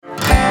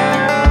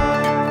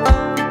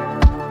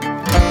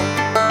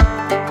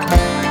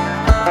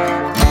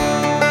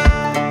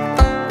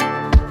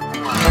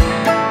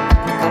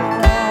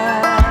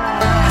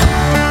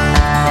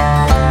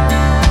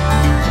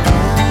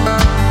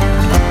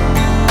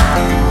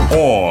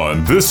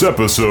this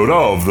episode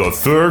of the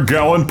Third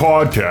Gallon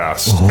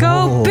Podcast.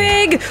 Go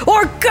big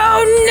or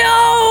go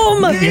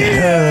gnome!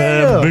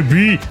 Yeah,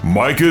 baby.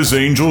 Micah's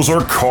angels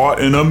are caught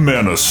in a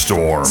mana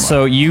storm.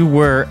 So you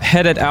were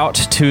headed out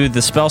to the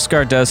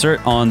Spellscar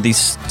Desert on the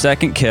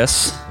second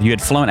kiss. You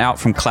had flown out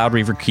from Cloud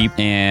Reaver Keep,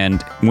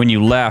 and when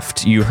you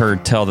left, you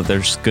heard tell that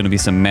there's going to be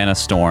some mana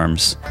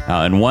storms.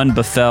 And one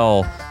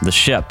befell the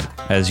ship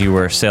as you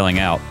were sailing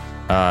out.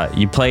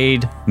 You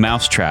played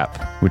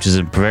Mousetrap, which is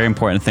a very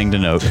important thing to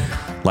note.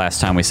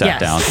 Last time we sat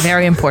down. Yes,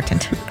 very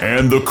important.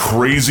 And the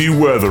crazy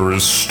weather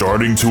is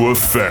starting to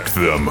affect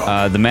them.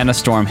 The mana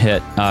storm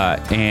hit,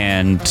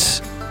 and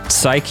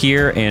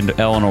Psycheer and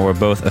Eleanor were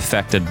both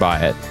affected by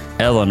it.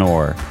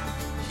 Eleanor,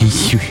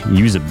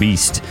 you's a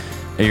beast.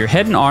 Your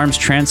head and arms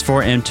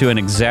transform into an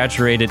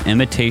exaggerated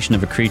imitation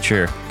of a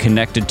creature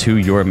connected to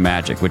your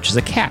magic, which is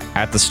a cat.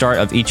 At the start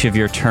of each of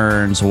your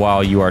turns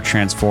while you are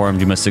transformed,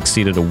 you must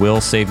succeed at a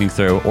will saving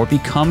throw or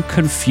become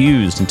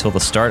confused until the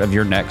start of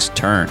your next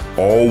turn.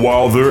 All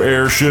while their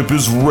airship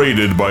is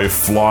raided by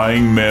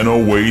flying mana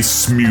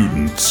waste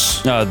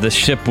mutants. The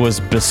ship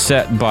was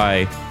beset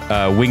by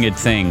winged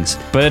things,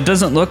 but it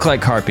doesn't look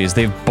like harpies.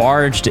 They've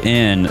barged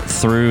in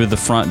through the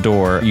front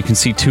door. You can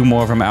see two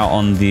more of them out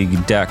on the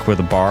deck where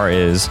the bar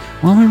is.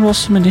 Why don't we roll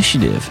some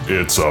initiative?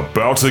 It's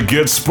about to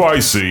get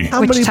spicy.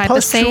 How many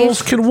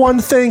pustules can one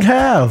thing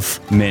have?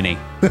 Many.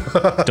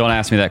 Don't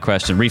ask me that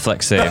question.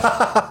 Reflex save.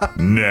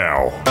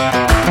 Now.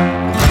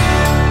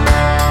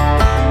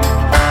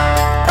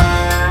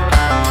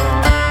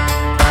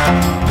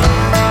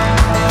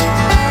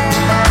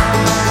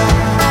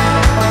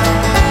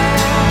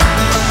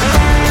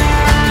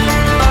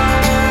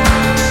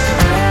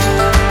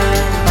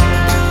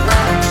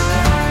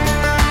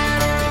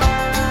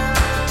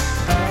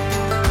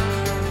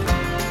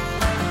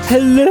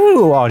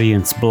 Hello,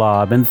 Audience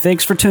Blob, and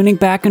thanks for tuning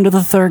back into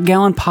the Third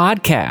Gallon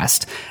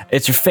Podcast.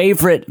 It's your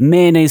favorite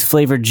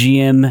mayonnaise-flavored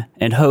GM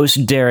and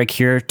host, Derek,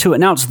 here to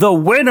announce the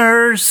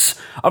winners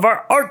of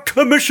our Art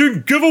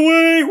Commission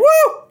giveaway.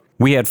 Woo!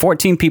 We had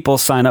 14 people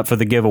sign up for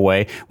the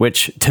giveaway,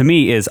 which to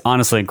me is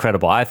honestly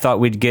incredible. I thought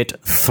we'd get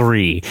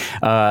 3.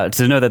 To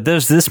know that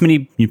there's this many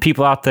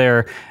people out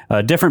there,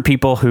 different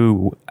people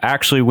who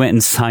actually went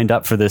and signed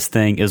up for this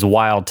thing is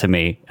wild to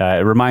me.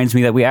 It reminds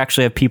me that we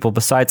actually have people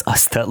besides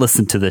us that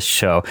listen to this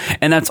show,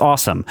 and that's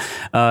awesome.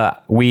 The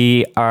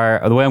way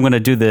I'm going to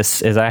do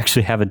this is I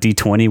actually have a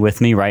D20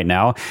 with me right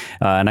now,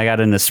 and I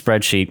got it in this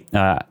spreadsheet,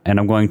 and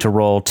I'm going to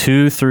roll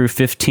 2 through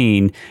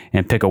 15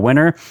 and pick a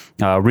winner.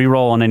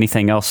 Reroll on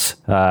anything else.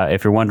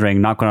 If you're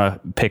wondering, not going to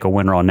pick a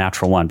winner on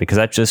natural 1 because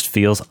that just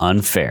feels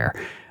unfair.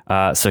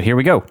 So here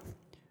we go.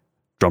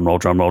 Drum roll,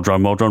 drum roll,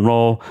 drum roll, drum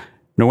roll.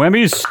 No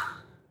whammies.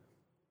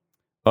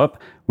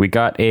 Up. We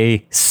got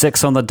a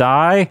 6 on the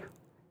die,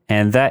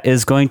 and that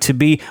is going to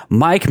be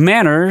Mike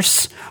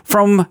Manners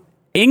from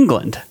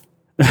England.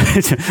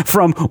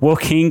 From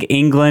Woking,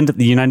 England,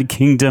 the United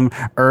Kingdom,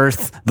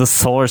 Earth, the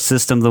solar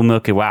system, the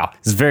Milky Way. Wow,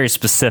 it's very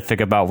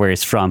specific about where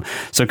he's from.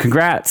 So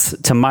congrats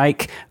to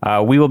Mike.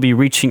 We will be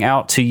reaching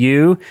out to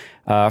you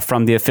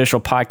from the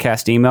official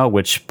podcast email,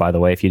 which, by the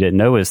way, if you didn't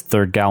know, is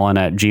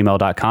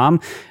thirdgallon@gmail.com.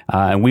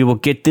 And we will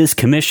get this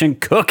commission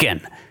cooking.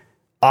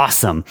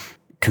 Awesome.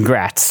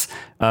 Congrats.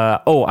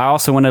 I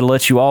also wanted to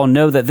let you all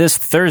know that this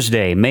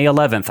Thursday, May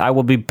 11th, I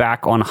will be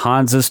back on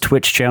Hans's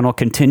Twitch channel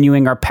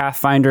continuing our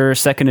Pathfinder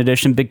 2nd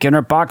Edition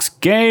Beginner Box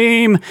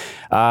game.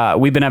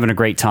 We've been having a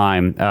great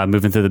time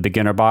moving through the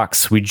Beginner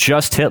Box. We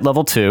just hit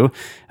level 2.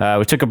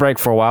 We took a break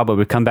for a while, but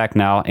we've come back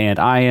now, and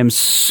I am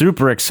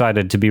super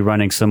excited to be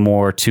running some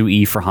more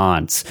 2E for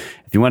Hans.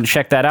 If you want to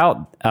check that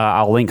out,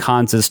 I'll link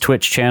Hans's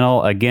Twitch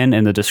channel again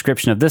in the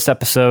description of this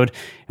episode,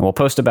 and we'll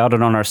post about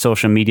it on our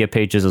social media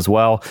pages as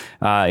well.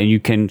 And you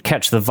can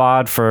catch the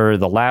VOD for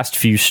the last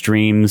few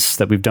streams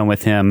that we've done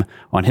with him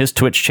on his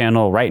Twitch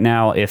channel right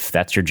now, if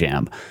that's your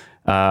jam.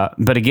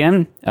 But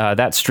again,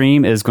 that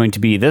stream is going to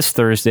be this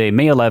Thursday,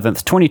 May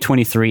 11th,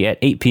 2023 at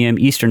 8 p.m.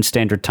 Eastern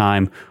Standard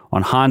Time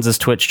on Hans's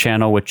Twitch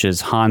channel, which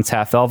is Hans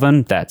Half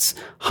Elven. That's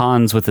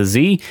Hans with a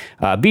Z.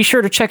 Be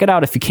sure to check it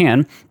out if you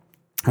can.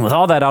 With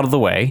all that out of the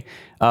way,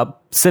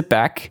 sit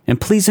back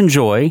and please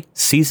enjoy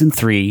Season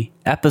 3,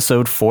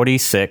 Episode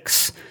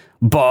 46,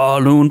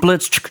 Ballon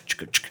Blitz.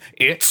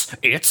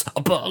 It's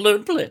a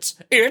Ballon Blitz.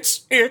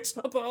 It's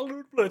a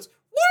Ballon Blitz.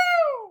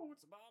 Woo!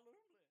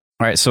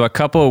 All right, so a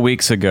couple of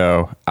weeks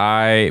ago,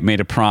 I made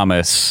a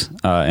promise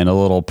in a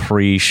little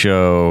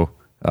pre-show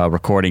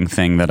recording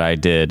thing that I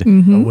did.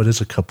 Mm-hmm. What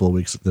is a couple of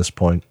weeks at this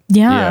point?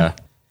 Yeah.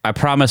 I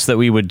promised that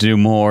we would do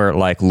more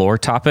like lore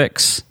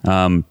topics,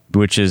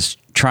 which is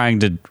trying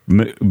to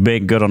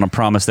make good on a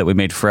promise that we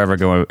made forever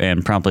ago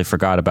and promptly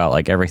forgot about,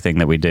 like everything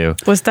that we do.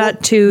 Was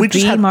that to we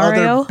just had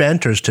Mario? Other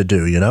banters to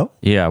do, you know?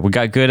 Yeah, we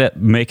got good at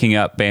making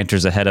up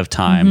banters ahead of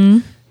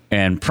time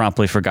and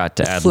promptly forgot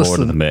to add lore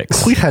to the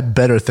mix. We had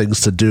better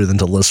things to do than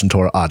to listen to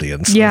our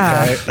audience.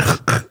 Yeah.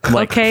 Okay?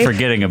 Like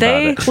forgetting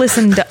about it. They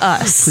listened to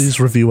us. Please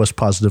review us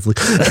positively.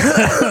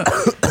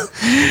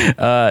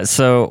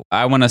 So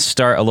I want to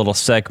start a little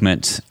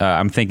segment.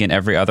 I'm thinking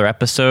every other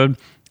episode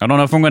I don't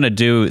know if I'm going to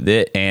do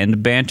it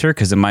and banter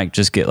because it might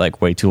just get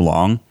like way too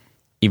long,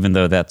 even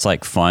though that's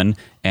like fun.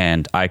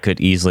 And I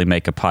could easily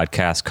make a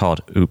podcast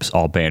called Oops,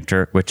 All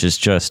Banter, which is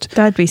just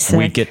That'd be sick.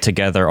 we get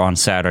together on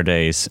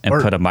Saturdays and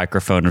Or- put a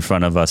microphone in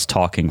front of us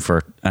talking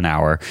for an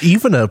hour.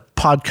 Even a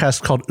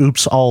podcast called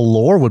Oops All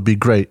Lore would be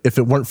great if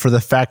it weren't for the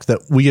fact that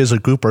we as a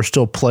group are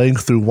still playing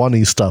through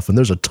 1E stuff and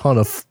there's a ton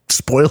of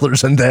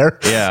spoilers in there.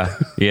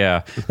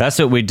 Yeah. That's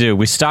what we do.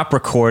 We stop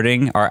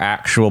recording our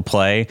actual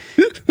play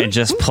and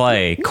just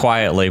play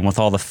quietly with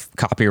all the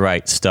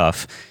copyright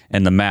stuff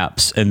and the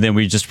maps, and then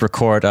we just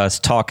record us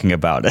talking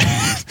about it.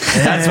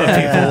 That's what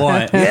people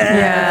want.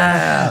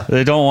 Yeah.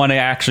 They don't want to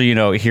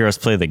actually, hear us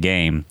play the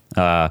game.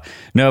 No,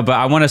 but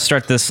I want to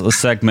start this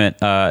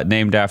segment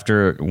named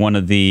after one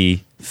of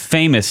the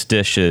famous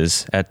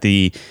dishes at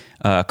the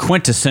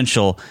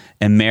quintessential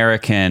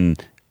American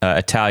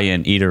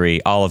Italian eatery,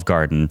 Olive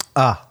Garden.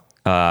 I'm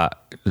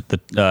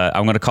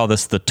going to call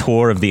this the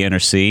tour of the Inner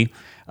Sea.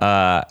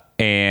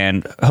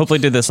 And hopefully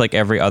do this like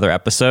every other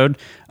episode.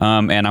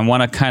 And I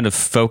want to kind of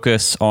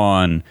focus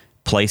on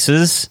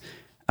places,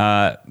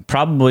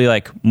 probably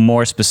like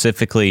more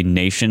specifically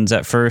nations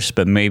at first,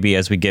 but maybe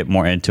as we get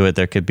more into it,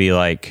 there could be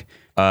like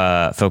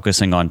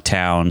focusing on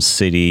towns,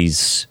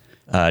 cities,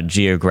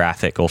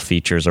 geographical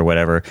features or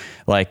whatever.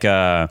 Like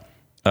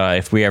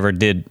if we ever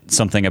did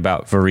something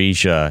about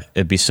Varesia,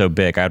 it'd be so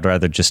big. I'd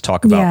rather just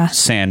talk about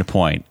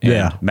Sandpoint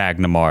and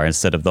Magnamar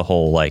instead of the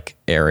whole like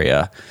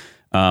area.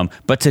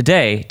 But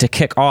today, to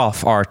kick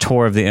off our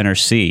tour of the Inner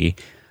Sea,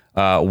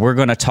 we're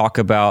going to talk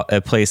about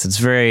a place that's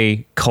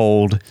very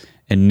cold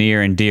and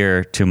near and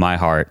dear to my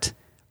heart,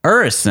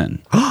 Urison.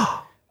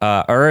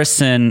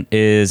 Urison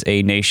is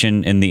a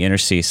nation in the Inner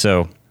Sea.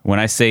 So when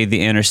I say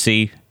the Inner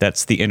Sea,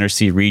 that's the Inner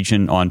Sea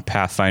region on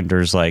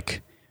Pathfinder's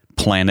like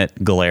planet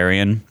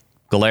Galarian.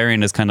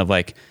 Galarian is kind of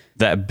like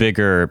that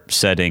bigger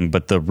setting,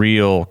 but the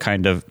real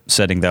kind of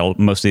setting that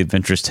most of the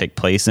adventures take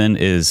place in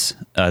is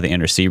the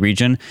Inner Sea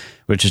region,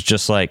 which is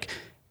just like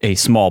a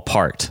small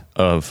part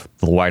of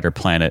the wider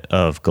planet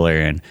of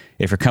Galarian.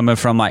 If you're coming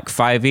from like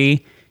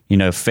 5e,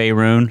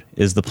 Faerun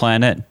is the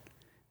planet,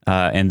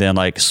 and then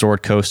like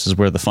Sword Coast is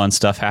where the fun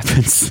stuff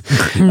happens.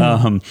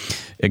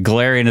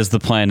 Galarian is the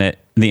planet.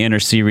 The Inner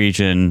Sea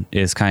region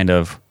is kind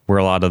of where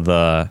a lot of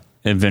the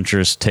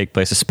adventures take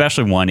place,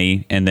 especially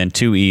 1E, and then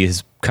 2E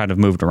has kind of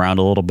moved around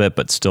a little bit,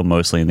 but still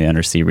mostly in the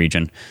Inner Sea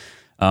region.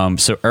 So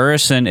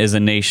Urison is a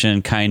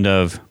nation kind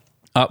of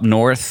up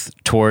north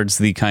towards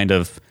the kind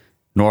of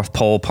North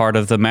Pole part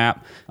of the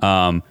map,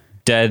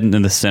 dead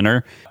in the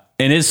center,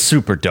 and it's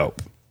super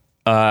dope.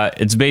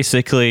 It's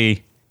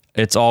basically,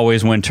 it's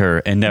always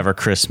winter and never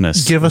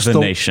Christmas. Give us the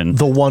nation.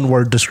 the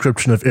one-word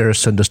description of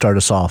Urison to start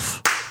us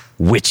off.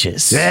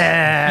 Witches.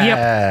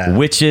 Yeah. Yep.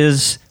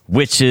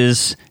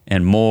 Witches,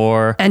 and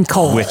more. And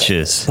cold.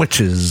 Witches.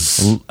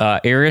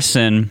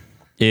 Urison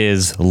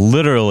is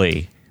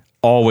literally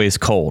always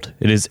cold.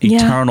 It is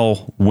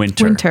eternal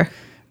winter.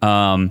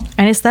 And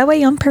it's that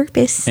way on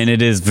purpose. And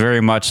it is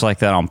very much like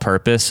that on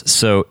purpose.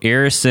 So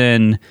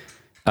Urison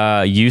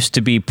used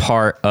to be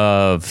part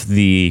of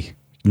the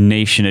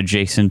nation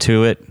adjacent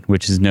to it,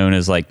 which is known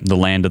as like the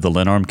land of the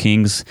Lenorm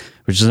Kings,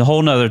 which is a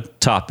whole nother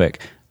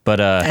topic. But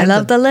I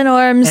love the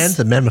Lenorms. And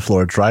the Mammoth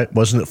Lords, right?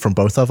 Wasn't it from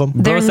both of them?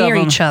 They're both near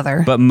of them, each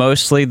other. But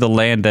mostly the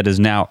land that is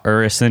now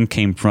Urison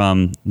came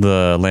from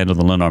the land of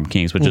the Lenorm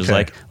Kings, which is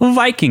like a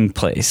Viking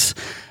place.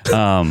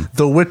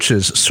 The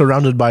witches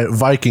surrounded by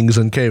Vikings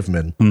and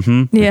cavemen.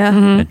 Yeah.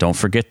 And don't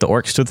forget the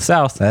orcs to the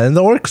south. And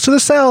the orcs to the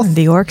south.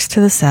 The orcs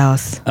to the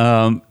south.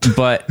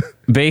 But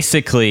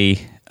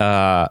basically,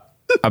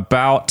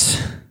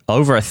 about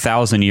over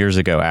 1,000 years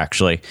ago,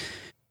 actually,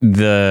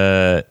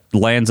 the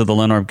lands of the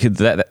Lenorm,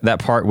 that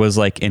part was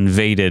like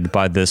invaded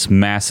by this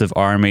massive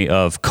army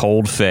of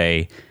cold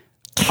fae,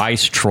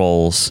 ice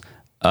trolls,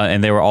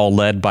 and they were all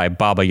led by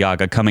Baba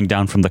Yaga coming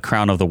down from the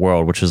crown of the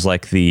world, which is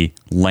like the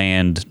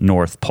land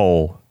North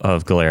Pole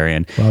of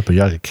Galarian. Baba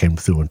Yaga came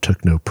through and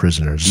took no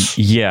prisoners.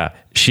 Yeah,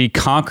 she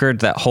conquered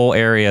that whole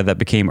area that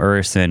became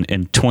Urison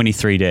in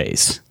 23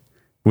 days,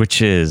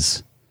 which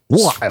is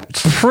Wild.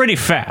 pretty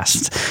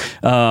fast.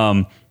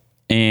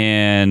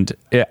 And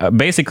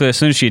basically, as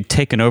soon as she had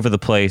taken over the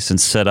place and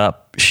set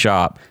up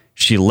shop,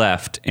 she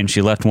left, and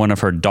she left one of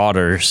her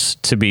daughters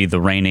to be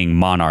the reigning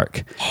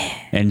monarch.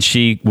 And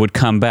she would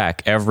come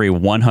back every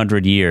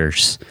 100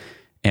 years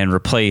and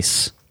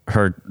replace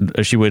her.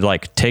 She would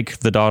like take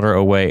the daughter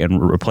away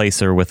and replace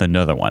her with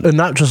another one. And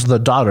not just the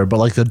daughter, but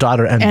like the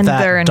daughter and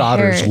their that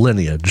daughter's inherit-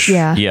 lineage.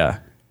 Yeah. Yeah.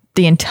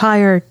 The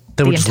entire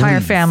would just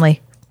leave. family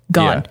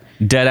gone. Yeah.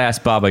 Dead ass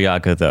Baba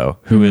Yaga, though,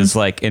 who is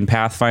like in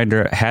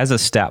Pathfinder, has a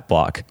stat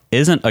block,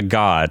 isn't a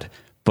god,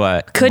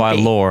 but Could by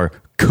be. lore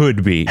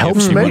could be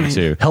if she wanted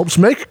to. Helps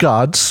make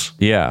gods.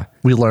 Yeah.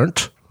 We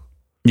learnt.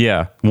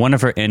 Yeah. One of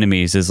her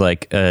enemies is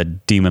like a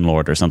demon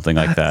lord or something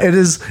like that. It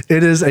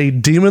is a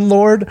demon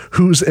lord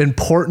whose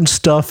important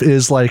stuff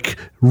is like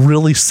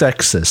really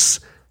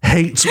sexist.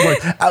 Hates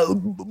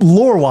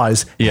lore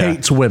wise, Yeah.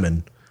 hates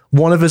women.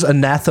 One of his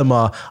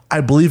anathema,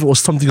 I believe it was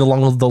something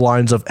along the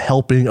lines of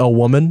helping a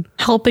woman.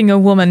 Helping a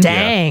woman.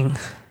 Dang.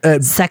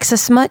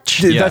 Sexist much?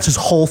 Dude, that's his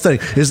whole thing.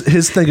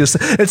 His thing is,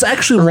 it's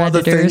actually one of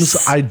the Predators.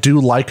 things I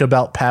do like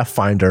about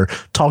Pathfinder,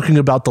 talking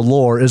about the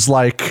lore, is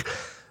like,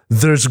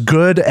 there's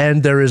good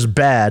and there is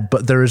bad,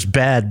 but there is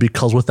bad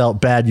because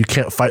without bad, you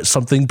can't fight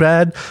something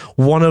bad.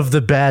 One of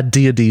the bad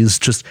deities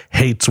just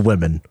hates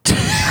women.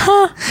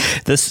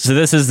 This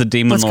is the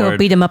demon Let's lord go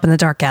beat him up in the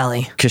dark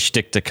alley.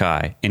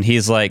 Kishtiktakai, and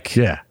he's like,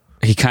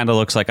 he kind of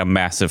looks like a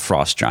massive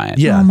frost giant.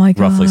 Yeah. Oh my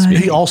God. roughly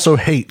speaking. He also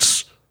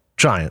hates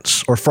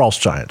giants or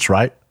frost giants,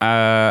 right?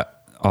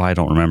 I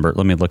don't remember.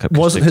 Let me look up.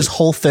 Wasn't his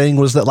whole thing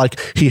was that like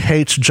he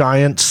hates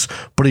giants,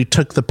 but he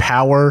took the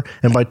power,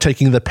 and by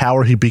taking the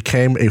power, he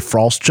became a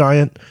frost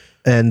giant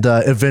and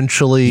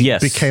eventually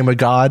became a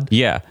god.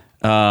 Yeah.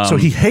 So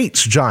he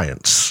hates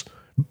giants,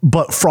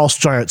 but frost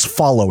giants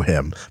follow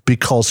him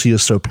because he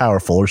is so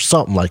powerful, or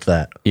something like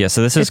that. Yeah.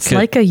 So this is It's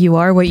like a you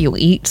are what you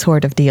eat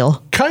sort of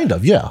deal. Kind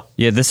of, yeah.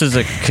 Yeah, this is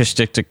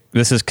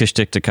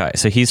Kishtiktakai.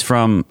 So he's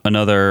from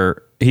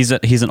another. He's an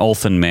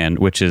Ulfin man,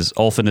 which is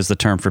Ulfin is the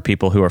term for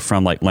people who are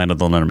from like Land of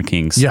the Nine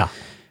Kings.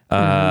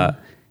 Yeah.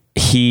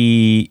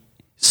 He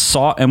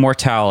sought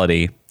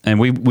immortality, and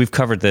we've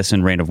covered this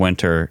in Reign of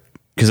Winter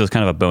because it was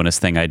kind of a bonus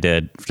thing I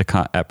did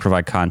to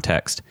provide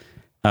context.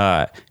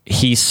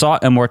 He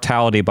sought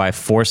immortality by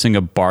forcing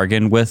a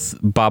bargain with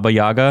Baba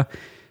Yaga,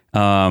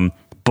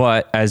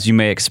 but as you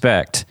may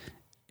expect,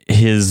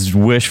 his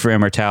wish for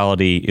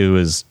immortality, it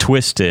was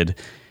twisted,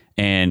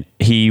 and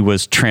he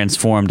was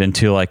transformed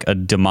into like a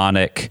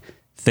demonic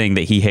thing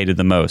that he hated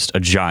the most, a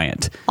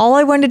giant. All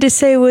I wanted to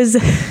say was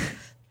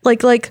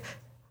like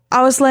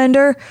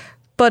Auslander,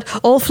 but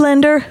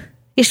Ulflander.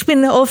 Ich bin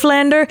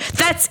Ulflander.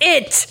 That's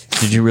it.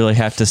 Did you really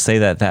have to say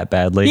that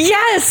badly?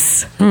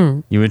 Yes.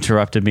 You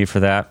interrupted me for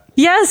that.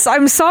 Yes,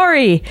 I'm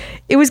sorry.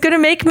 It was going to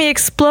make me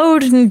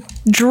explode and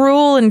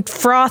drool and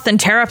froth and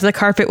tear up the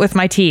carpet with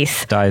my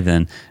teeth. Die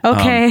then.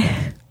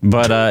 Okay.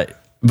 But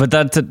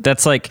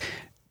that's like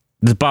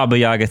the Baba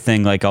Yaga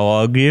thing, like, oh,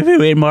 I'll give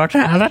you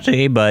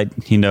immortality, but,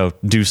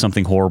 do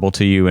something horrible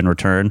to you in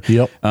return.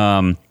 Yep.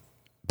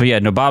 But yeah,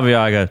 no, Baba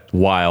Yaga,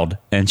 wild.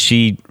 And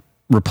she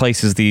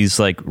replaces these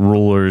like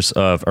rulers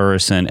of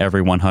Urizen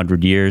every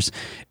 100 years.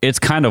 It's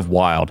kind of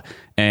wild.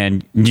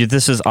 And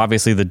this is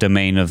obviously the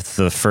domain of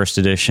the first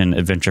edition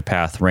Adventure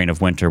Path Reign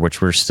of Winter,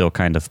 which we're still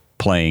kind of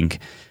playing.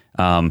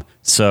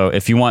 So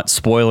if you want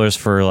spoilers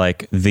for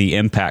like the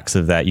impacts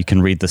of that, you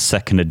can read the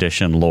second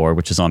edition lore,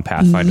 which is on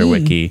Pathfinder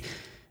Wiki,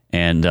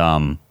 and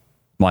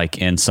like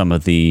in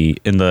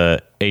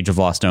the Age of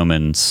Lost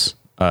Omens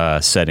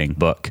setting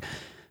book.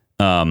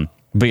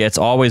 But yeah, it's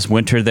always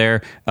winter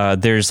there.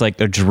 There's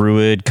like a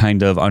druid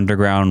kind of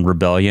underground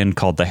rebellion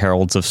called the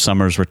Heralds of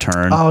Summer's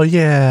Return. Oh,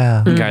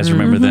 yeah. You guys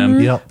remember them?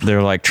 Yep.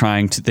 They're like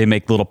they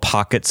make little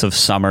pockets of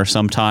summer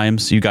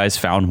sometimes. You guys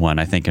found one,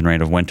 I think, in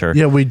Reign of Winter.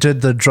 Yeah, we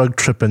did the drug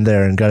trip in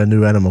there and got a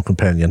new animal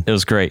companion. It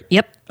was great.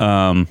 Yep.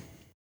 The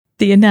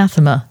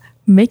anathema.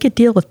 Make a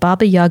deal with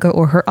Baba Yaga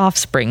or her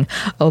offspring.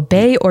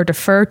 Obey or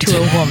defer to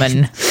a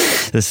woman.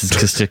 This is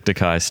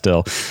Kishtiktakai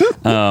still.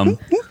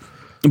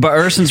 But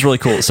Urizen's really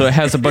cool. So it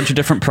has a bunch of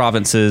different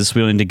provinces.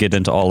 We don't need to get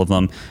into all of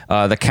them.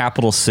 The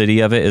capital city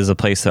of it is a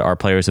place that our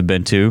players have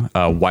been to,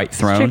 White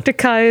Throne.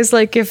 Kishtiktakai is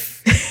like,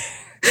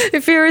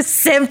 if you're a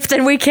simp,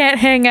 then we can't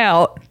hang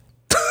out.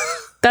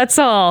 That's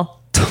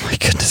all. Oh my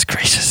goodness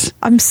gracious.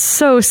 I'm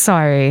so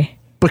sorry.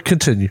 But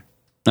continue.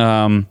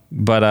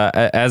 But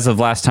as of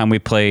last time we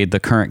played, the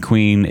current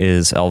queen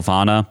is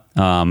Elvana,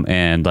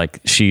 and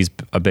like she's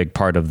a big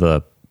part of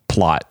the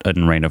plot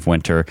in Reign of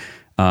Winter.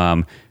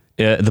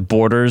 The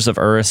borders of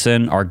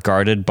Urizen are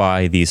guarded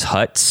by these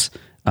huts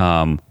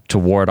to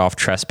ward off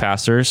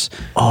trespassers.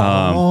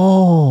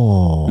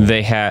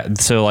 They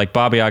had like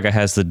Baba Yaga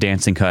has the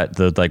dancing hut,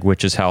 the like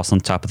witch's house on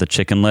top of the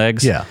chicken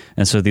legs. Yeah,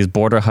 and so these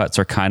border huts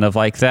are kind of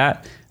like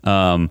that.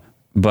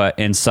 But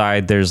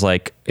inside there's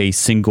like a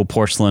single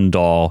porcelain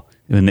doll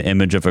in the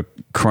image of a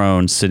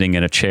crone sitting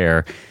in a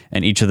chair,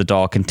 and each of the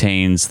doll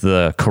contains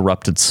the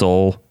corrupted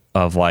soul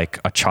of like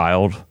a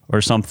child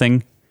or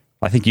something.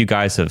 I think you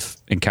guys have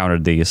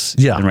encountered these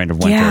in Reign of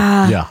Winter.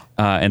 Yeah.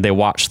 And they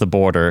watch the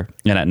border,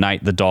 and at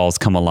night the dolls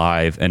come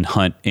alive and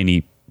hunt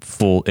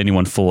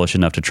anyone foolish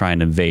enough to try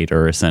and invade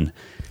Urizen.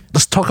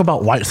 Let's talk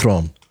about White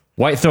Throne.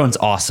 White Throne's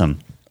awesome.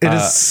 It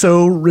is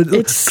so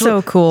It's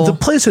so cool. The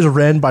place is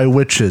ran by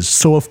witches,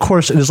 so of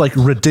course it is like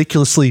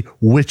ridiculously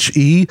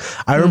witchy.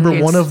 I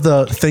remember one of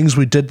the things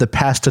we did to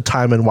pass the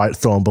time in White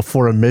Throne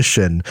before a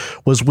mission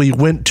was we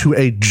went to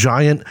a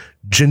giant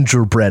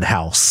gingerbread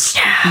house.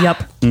 Yep.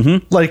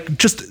 Mm-hmm. Like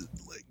just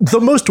the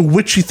most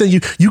witchy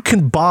thing. You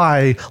can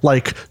buy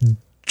like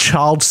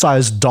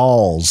child-sized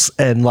dolls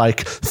and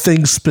like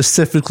things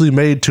specifically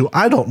made to,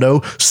 I don't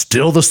know,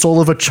 steal the soul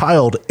of a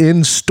child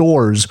in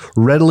stores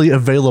readily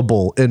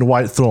available in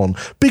White Throne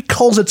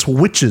because it's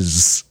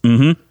witches.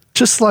 Mm-hmm.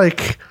 Just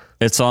like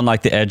it's on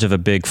like the edge of a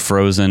big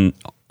frozen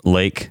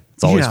lake.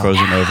 It's always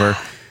frozen over.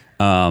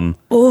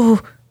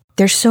 Oh,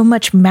 there's so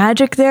much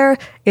magic there.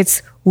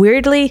 It's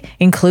weirdly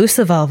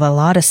inclusive of a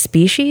lot of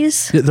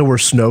species. There were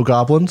snow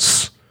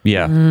goblins.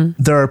 Yeah.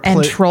 There are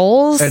And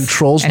trolls. And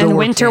trolls. And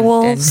winter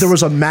wolves. There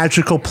was a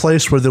magical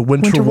place where the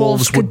winter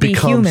wolves would could be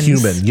become humans.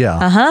 human.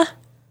 Yeah.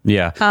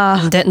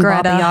 Yeah. Didn't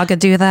Greta. Baba Yaga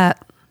do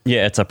that?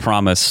 Yeah, it's a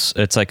promise.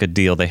 It's like a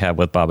deal they had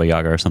with Baba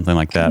Yaga or something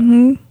like that.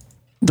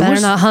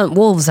 Better not hunt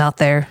wolves out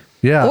there.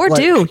 Yeah. Or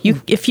like,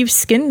 if you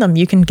skin them,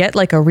 you can get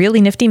like a really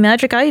nifty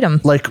magic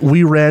item. Like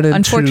we ran into.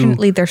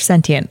 Unfortunately, they're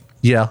sentient.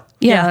 Yeah.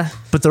 Yeah.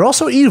 But they're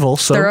also evil.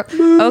 So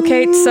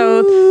Okay,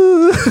 so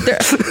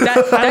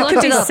that could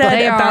looked be it up. said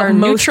They about are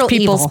most neutral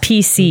people's evil.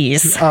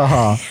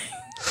 PCs.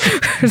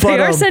 They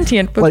are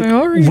sentient, but like, they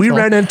are evil. we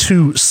ran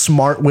into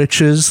smart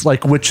witches,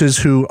 like witches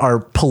who are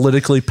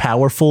politically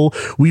powerful.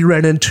 We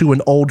ran into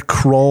an old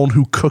crone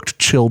who cooked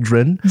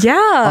children.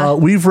 Yeah.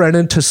 We've ran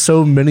into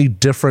so many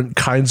different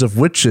kinds of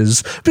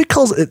witches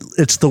because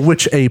it's the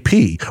witch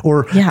AP,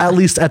 or Yeah. at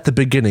least at the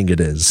beginning it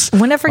is.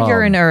 Whenever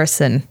you're in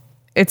Urison,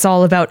 it's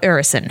all about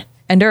Urison.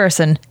 And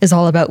Urison is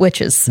all about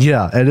witches.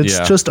 Yeah, and it's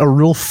Yeah. just a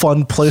real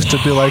fun place to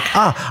be like,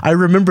 I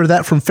remember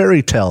that from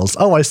fairy tales.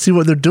 Oh, I see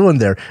what they're doing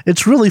there.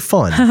 It's really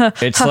fun.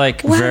 It's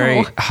like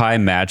very high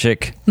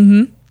magic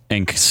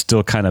and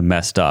still kind of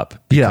messed up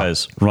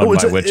because run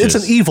it's by witches. It's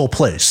an evil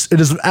place.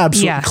 It is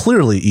absolutely Yeah.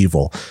 clearly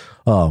evil.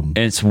 And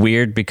it's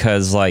weird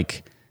because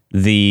like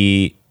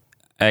I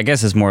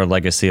guess it's more a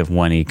legacy of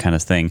 1E kind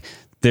of thing.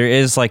 There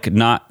is like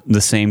not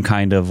the same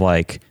kind of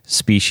like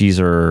species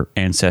or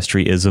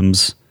ancestry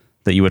isms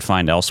that you would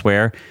find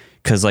elsewhere.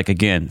 Cause like,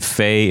 again,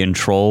 fae and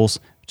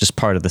trolls, just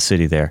part of the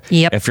city there.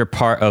 Yep. If you're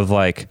part of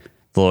like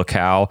the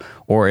locale,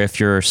 or if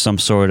you're some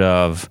sort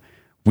of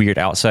weird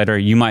outsider,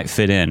 you might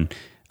fit in.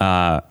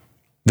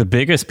 The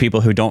biggest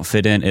people who don't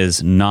fit in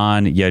is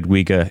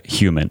non-Yadwiga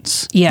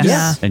humans. Yes.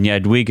 Yeah. And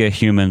Yadwiga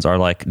humans are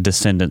like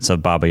descendants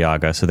of Baba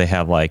Yaga, so they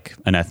have like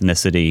an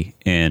ethnicity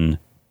in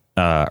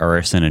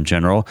Urison in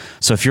general.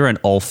 So if you're an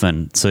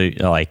Ulfin, so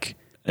like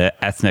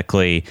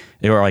ethnically,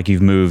 or like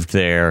you've moved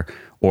there,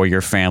 or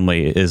your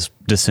family is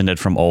descended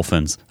from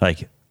Ulfins,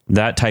 like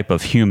that type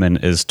of human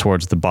is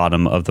towards the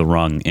bottom of the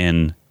rung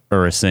in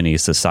Urisini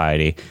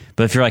society.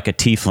 But if you're like a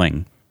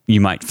tiefling, you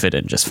might fit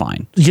in just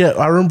fine. Yeah,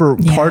 I remember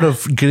part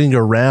of getting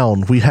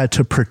around, we had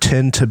to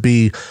pretend to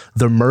be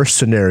the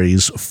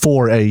mercenaries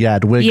for a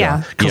Yadwiga.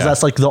 Yeah. Because Yeah.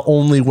 that's like the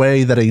only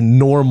way that a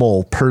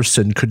normal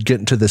person could get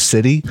into the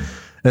city.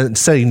 And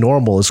saying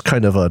normal is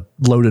kind of a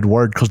loaded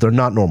word because they're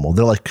not normal.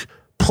 They're like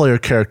player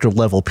character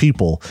level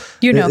people.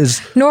 You know, It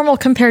is normal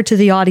compared to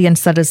the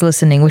audience that is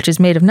listening, which is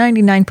made of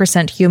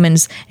 99%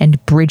 humans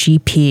and Bridgie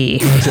P.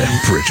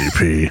 Bridgie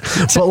P.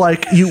 But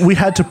like we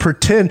had to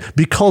pretend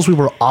because we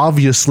were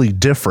obviously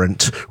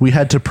different. We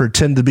had to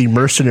pretend to be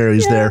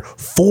mercenaries there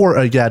for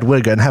a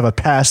Yadwiga and have a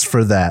pass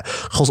for that.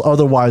 Because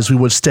otherwise we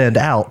would stand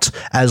out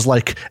as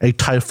like a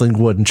Tiefling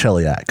would in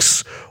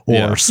Cheliax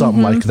or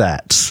something like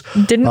that.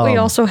 Didn't we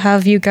also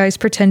have you guys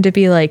pretend to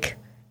be like,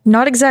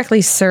 not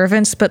exactly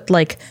servants, but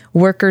like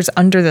workers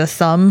under the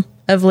thumb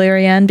of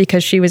Lyrianne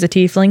because she was a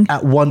tiefling?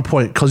 At one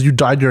point, because you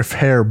dyed your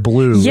hair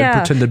blue and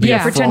pretend to be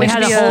yeah, a pretend We to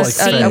had be a whole a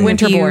scene a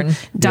with you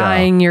winterborn.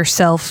 dyeing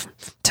yourself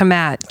to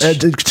match.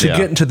 to get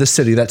into the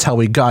city. That's how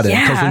we got in,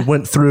 because Yeah. we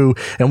went through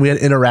and we had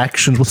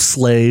interactions with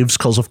slaves,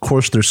 because of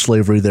course there's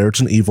slavery there. It's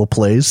an evil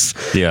place.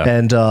 Yeah.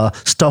 And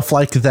stuff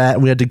like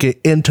that. We had to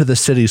get into the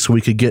city so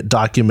we could get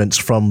documents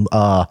from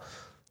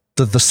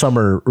the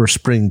summer or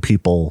spring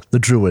people, the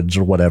druids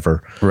or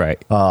whatever.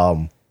 Right.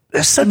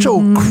 It's such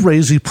a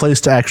crazy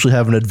place to actually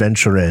have an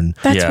adventure in.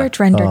 That's Yeah. where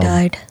Drender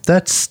died.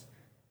 That's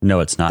No,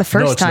 it's not. The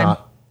first no, it's time.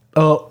 not.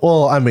 Oh,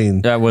 well, I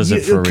mean, That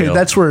wasn't for real.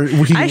 That's where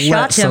he I let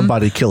shot him.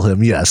 somebody kill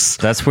him. Yes.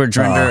 That's where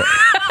Drinder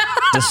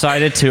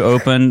decided to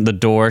open the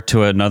door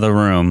to another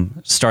room,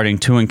 starting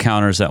 2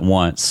 encounters at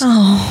once.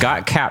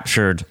 Got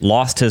captured,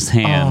 lost his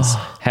hands,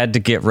 had to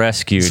get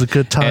rescued. It's a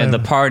good time. And the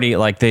party,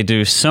 like they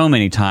do so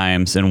many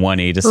times in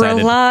 1E, decided,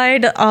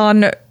 Relied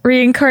on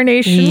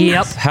reincarnation.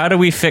 Yep. how do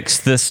we fix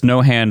this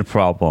no hand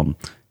problem?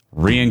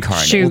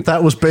 Reincarnate. Shoot.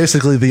 That was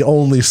basically the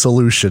only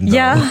solution. Though.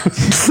 Yeah.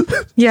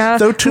 Yeah.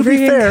 Though to be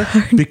fair,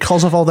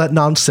 because of all that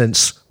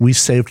nonsense, we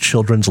saved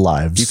children's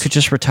lives. You could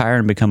just retire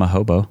and become a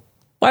hobo.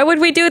 Why would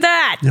we do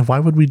that? Yeah, why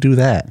would we do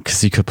that?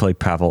 Because you could play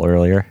Pavel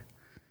earlier.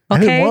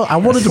 Okay. I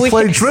wanted to We-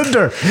 play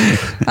Drinder.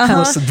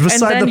 Listen,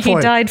 beside And then the he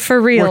point. died for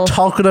real. We're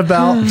talking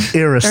about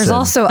Irison. There's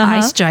also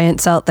ice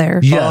giants out there.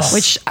 Yes.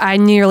 Which I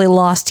nearly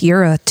lost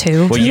Yura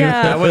to. Well,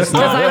 Yeah. that was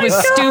Because I not. was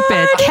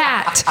stupid.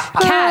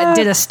 Cat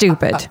did a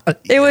stupid.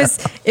 It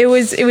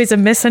was a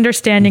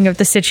misunderstanding of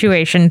the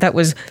situation that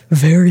was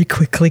very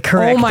quickly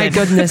corrected. Oh my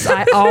goodness.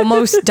 I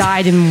almost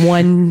died in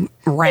one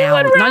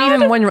round. Not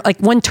even one, like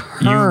one turn.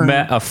 You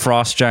met a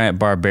frost giant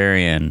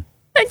barbarian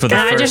for the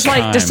and I first just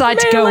like time.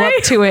 decided to go Melee.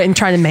 up to it and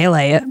try to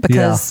melee it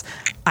because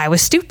I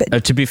was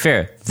stupid. To be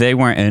fair, they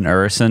weren't in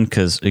Urison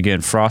because,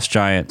 again, frost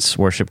giants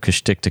worship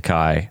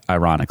Kashtiktakai,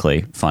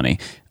 ironically, funny,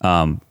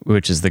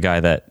 which is the guy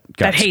that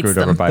got hates screwed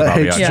them. over by That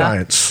Baba hates Yaga.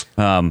 giants.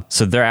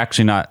 So they're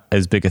actually not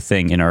as big a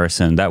thing in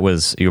Urson. That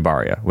was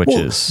Eobaria, which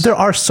is There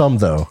are some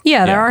though.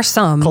 Yeah, there Yeah. are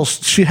some. Because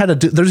she had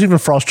there's even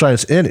frost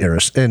giants in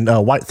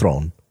White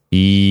Throne.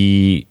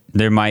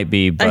 there might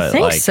be, but I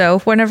think like, so.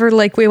 Whenever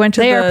like we went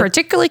to They the are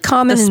particularly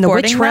common the in the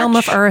witch sporting realm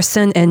match? of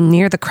Urson and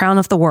near the crown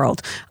of the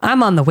world.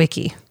 I'm on the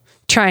wiki,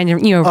 trying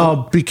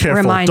to Be careful.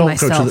 remind Don't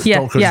myself. go to the, Yeah,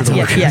 don't go yeah, to the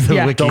yeah, wiki. yeah, The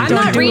yeah. wiki. I'm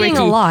Don't not do reading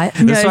wiki. a lot.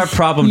 That's No, our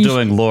problem you-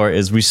 doing lore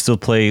is we still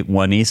play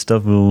one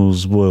stuff.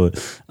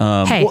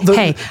 Hey,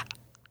 hey,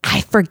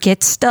 I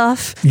forget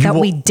stuff that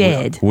we won't-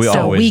 did. we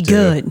so always we do.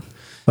 good.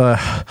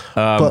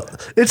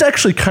 But it's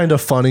actually kind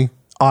of funny,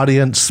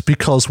 audience,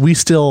 because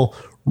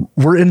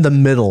we're in the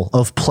middle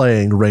of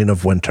playing Reign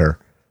of Winter.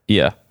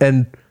 Yeah.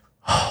 And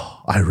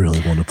I really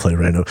want to play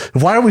Reign of.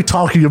 Why are we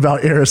talking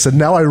about Eris? And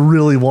now I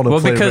really want to Well,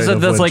 play because Reign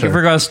of that's like, if Winter.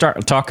 we're going to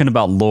start talking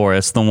about lore,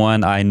 it's the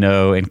one I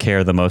know and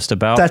care the most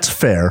about. That's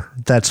fair.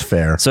 That's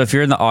fair. So if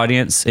you're in the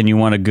audience and you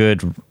want a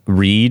good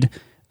read,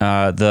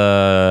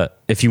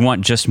 if you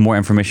want just more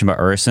information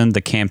about Urson,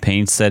 the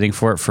campaign setting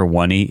for it for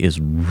 1E is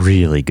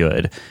really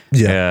good.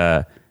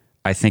 Yeah.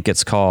 I think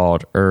it's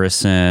called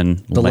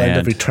Urson The Land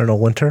of Eternal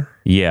Winter.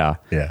 Yeah.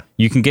 Yeah.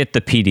 You can get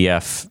the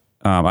PDF.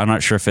 I'm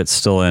not sure if it's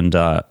still in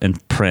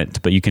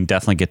print, but you can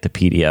definitely get the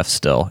PDF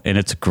still, and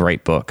it's a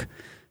great book.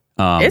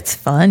 it's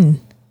fun.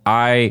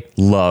 I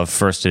love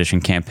first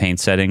edition campaign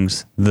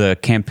settings. The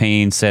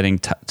campaign setting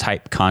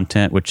type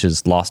content, which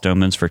is Lost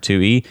Omens for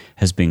 2E,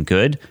 has been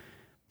good.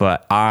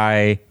 But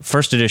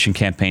first edition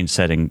campaign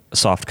setting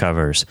soft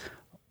covers,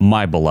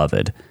 my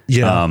beloved.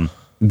 Yeah.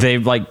 They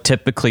like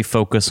typically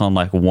focus on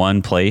like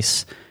one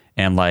place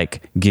and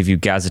like give you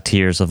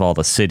gazetteers of all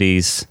the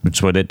cities, which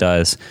is what it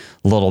does.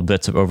 Little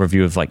bits of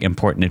overview of like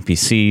important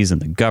NPCs and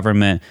the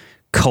government,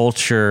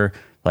 culture,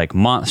 like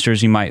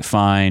monsters you might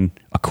find,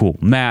 a cool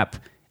map.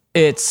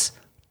 It's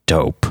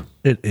dope.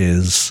 It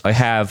is. I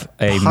have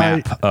a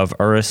map of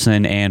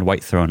Urson and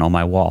White Throne on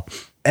my wall.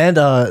 And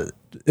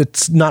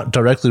it's not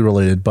directly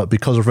related, but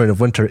because of Reign of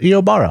Winter,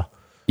 Eobara,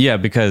 Yeah,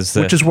 because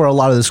which is where a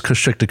lot of this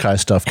Kashiktakai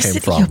stuff Is came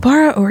it from.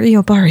 Eobara or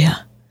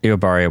Eobaria?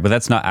 Eobaria, but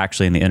that's not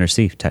actually in the Inner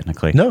Sea,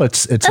 technically. No,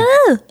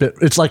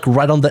 it's like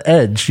right on the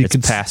edge. You It's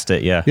can past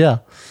it, yeah. Yeah.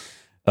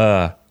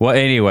 Well,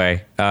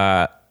 anyway,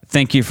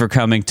 thank you for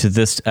coming to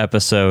this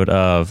episode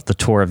of The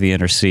Tour of the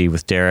Inner Sea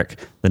with Derek.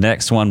 The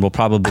next one will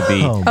probably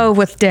be... Oh,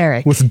 with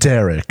Derek. With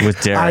Derek.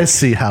 With Derek. I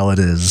see how it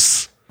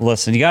is.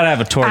 Listen, you got to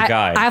have a tour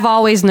guide. I've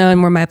always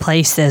known where my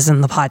place is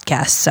in the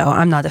podcast, so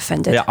I'm not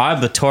offended. Yeah,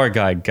 I'm the tour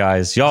guide,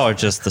 guys. Y'all are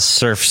just the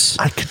serfs.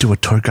 I could do a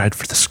tour guide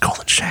for the Skull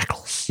and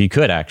Shackles. You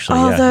could actually,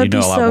 Oh, yeah. You that'd know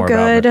be a lot so more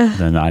good. about it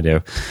than I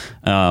do.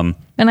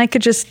 And I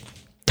could just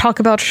talk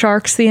about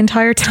sharks the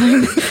entire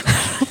time.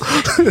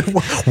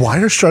 Why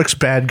are sharks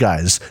bad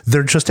guys?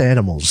 They're just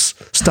animals.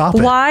 Stop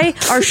it. Why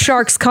are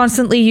sharks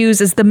constantly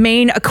used as the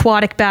main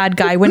aquatic bad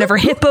guy whenever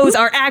hippos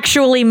are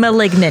actually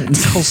malignant?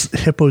 Because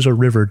hippos are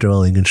river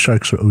dwelling and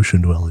sharks are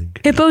ocean dwelling.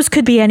 Hippos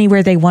could be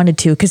anywhere they wanted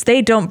to because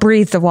they don't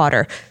breathe the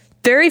water.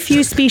 Very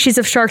few species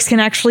of sharks can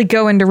actually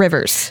go into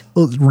rivers.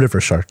 Well,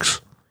 river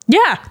sharks.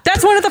 Yeah,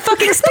 that's one of the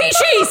fucking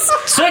species.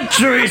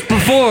 Centuries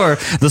before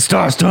the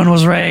Starstone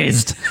was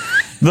raised,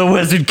 the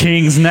Wizard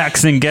Kings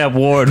Nex and Geb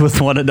warred with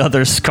one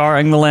another,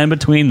 scarring the land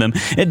between them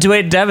into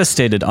a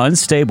devastated,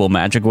 unstable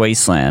magic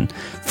wasteland.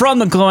 From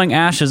the glowing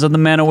ashes of the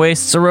Mana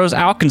Wastes arose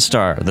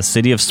Alkenstar, the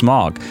city of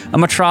smog, a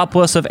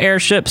metropolis of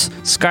airships,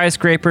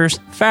 skyscrapers,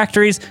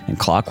 factories, and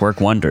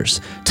clockwork wonders.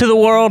 To the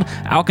world,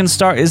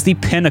 Alkenstar is the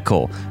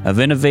pinnacle of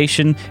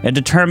innovation and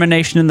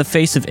determination in the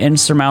face of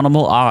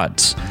insurmountable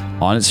odds.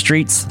 On its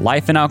streets,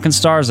 life in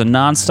Alkenstar is a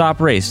non-stop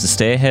race to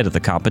stay ahead of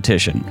the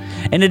competition.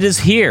 And it is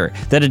here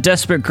that a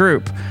desperate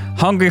group,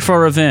 hungry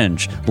for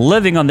revenge,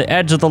 living on the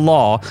edge of the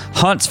law,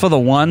 hunts for the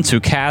ones who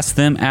cast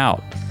them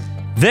out.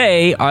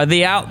 They are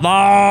the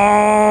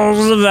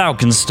Outlaws of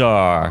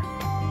Alkenstar.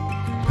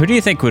 Who do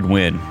you think would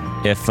win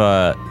if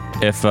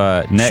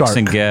Nex Shark.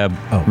 and Geb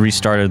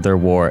restarted their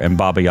war and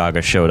Baba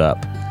Yaga showed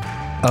up?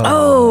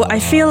 Oh, I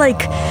feel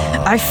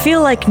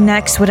like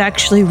Nex would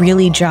actually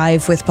really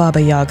jive with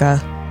Baba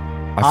Yaga.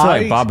 I feel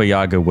like Baba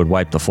Yaga would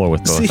wipe the floor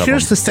with both See, of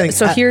here's them. the thing.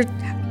 So here,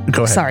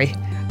 Go ahead. sorry.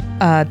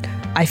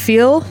 I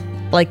feel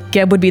like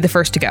Geb would be the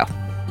first to go.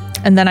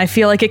 And then I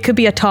feel like it could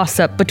be a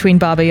toss-up between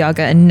Baba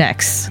Yaga and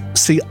Nex.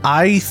 See,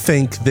 I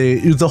think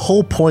the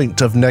whole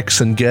point of Nex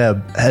and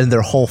Geb and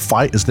their whole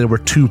fight is they were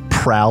too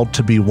proud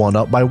to be one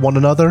up by one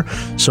another.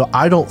 So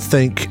I don't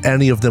think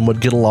any of them would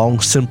get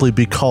along simply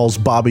because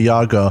Baba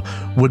Yaga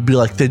would be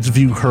like, they'd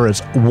view her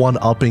as one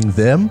upping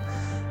them.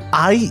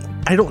 I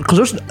don't,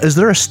 because is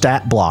there a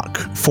stat block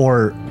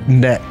for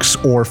Nex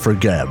or for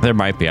Geb? There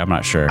might be, I'm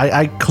not sure.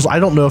 Because I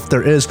don't know if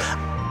there is.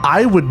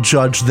 I would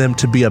judge them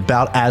to be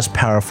about as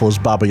powerful as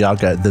Baba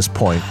Yaga at this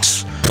point.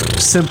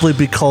 Simply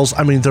because,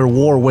 I mean, their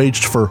war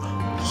waged for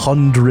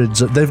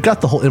they've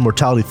got the whole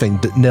immortality thing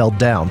nailed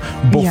down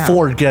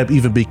before Geb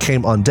even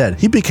became undead.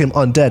 He became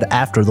undead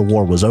after the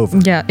war was over.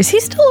 Yeah. Is he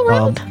still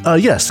around?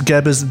 Yes,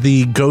 Geb is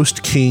the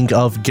ghost king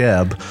of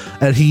Geb,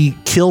 and he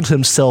killed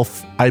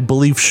himself, I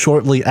believe,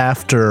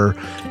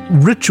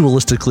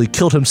 ritualistically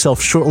killed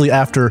himself shortly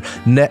after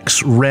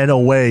Nex ran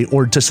away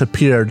or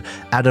disappeared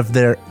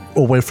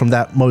away from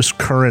that most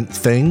current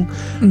thing.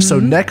 So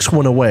Nex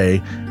went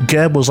away.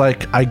 Geb was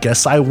like, I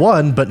guess I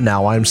won, but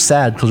now I'm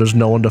sad because there's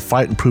no one to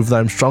fight and prove that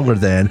I'm stronger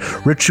than.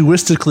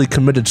 Ritualistically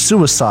committed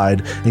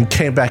suicide and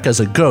came back as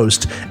a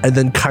ghost, and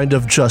then kind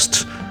of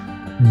just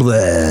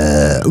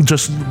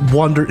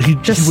wondered. He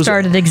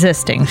started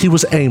existing. He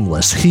was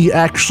aimless. He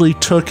actually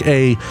took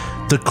the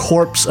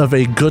corpse of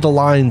a good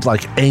aligned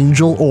like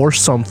angel or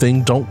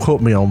something. Don't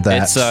quote me on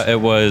that. It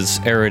was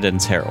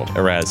Eridan's Herald,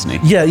 Erasni.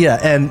 Yeah,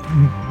 and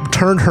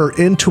turned her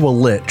into a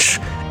lich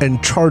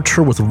and charged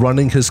her with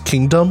running his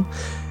kingdom.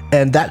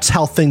 And that's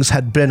how things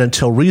had been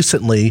until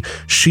recently.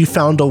 She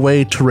found a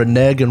way to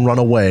renege and run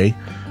away.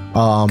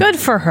 Good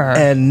for her.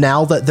 And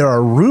now that there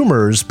are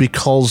rumors,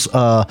 because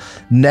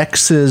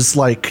Nex's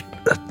like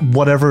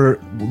whatever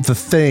the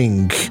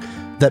thing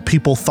that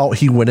people thought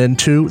he went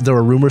into, there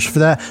were rumors for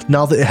that.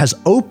 Now that it has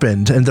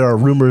opened and there are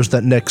rumors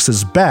that Nex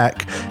is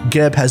back,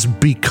 Geb has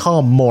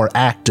become more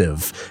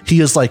active. He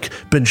has like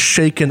been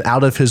shaken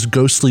out of his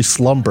ghostly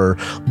slumber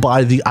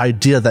by the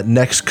idea that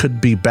Nex could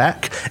be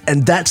back,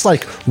 and that's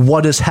like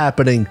what is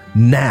happening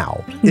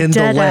now in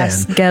the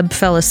land. Geb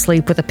fell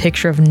asleep with a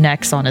picture of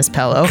Nex on his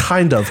pillow.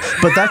 Kind of,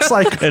 but that's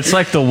like it's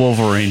like the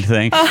Wolverine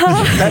thing.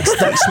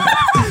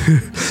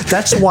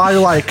 That's why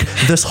like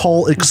this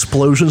whole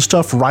explosion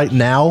stuff right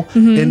now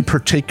in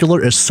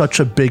particular is such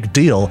a big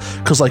deal,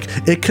 because like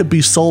it could be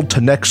sold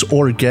to Nex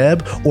or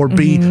Geb or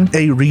be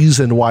a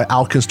reason why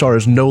Alkenstar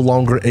is no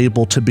longer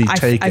able to be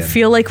taken. I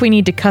feel like we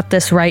need to cut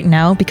this right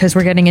now because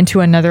we're getting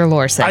into another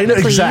lore segment. I know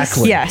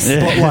exactly. Yes,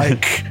 but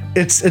like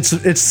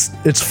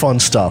it's fun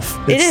stuff.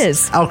 It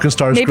is.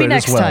 Alkenstar is maybe great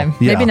next as well. time.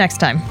 Yeah. Maybe next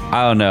time.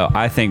 I don't know.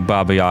 I think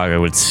Baba Yaga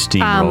would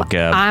steamroll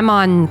Geb. I'm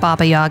on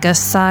Baba Yaga's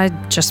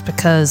side just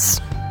because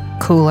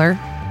cooler.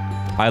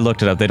 I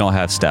looked it up. They don't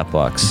have stat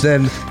blocks.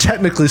 Then,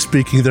 technically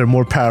speaking, they're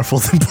more powerful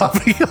than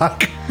Baba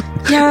Yaga.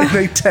 Yeah.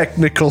 In a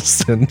technical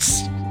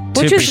sense.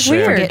 Which is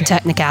weird. Forget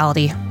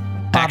technicality.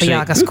 Baba Actually,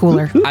 Yaga's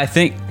cooler. I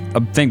think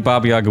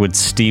Baba Yaga would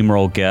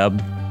steamroll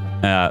Geb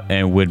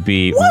and would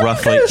be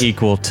roughly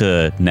equal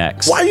to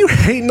Nex. Why are you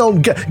hating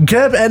on Geb?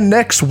 Geb and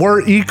Nex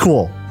were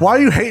equal. Why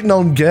are you hating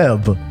on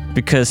Geb?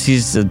 Because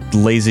he's a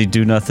lazy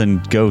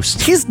do-nothing ghost.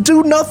 He's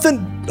do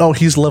nothing. Oh,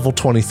 he's level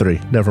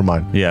 23. Never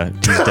mind. Yeah,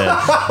 he's dead.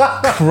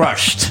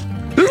 Crushed.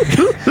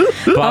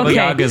 Baba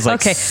Yaga's like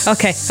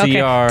okay.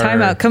 CR.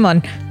 Time out. Come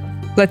on.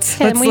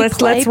 Let's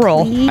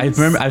roll. Please?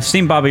 I've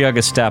seen Baba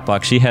Yaga's stat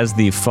block. She has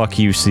the fuck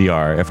you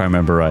CR, if I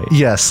remember right.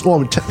 Yes. Well, I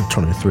mean, technically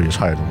 23 is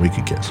higher than we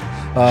could guess.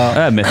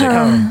 Mythic.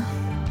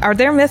 Are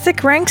there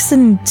mythic ranks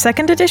in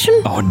 2nd edition?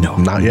 Oh, no.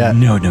 Not yet.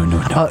 No.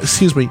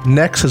 Excuse me.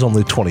 Nex is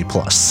only 20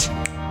 plus.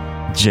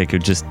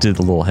 Jacob just did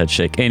the little head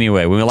shake.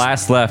 Anyway, when we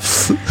last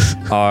left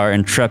our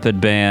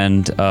intrepid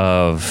band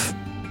of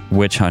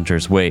witch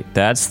hunters. Wait,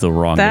 that's the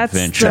wrong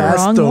adventure.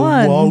 That's the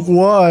wrong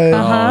one.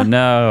 Oh,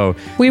 no.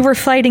 We were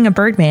fighting a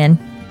birdman.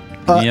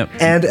 Yep.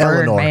 And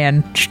Eleanor.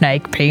 Birdman,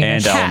 snake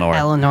penis. And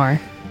Eleanor.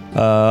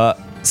 Eleanor.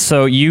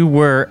 So you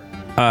were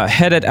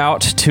headed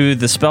out to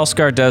the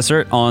Spellscar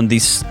Desert on the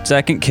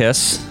second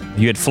kiss.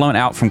 You had flown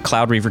out from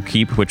Cloud Reaver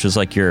Keep, which is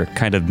like your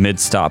kind of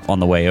mid-stop on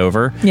the way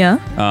over. Yeah.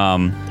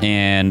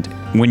 And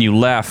when you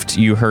left,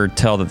 you heard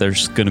tell that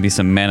there's going to be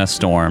some mana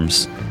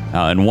storms.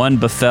 And one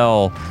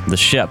befell the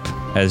ship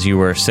as you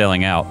were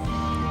sailing out.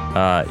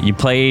 You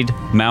played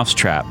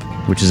Mousetrap,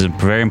 which is a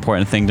very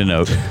important thing to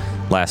note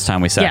last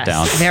time we sat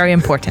down. Yes, very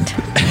important.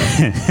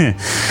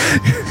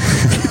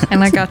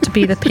 And I got to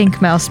be the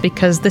pink mouse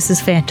because this is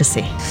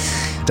fantasy.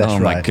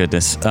 That's my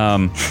goodness.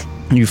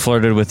 You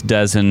flirted with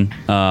Dezen,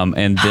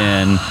 and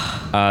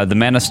then the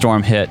mana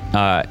storm hit,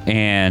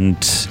 and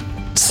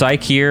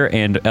Psyche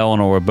and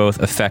Eleanor were both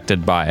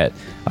affected by it.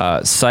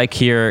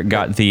 Psyche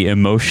got the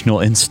emotional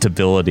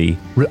instability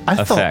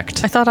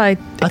effect. I thought I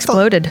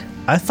exploded.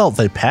 I thought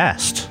they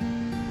passed.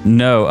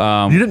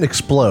 No. You didn't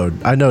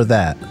explode. I know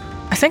that.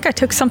 I think I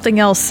took something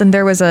else and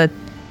there was a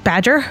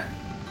badger.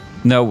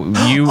 No,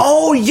 you...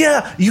 Oh,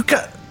 yeah. You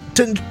got...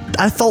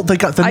 I thought they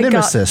got the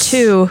nemesis. I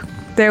got 2.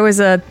 There was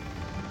a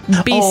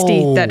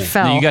beastie that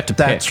fell. No, you got to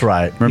pick. That's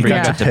right. Remember, you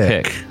got to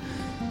pick.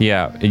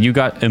 Yeah, you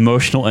got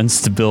emotional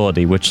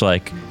instability, which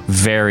like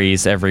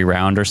varies every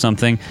round or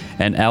something.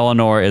 And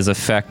Eleanor is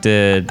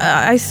affected.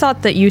 I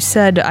thought that you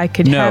said I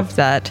could have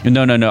that.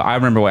 No. I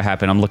remember what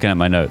happened. I'm looking at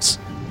my notes.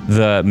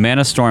 The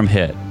mana storm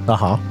hit.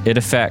 It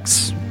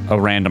affects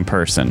a random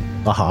person.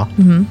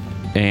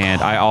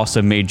 And I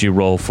also made you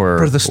roll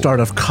for the start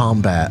of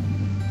combat.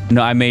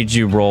 No, I made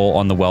you roll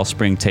on the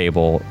Wellspring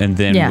table, and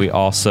then we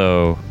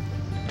also...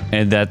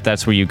 And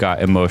that's where you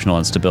got emotional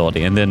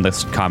instability. And then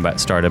this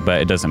combat started,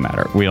 but it doesn't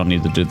matter. We don't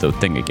need to do the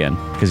thing again,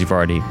 because you've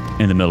already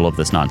in the middle of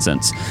this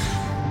nonsense.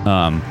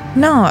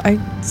 No, I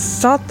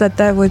thought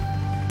that would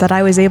that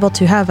I was able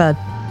to have a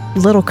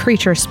little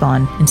creature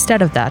spawn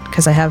instead of that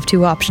because I have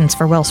 2 options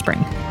for Wellspring.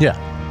 Yeah,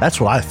 that's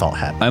what I thought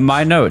happened. In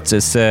my notes,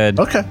 it said,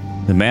 Okay.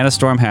 the Mana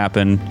Storm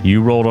happened,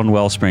 you rolled on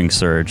Wellspring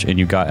Surge, and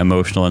you got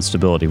Emotional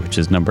Instability, which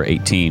is number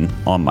 18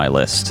 on my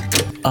list.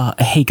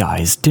 Hey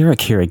guys, Derek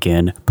here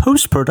again,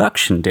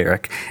 post-production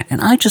Derek,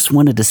 and I just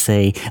wanted to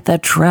say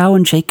that Drow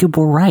and Jacob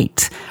were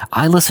right.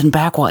 I listened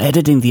back while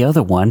editing the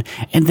other one,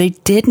 and they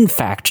did in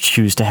fact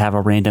choose to have a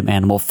random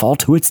animal fall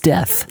to its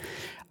death.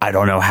 I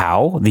don't know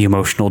how the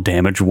emotional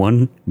damage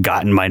one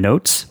got in my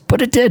notes,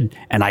 but it did,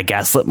 and I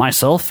gaslit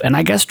myself, and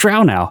I guess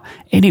Drow now.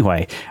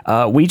 Anyway,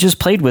 we just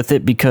played with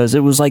it because it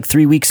was like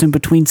 3 weeks in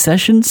between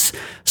sessions,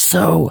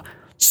 so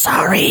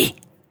sorry,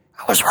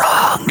 I was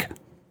wrong.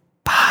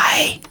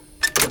 Bye.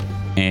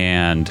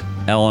 And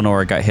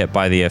Eleanor got hit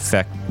by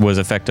was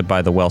affected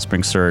by the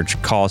Wellspring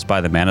Surge caused by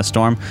the Mana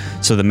Storm.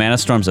 So the Mana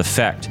Storm's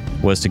effect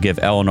was to give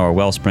Eleanor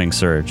Wellspring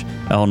Surge.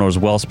 Eleanor's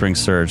Wellspring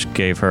Surge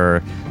gave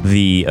her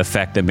the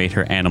effect that made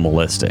her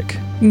animalistic.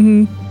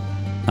 Yeah,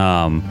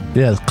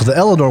 because the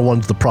Eleanor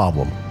one's the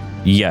problem.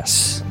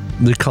 Yes.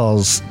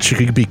 Because she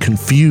could be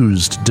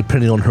confused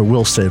depending on her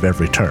will save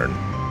every turn.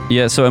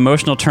 Yeah, so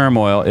emotional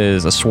turmoil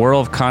is a swirl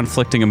of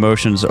conflicting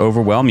emotions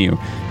overwhelm you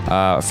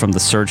from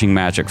the surging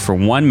magic. For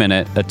 1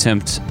 minute,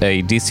 attempt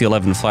a DC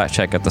 11 flat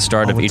check at the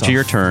start of each of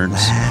your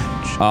turns.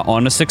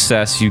 On a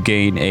success, you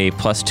gain a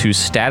 +2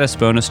 status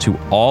bonus to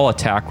all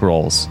attack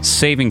rolls,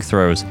 saving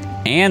throws,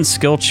 and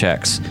skill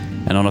checks.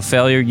 And on a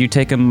failure, you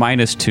take a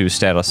 -2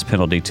 status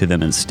penalty to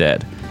them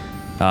instead.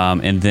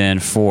 And then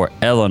for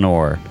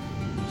Eleanor,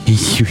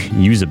 you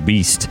use a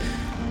beast.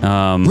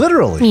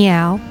 Literally.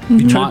 Meow.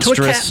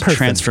 Monstrous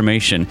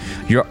transformation.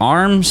 Your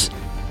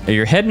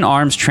head and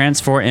arms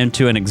transform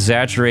into an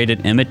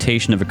exaggerated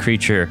imitation of a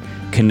creature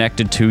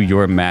connected to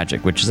your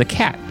magic, which is a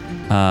cat.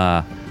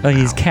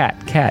 He's cat.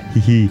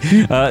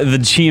 The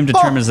GM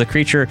determines the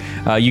creature.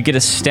 You get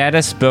a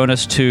status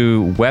bonus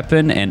to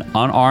weapon and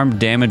unarmed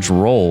damage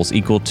rolls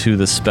equal to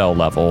the spell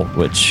level,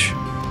 which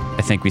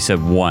I think we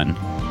said 1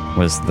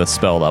 was the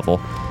spell level.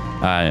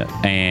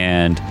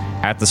 And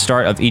at the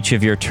start of each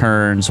of your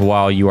turns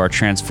while you are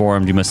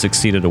transformed, you must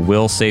succeed at a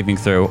will saving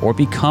throw or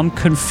become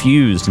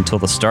confused until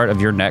the start of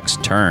your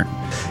next turn.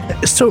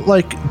 So,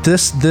 like,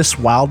 this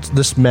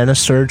Mana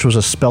Surge was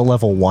a spell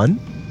level 1?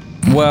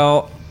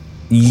 Well,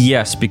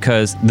 yes,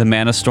 because the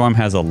Mana Storm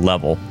has a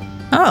level.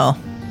 Oh.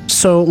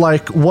 So,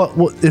 like, what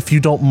if you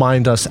don't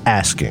mind us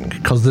asking,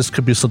 because this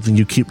could be something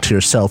you keep to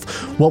yourself,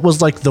 what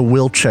was, like, the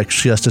will check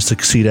she has to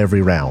succeed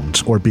every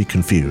round or be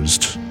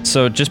confused?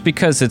 So just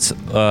because it's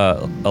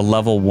a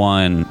level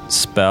 1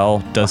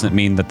 spell doesn't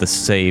mean that the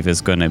save is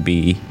going to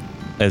be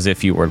as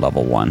if you were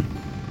level 1.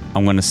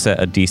 I'm going to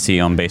set a DC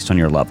based on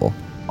your level.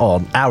 Oh,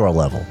 on our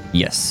level?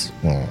 Yes.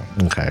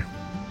 Okay.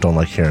 Don't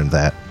like hearing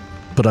that,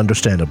 but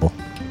understandable.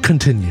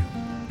 Continue.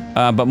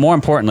 But more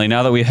importantly,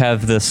 now that we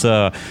have this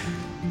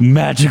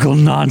magical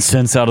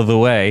nonsense out of the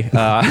way,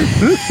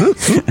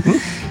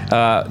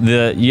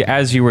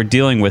 as you were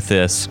dealing with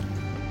this,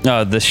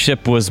 the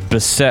ship was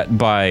beset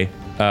by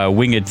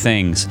winged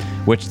things,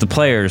 which the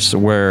players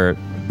were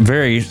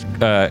very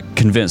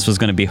convinced was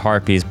going to be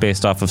harpies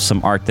based off of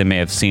some art they may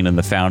have seen in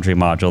the Foundry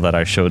module that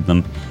I showed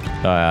them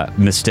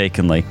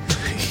mistakenly.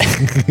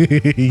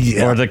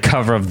 Yeah. Or the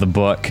cover of the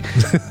book.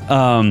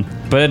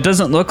 But it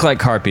doesn't look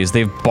like harpies.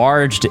 They've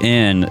barged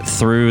in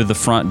through the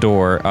front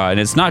door. And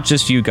it's not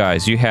just you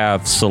guys. You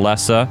have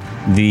Celessa,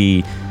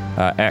 the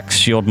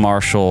ex-Shield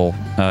Marshal,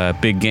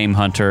 big game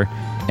hunter,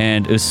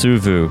 and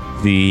Usuvu,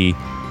 the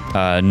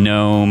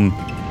gnome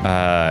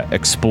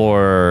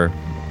explorer,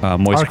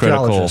 moist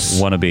critical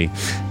wannabe.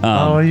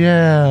 Oh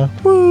yeah.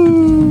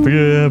 Woo.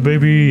 Yeah,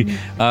 baby.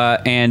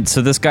 And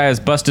so this guy has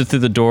busted through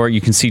the door.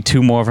 You can see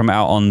 2 more of them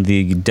out on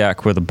the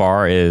deck where the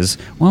bar is.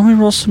 Why don't we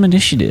roll some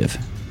initiative?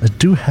 I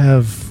do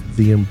have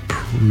the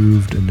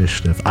improved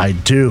initiative. I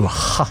do.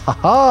 Ha ha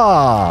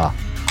ha.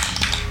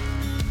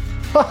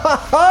 Ha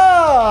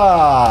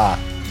ha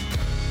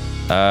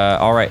ha.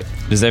 All right.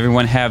 Does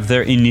everyone have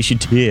their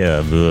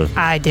initiative?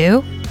 I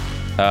do.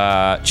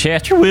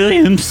 Chester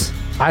Williams.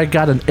 I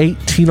got an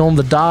 18 on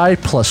the die,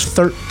 plus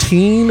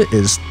 13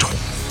 is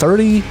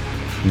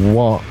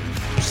 31.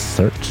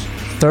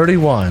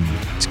 31.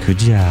 It's good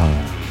job.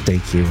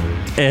 Thank you.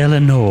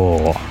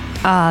 Eleanor.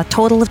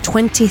 Total of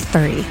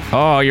 23.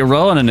 Oh, you're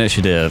rolling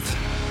initiative.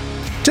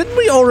 Didn't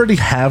we already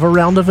have a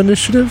round of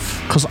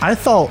initiative? Because I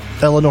thought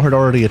Eleanor had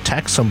already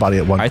attacked somebody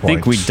at one point. I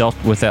think we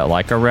dealt with that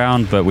like a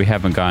round, but we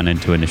haven't gone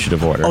into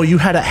initiative order. Oh, you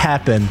had it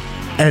happen,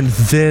 and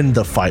then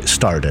the fight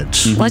started.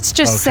 Mm-hmm. Let's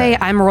just say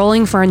I'm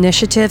rolling for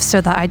initiative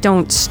so that I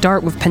don't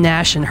start with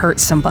panache and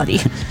hurt somebody.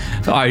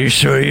 Are you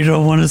sure you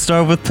don't want to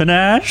start with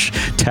panache?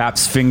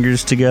 Taps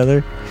fingers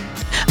together.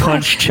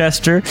 Punch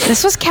Chester.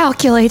 This was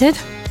calculated.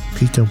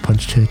 Please don't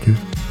punch Chester.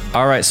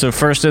 All right, so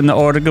first in the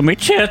order, gonna be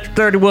Chester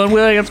 31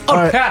 Williams. Oh,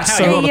 right, God,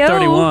 so how you rolled a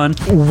 31.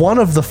 One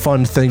of the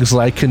fun things that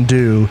I can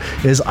do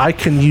is I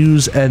can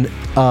use an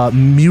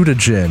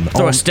mutagen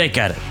Throw a steak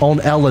at it.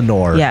 on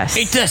Eleanor. Yes.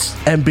 Eat this.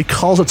 And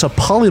because it's a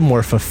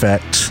polymorph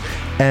effect,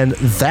 and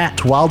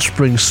that Wild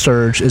Spring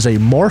Surge is a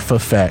morph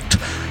effect,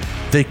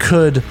 they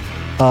could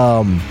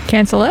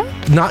Cancel it?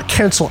 not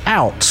cancel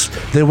out.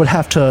 They would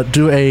have to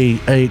do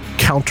a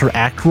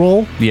counteract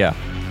roll, Yeah.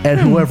 and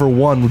whoever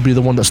won would be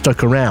the one that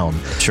stuck around.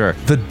 Sure.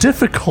 The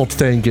difficult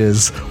thing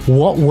is,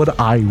 what would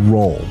I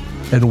roll?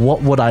 And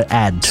what would I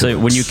add to So it?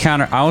 when you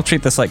I will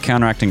treat this like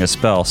counteracting a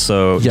spell.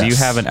 So do you Yes.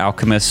 have an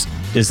alchemist?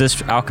 Is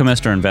this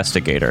alchemist or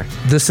investigator?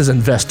 This is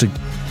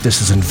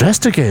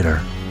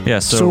investigator. Yeah.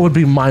 So it would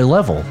be my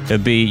level.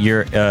 It'd be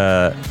your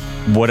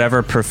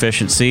whatever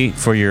proficiency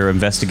for your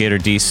investigator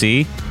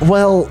DC.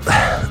 Well,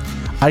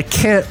 I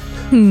can't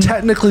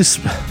technically.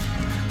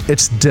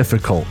 It's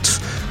difficult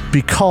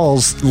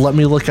because let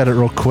me look at it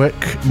real quick.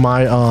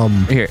 My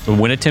Here,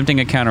 when attempting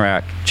a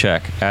counteract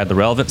check, add the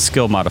relevant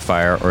skill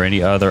modifier or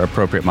any other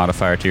appropriate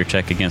modifier to your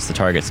check against the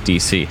target's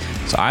DC.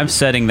 So I'm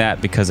setting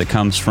that because it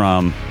comes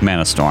from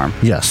Mana Storm.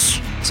 yes.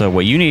 So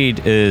what you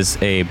need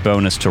is a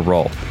bonus to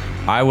roll.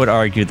 I would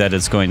argue that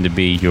it's going to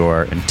be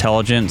your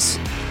intelligence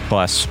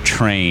plus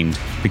trained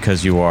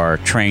because you are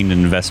trained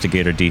in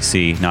investigator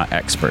DC, not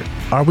expert.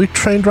 Are we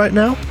trained right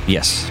now?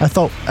 Yes. I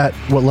thought at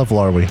what level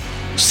are we?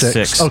 6.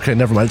 6. Okay,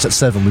 never mind. It's at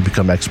 7. We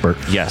become expert.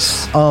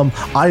 Yes.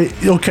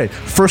 Okay.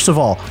 First of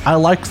all, I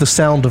like the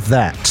sound of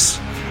that.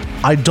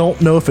 I don't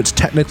know if it's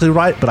technically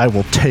right, but I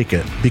will take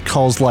it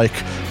because, like,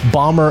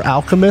 bomber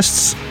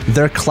alchemists,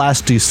 their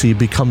class DC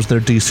becomes their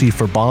DC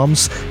for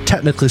bombs.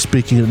 Technically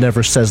speaking, it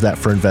never says that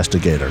for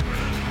investigator.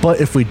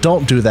 But if we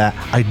don't do that,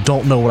 I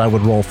don't know what I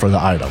would roll for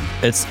the item.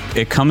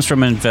 It comes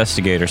from an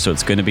investigator, so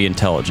it's going to be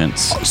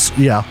intelligence,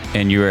 Yeah.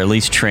 and you're at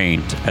least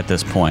trained at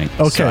this point.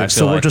 Okay,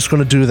 so we're just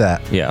going to do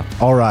that. Yeah.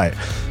 All right.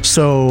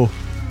 So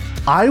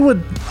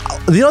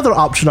the other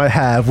option I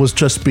have was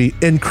just be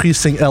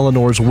increasing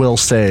Eleanor's will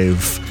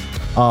save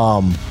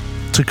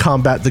to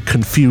combat the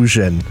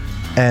confusion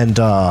and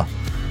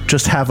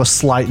just have a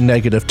slight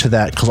negative to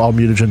that because all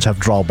mutagens have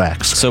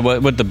drawbacks. So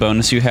what would the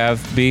bonus you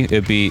have be?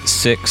 It'd be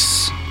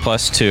 6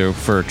 plus 2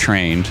 for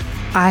trained.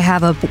 I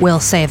have a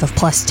will save of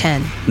plus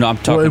 10. No, I'm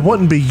talking. Well, it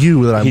wouldn't be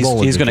you that I'm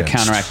rolling He's going to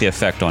against. counteract the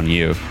effect on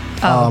you.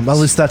 At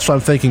least that's what I'm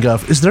thinking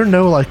of. Is there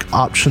no like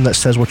option that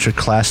says what your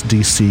class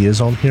DC is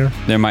on here?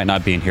 There might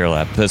not be in Hero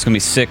Lab. But it's going to be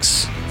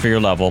 6 for your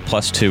level,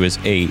 plus 2 is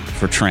 8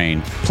 for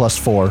train, Plus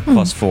 4.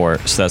 plus 4.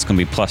 So that's going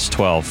to be plus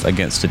 12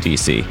 against a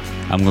DC.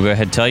 I'm going to go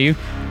ahead and tell you.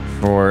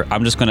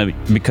 I'm just going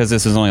to, because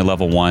this is only a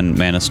level 1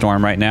 Mana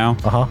Storm right now,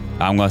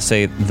 I'm going to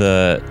say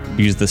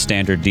use the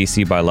standard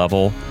DC by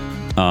level,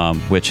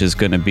 which is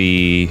going to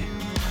be,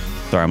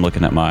 sorry, I'm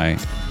looking at my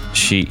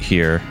sheet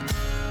here.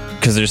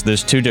 Because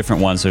there's 2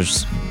 different ones.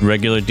 There's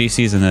regular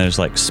DCs and then there's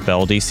like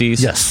spell DCs.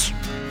 Yes.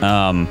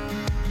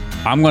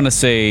 I'm going to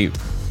say,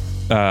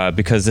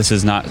 because this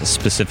is not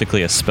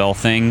specifically a spell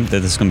thing, that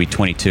this is going to be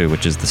 22,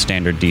 which is the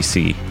standard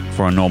DC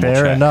for a normal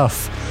check. Fair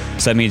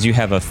enough. So that means you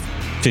have a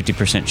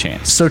 50%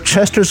 chance. So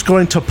Chester's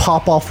going to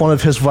pop off one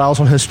of his vials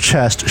on his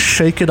chest,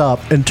 shake it up,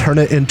 and turn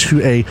it into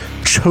a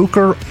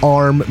choker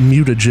arm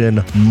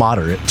mutagen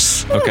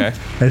moderates. Okay.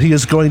 And he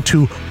is going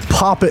to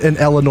pop it in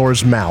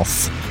Eleanor's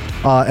mouth.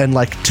 And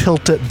like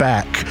tilt it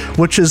back,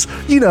 which is,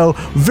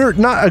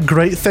 not a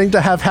great thing to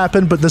have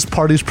happen, but this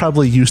party's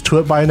probably used to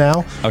it by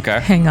now.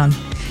 Okay. Hang on.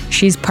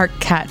 She's part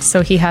cat,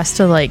 so he has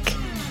to like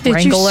Did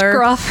wrangle you her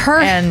scruff her?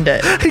 and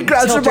He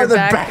grabs her tilt by the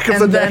back of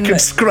the neck and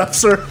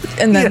scruffs her.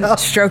 and then Yeah.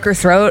 stroke her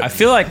throat. I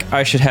feel like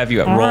I should have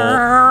you roll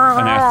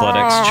an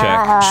athletics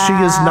check. She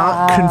is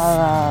not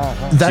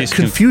that She's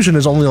confusion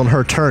is only on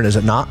her turn, is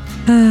it not?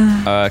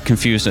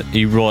 Confused.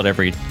 You roll it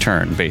every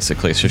turn,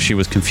 basically. So she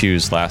was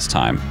confused last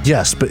time.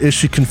 Yes, but is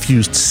she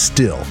confused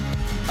still?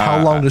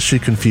 How long is she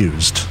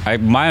confused?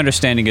 My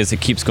understanding is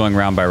it keeps going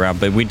round by round,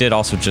 but we did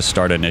also just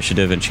start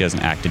initiative and she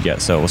hasn't acted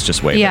yet, so let's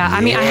just wait. Yeah,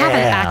 I mean, I haven't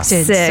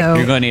acted, Sick. so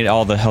You're going to need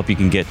all the help you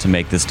can get to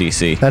make this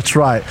DC. That's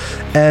right.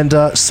 And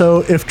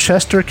so if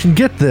Chester can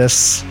get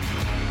this,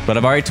 But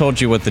I've already told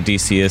you what the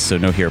DC is, so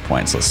no hero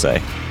points, let's say.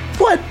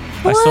 what?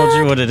 I told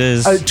you what it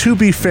is. To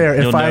be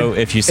fair, You'll know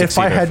if you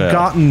succeed I or had fail.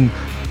 gotten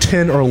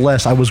 10 or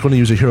less, I was going to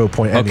use a hero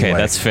point anyway. Okay,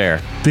 that's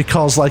fair.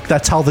 Because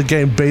that's how the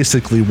game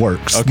basically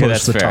works Okay,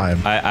 most that's of the fair.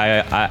 time.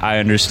 I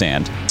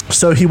understand.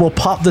 So he will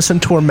pop this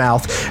into her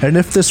mouth, and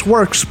if this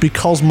works,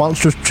 because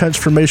Monstrous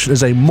Transformation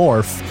is a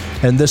morph,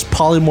 and this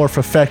polymorph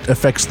effect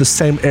affects the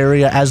same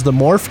area as the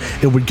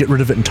morph, it would get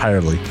rid of it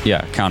entirely.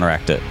 Yeah,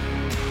 counteract it.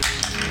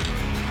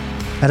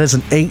 That is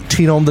an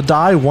 18 on the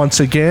die once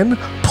again,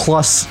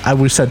 plus,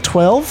 we said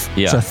 12?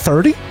 Yeah. So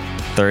 30?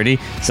 30.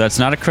 So that's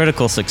not a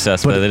critical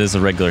success, but it is a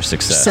regular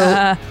success.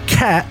 So,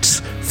 Cat,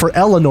 for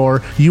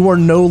Eleanor, you are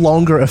no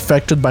longer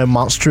affected by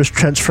Monstrous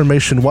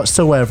Transformation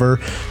whatsoever.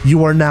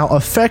 You are now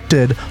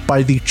affected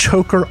by the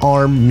Choker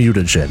Arm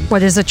mutagen. what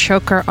does a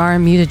choker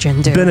arm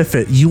mutagen do?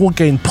 Benefit, you will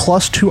gain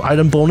 +2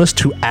 item bonus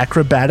to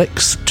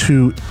acrobatics,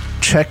 to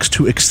checks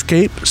to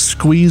escape,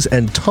 squeeze,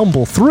 and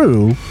tumble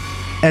through,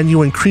 and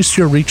you increase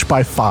your reach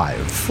by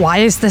 5. Why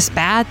is this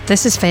bad?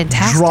 This is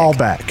fantastic.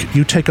 Drawback,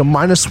 you take a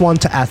 -1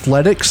 to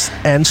athletics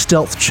and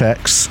stealth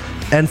checks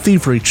and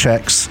thievery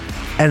checks,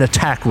 and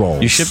attack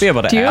rolls. You should be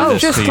able to Do you add have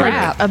this just to your...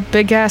 like a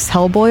big ass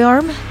Hellboy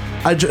arm?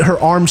 Her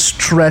arms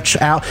stretch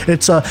out.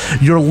 It's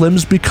your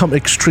limbs become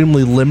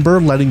extremely limber,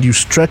 letting you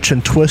stretch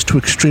and twist to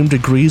extreme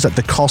degrees at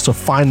the cost of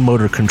fine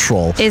motor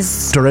control.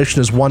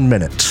 Duration is 1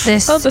 minute.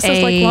 This is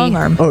like long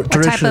arm. Oh, what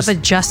type duration of is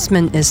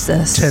adjustment is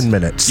this? 10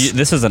 minutes.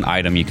 This is an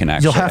item you can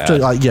actually You'll have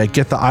add. to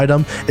get the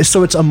item.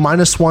 So it's a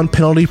 -1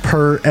 penalty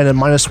per and a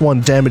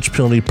 -1 damage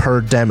penalty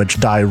per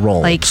damage die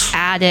roll. Like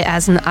add it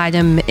as an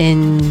item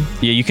in...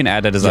 Yeah, you can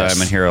add it as an Yes.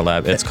 item in Hero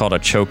Lab. It's called a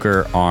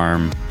choker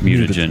arm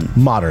mutagen.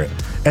 Moderate.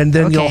 And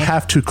then you'll Okay.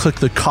 have to click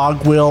the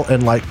cog wheel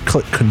and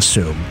click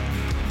consume.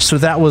 So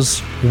that was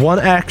 1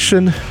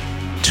 action,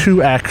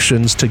 2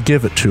 actions to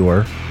give it to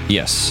her.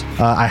 Yes.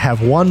 I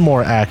have 1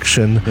 more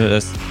action.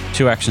 That's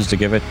 2 actions to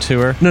give it to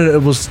her. No,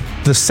 it was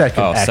the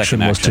second Oh, action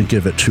second was action. to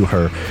give it to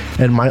her.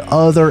 And my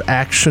other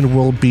action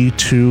will be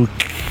to...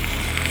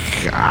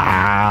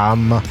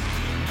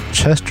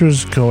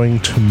 Chester's going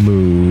to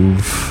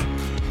move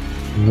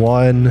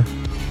 1,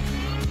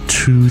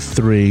 2,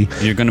 3.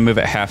 You're going to move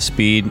at half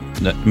speed,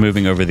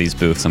 moving over these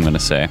booths, I'm going to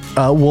say.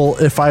 Well,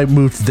 if I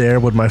moved there,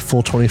 would my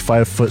full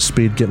 25-foot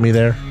speed get me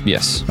there?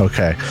 Yes.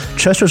 Okay.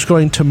 Chester's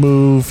going to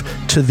move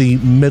to the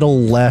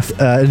middle left.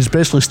 And he's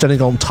basically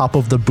standing on top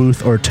of the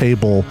booth or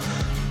table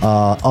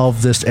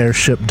of this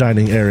airship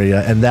dining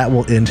area, and that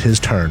will end his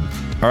turn.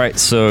 All right,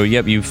 so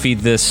yep, you feed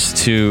this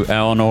to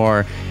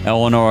Eleanor.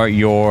 Eleanor,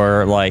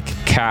 your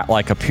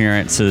cat-like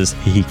appearances,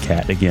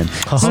 cat again,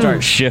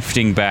 start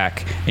shifting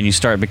back, and you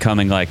start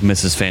becoming like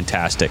Mrs.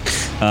 Fantastic,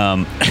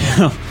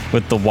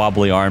 with the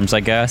wobbly arms,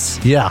 I guess.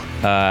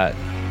 Yeah.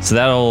 So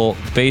that'll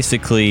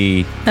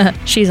basically,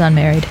 She's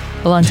unmarried.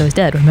 Alonzo's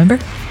dead, remember?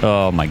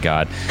 oh my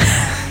god.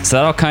 So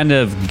that'll kind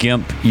of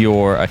gimp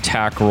your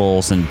attack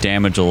rolls and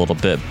damage a little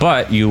bit,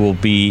 but you will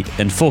be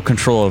in full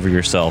control over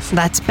yourself.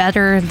 That's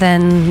better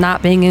than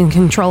not being in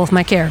control of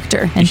my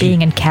character. And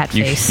being in cat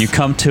You, face. you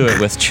come to it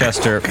with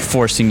Chester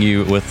forcing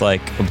you with a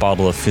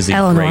bottle of fizzy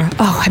Eleanor, grape.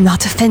 oh, I'm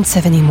not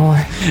offensive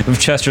anymore.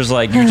 Chester's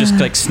you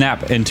just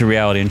snap into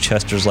reality, and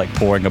Chester's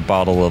pouring a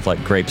bottle of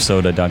grape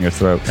soda down your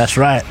throat. That's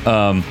right.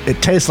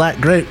 It tastes like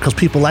grape because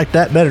people like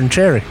that better than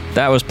cherry.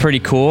 That was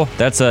pretty cool.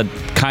 That's a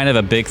kind of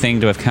a big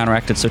thing to have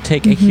counteracted. So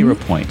take a hero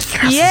point.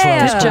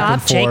 Yeah. Good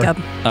job, Jacob.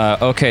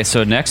 Okay,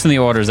 so next in the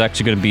order is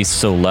actually going to be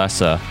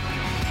Solessa,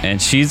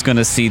 and she's going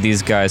to see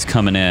these guys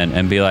coming in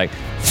and be like,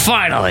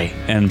 "Finally!"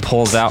 and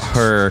pulls out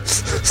her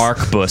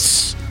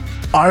arquebus.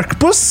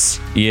 Arquebus?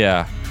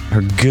 Yeah,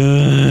 her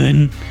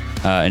gun.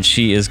 And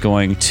she is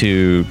going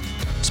to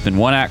spend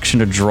 1 action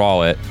to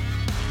draw it.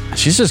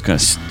 She's just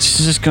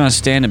gonna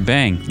stand and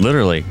bang,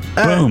 literally.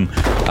 Boom.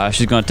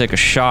 She's gonna take a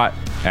shot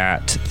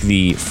at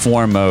the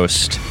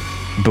foremost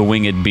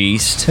bewinged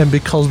beast. And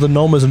because the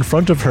gnome is in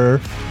front of her,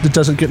 it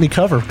doesn't get any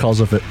cover because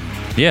of it.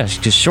 Yeah, she's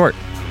just short,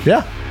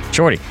 Yeah.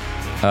 shorty.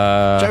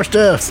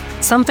 Stuff.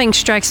 Something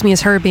strikes me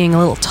as her being a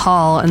little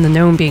tall and the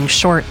gnome being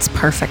short. It's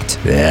perfect.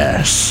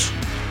 Yes.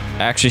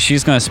 Actually,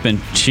 she's gonna spend.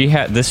 She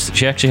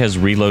actually has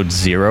reload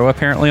 0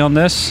 apparently on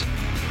this.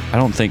 I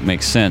don't think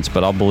makes sense,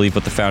 but I'll believe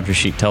what the foundry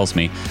sheet tells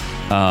me.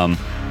 And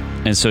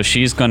so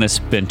she's going to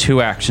spend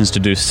 2 actions to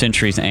do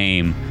Sentry's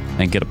Aim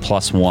and get a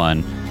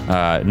 +1.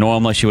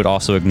 Normally, she would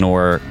also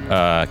ignore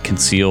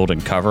Concealed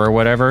and Cover or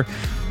whatever,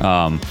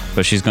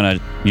 but she's going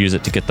to use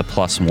it to get the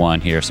 +1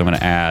 here. So I'm going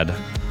to add,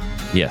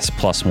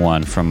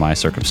 +1 from my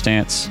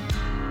circumstance.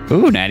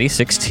 Ooh, natty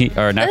 16,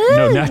 or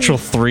natural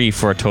 3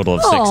 for a total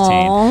of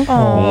 16.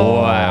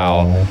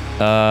 Wow.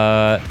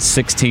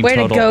 16 Way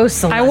total. to go,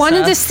 Celeste. I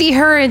wanted to see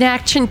her in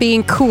action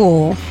being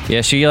cool.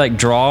 Yeah, she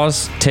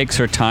draws, takes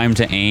her time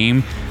to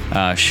aim,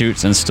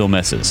 shoots, and still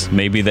misses.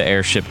 Maybe the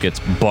airship gets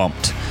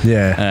bumped.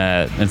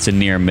 Yeah. It's a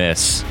near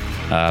miss.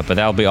 But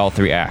that'll be all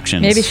 3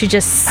 actions. Maybe she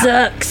just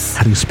sucks.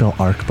 How do you spell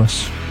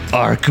arquebus?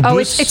 Arquebus. Oh,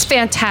 it's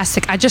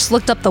fantastic. I just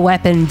looked up the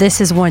weapon.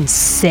 This is one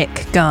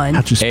sick gun.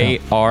 How'd you spell?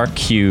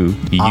 Arquebus.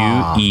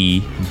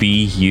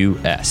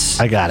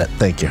 I got it.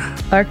 Thank you.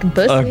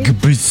 Arquebus.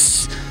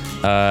 Arquebus.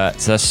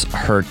 So that's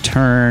her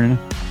turn.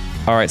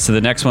 All right, so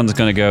the next one's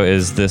going to go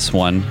is this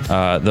one.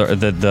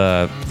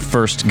 The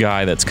first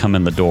guy that's come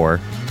in the door.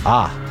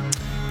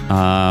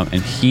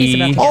 And He's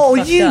about he to get Oh,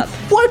 fucked you. up.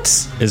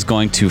 What? is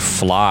going to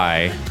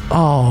fly.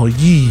 Oh,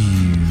 you.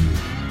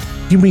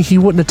 You mean he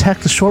wouldn't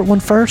attack the short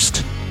one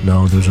first?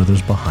 No, there's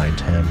others behind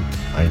him.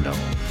 I know.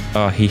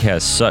 Oh, he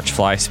has such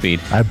fly speed.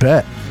 I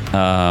bet.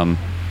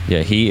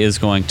 Yeah, he is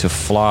going to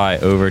fly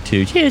over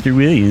to Chester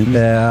Williams.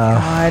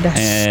 Yeah. God.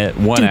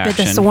 And 1 Stupid,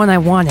 action. that's the one I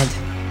wanted.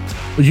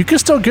 You can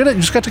still get it.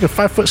 You just got to take a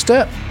 5-foot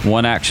step.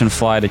 1 action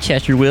fly to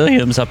Chester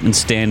Williams up and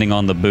standing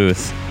on the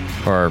booth.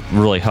 Or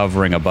really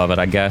hovering above it,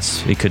 I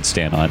guess. He could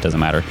stand on it, doesn't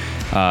matter.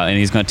 And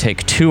he's going to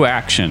take 2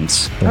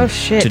 actions Oh,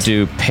 shit. to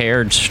do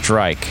paired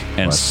strike.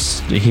 And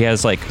he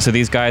has so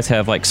these guys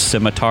have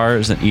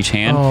scimitars in each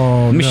hand.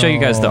 Oh, Let me show you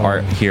guys the no.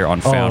 art here on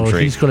Oh,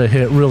 Foundry. he's going to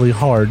hit really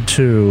hard,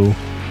 too.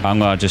 I'm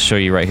going to just show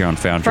you right here on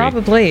Foundry.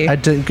 Probably. I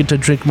didn't get to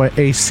drink my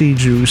AC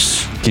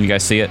juice. Can you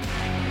guys see it?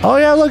 Oh,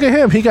 yeah, look at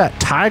him. He got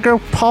tiger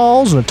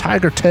paws and a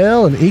tiger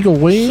tail and eagle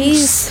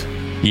wings.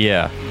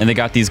 Yeah, and they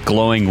got these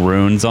glowing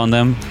runes on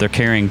them. They're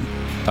carrying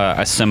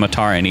a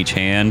scimitar in each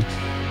hand.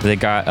 They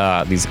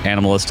got these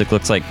animalistic,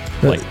 looks like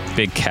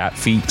big cat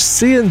feet.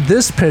 Seeing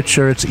this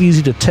picture, it's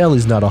easy to tell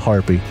he's not a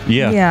harpy.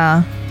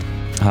 Yeah.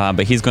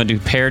 But he's going to do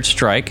paired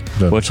strike,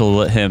 which will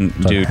let him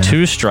do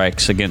 2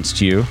 strikes against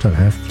you Don't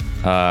have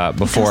to.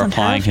 before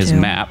applying his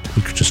map.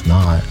 We could just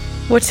not.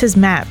 What's his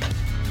map?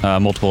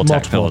 Multiple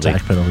attack penalty.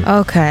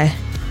 Okay.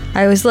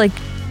 I was like,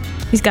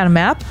 he's got a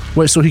map?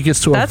 Wait, so he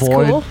gets to That's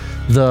avoid cool.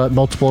 the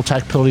multiple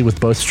attack penalty with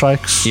both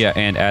strikes? Yeah,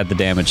 and add the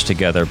damage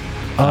together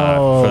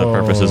for the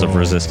purposes of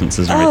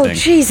resistances and Oh, everything.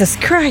 Jesus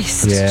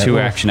Christ. Yeah. It's 2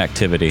 action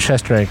activity.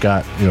 Chester ain't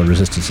got,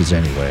 resistances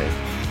anyway.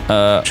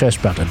 Chester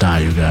about to die,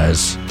 you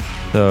guys.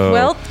 So,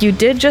 Well, you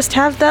did just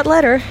have that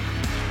letter.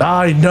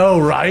 I know,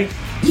 right?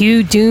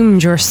 You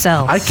doomed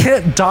yourself. I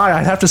can't die.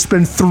 I'd have to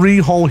spend 3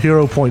 whole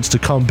hero points to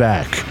come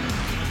back.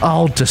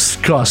 Oh,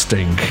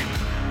 disgusting.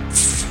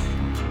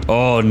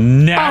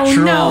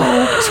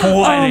 natural 20.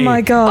 Oh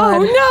my God.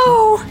 Oh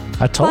no!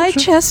 I told Bye, you.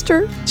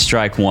 Chester.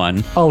 Strike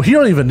 1. Oh, he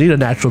don't even need a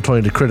natural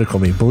 20 to critical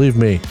me. Believe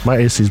me, my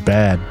AC's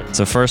bad.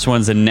 So first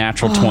one's a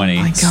natural 20.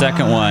 my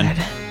Second one, God.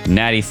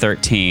 natty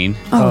 13.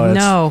 Oh, it's-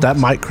 no. That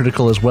might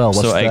critical as well.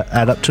 What's So that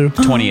add up to?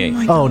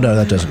 28. Oh, no,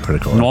 that doesn't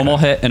critical. Normal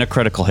hit and a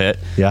critical hit.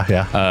 Yeah,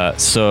 yeah.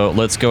 So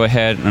let's go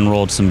ahead and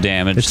roll some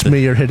damage. It's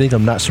me you're hitting.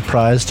 I'm not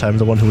surprised. I'm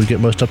the one who would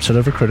get most upset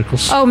over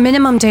criticals. Oh,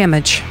 minimum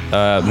damage.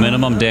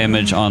 Minimum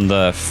damage on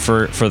the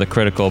for the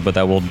critical, but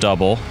that will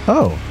double.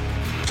 Oh.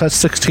 So that's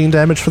 16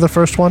 damage for the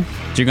first one? So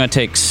you're going to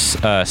take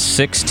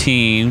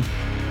 16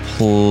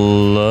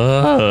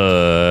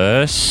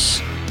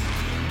 plus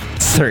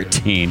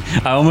 13.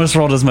 I almost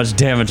rolled as much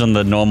damage on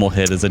the normal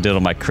hit as I did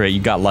on my crit. You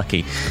got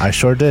lucky. I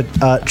sure did.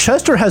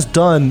 Chester has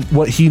done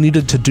what he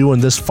needed to do in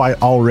this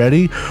fight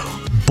already,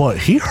 but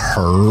he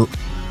hurt.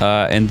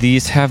 And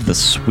these have the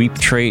sweep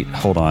trait.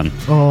 Hold on.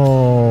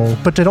 Oh,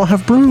 but they don't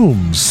have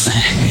brooms.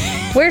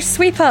 Where's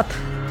Sweep Up?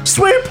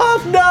 Sweep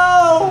up,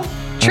 no!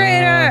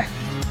 Traitor!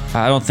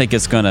 I don't think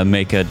it's going to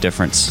make a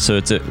difference. So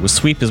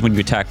sweep is when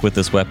you attack with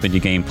this weapon, you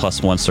gain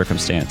 +1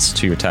 circumstance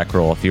to your attack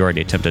roll if you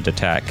already attempted to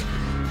attack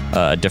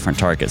a different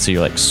target. So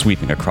you're like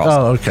sweeping across.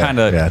 Oh, okay. Kind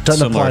of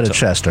Doesn't apply to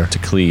Chester. To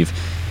cleave.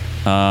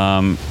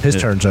 His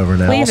turn's over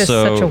now. Cleave is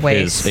Also such a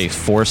waste. is a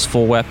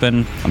forceful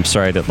weapon. I'm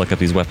sorry I didn't look up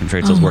these weapon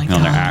traits. I was working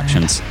on their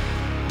actions.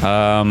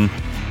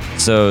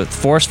 So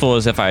forceful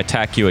is if I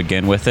attack you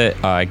again with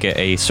it, I get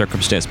a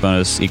circumstance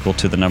bonus equal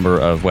to the number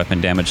of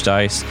weapon damage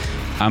dice.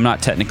 I'm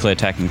not technically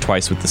attacking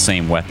twice with the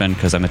same weapon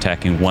because I'm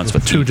attacking once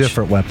with 2 each.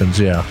 different weapons,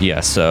 yeah. Yeah,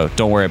 so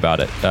don't worry about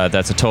it.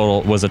 Was a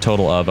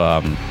total of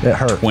It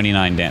hurt.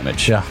 29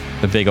 damage. Yeah.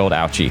 A big old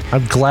ouchie.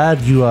 I'm glad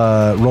you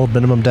rolled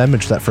minimum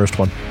damage that first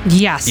one.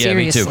 Yeah, Yeah,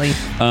 me too. seriously.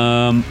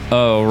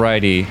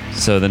 Alrighty.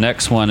 So the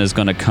next one is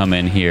going to come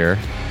in here.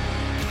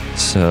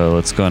 So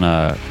it's going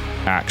to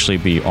actually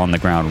be on the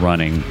ground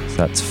running. So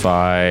that's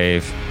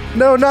 5.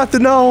 No, not the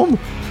gnome.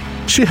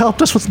 She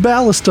helped us with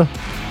ballista.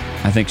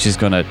 I think she's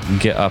going to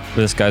get up.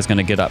 This guy's going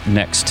to get up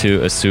next to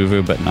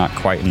Asuvu, but not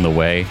quite in the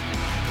way.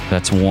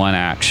 That's 1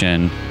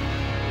 action.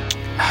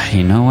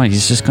 You know what?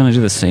 He's just going to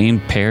do the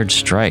same paired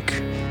strike.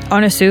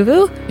 On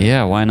Asuvu?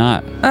 Yeah, why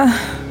not?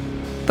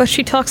 But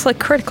she talks like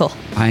critical.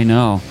 I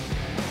know.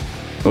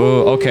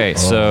 Oh, okay.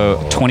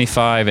 So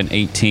 25 and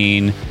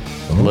 18.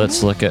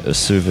 Let's look at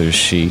Asuvu's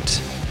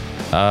sheet.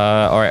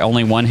 All right,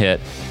 only 1 hit.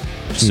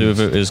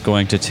 Asuvu is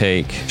going to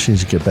take She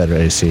needs to get better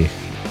AC.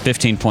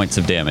 15 points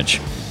of damage.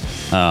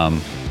 All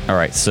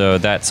right, so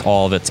that's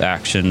all of its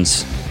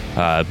actions.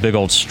 Big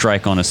old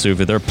strike on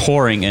Asuvu. They're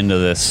pouring into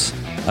this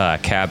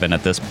cabin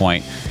at this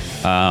point.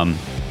 And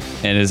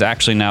it is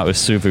actually now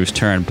Asuvu's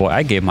turn. Boy,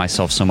 I gave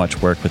myself so much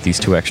work with these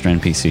 2 extra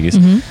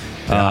NPCs.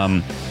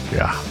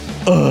 Yeah.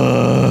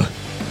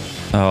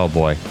 Oh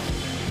boy.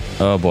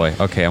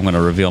 Okay, I'm going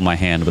to reveal my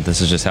hand, but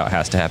this is just how it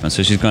has to happen.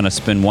 So she's going to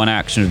spend 1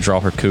 action to draw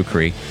her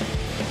kukri,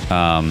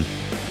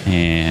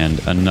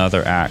 and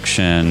another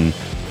action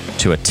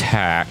to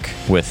attack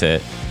with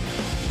it.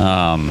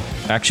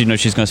 Actually, no,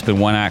 she's going to spend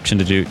 1 action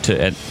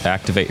to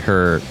activate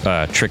her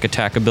trick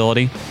attack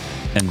ability,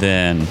 and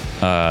then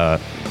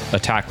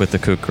attack with the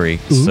kukri.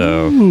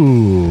 So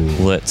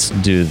let's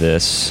do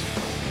this.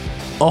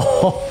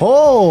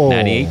 Oh,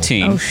 Natty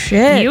 18. Oh,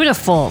 shit.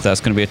 Beautiful. That's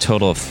going to be a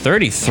total of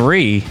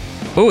 33.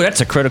 Ooh,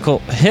 that's a critical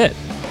hit.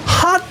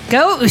 hot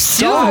Go,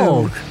 Usu.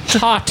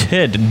 Hot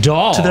hit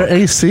dog. to their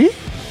AC?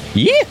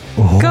 Yeah.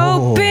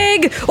 Go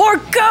big or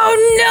go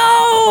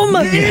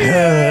gnome!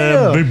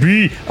 Yeah,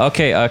 baby.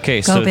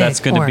 Okay. So Go that's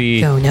big going to or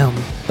be. Go gnome.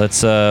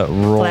 Let's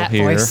roll Flat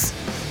here. voice.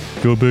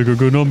 Go big or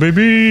go no,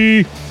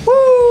 baby.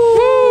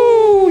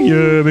 Woo!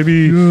 Yeah,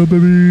 baby. Yeah,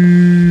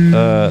 baby.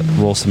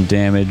 Roll some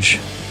damage.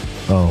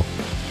 Oh,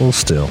 well,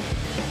 still.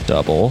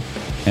 Double.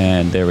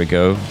 And there we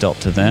go. Dealt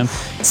to them.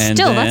 And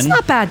Still, then, that's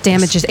not bad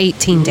damage. Is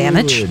 18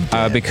 damage.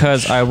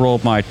 because I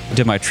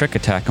did my trick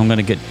attack, I'm going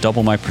to get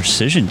double my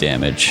precision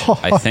damage,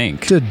 I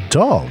think. Did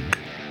dog.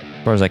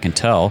 As far as I can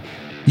tell.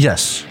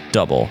 Yes.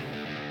 Double.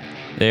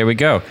 There we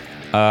go.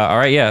 All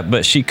right, yeah,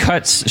 but she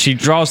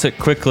draws it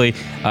quickly.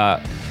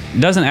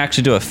 doesn't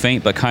actually do a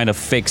feint, but kind of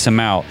fakes him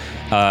out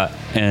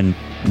and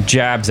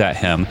jabs at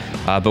him.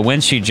 But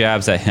when she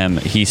jabs at him,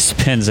 he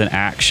spins an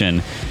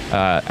action,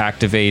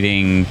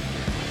 activating...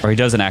 Or he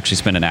doesn't actually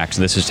spend an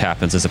action. This just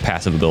happens as a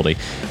passive ability.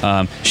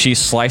 She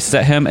slices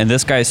at him, and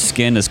this guy's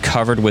skin is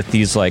covered with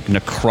these like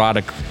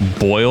necrotic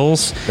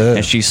boils.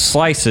 And she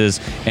slices,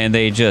 and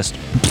they just...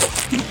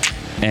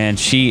 And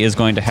she is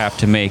going to have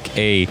to make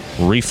a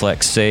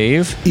reflex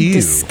save. Ew.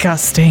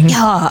 Disgusting.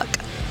 Yuck.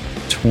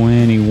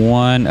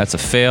 21. That's a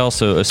fail.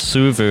 So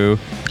Asuvu.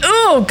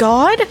 Oh,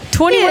 God.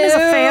 21 is a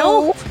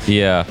fail?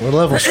 Yeah. We're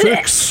level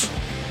 6.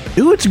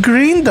 Ooh, it's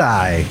green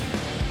dye.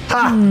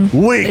 Ha!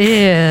 Weak.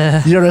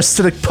 Yeah. Your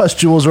acidic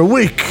pustules are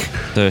weak.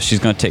 So she's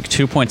going to take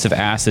 2 points of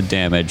acid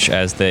damage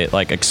as they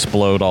like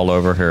explode all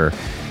over her.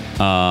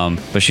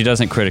 But she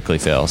doesn't critically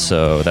fail,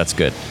 so that's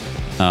good.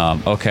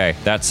 Okay,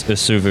 that's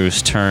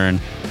Isuvu's turn.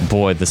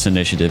 Boy, this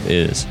initiative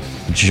is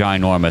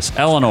ginormous.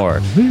 Eleanor,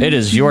 it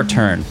is your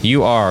turn.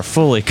 You are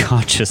fully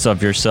conscious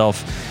of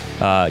yourself.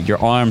 Your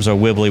arms are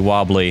wibbly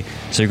wobbly,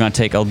 so you're going to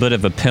take a bit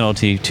of a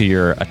penalty to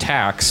your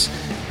attacks,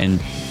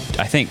 and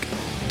I think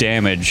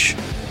damage.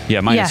 Yeah,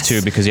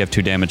 -2 because you have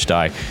 2 damage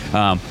die.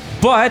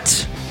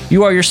 But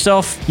you are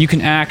yourself. You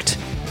can act.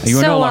 You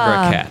are no longer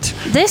a cat.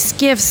 This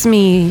gives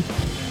me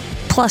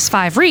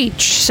 +5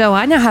 reach, so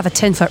I now have a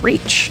 10-foot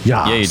reach.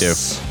 Yes. Yeah, you do.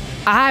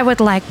 I would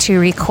like to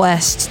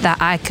request that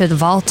I could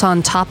vault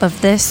on top of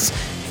this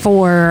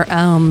for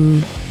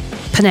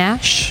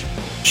panache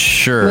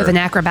Sure. with an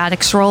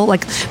acrobatics roll,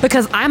 like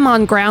because I'm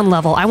on ground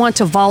level. I want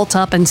to vault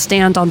up and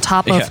stand on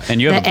top of and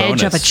you have the a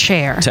bonus edge of a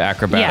chair to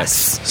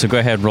acrobatics. Yes, So go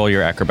ahead, roll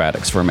your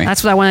acrobatics for me.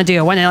 that's what I want to do.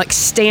 I want to like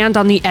stand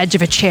on the edge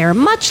of a chair,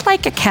 much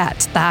like a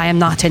cat that I am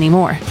not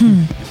anymore.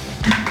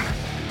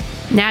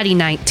 Natty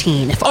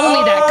 19. If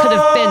only that could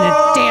have been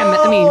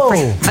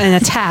for an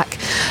attack.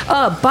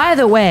 By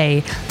the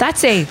way,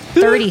 that's a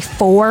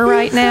 34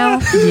 right now.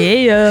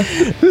 Yeah.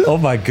 Oh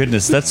my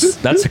goodness, that's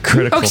a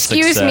critical Oh,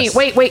 excuse me.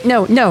 success. Wait,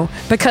 no,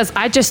 because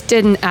I just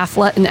did an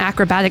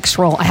acrobatics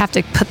roll. I have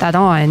to put that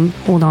on.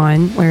 Hold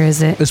on, where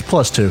is it? It's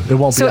 +2. It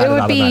won't be So it added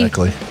would be-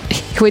 automatically.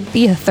 It would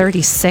be a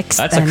 36.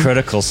 That's then. a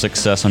critical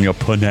success on your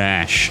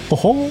panache.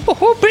 Oh,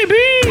 Oh,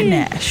 baby!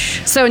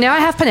 Nash. So now I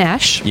have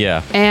panache.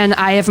 Yeah. And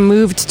I have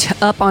moved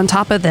up on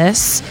top of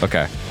this.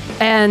 Okay.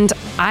 And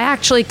I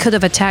actually could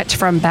have attacked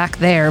from back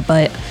there,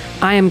 but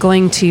I am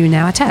going to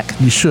now attack.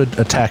 you should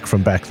attack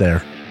from back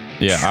there.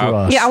 Yeah.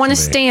 Trust Yeah, I want to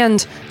me.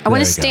 stand. I want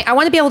There to you stand. go. I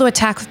want to be able to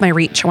attack with my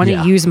reach. I want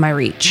Yeah. to use my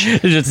reach.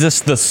 It's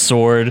just the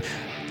sword,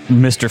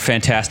 Mr.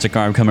 Fantastic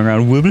Arm coming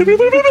around.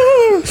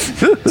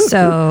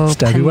 So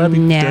Stabby wabby,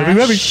 stabby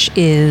panache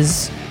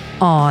is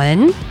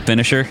on.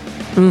 Finisher.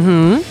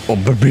 Mm-hmm. Oh,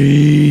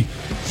 baby.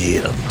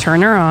 Get him.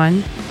 Turn her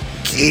on.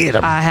 Get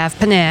him. I have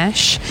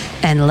panache,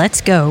 and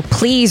let's go.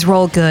 Please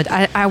roll good.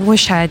 I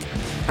wish I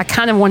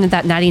kind of wanted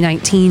that natty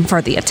 19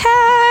 for the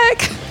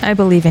attack. I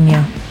believe in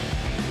you.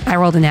 I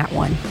rolled a nat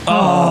 1.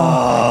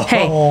 Oh.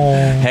 Hey,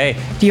 Hey.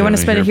 Do you want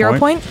to spend a hero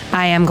point?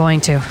 I am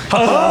going to.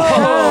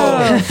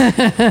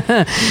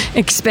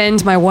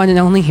 Expend my one and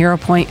only hero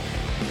point.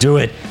 Do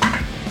it.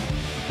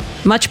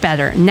 Much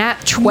better. Nat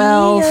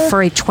 12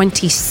 for a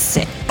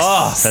 26.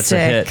 Oh, that's Sick.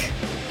 a hit.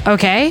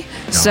 Okay,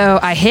 so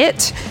I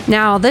hit.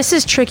 Now, this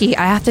is tricky.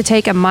 I have to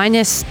take a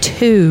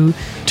 -2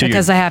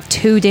 because I have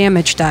 2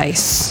 damage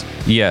dice.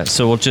 Yeah,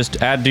 so we'll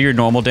just add to your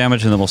normal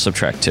damage and then we'll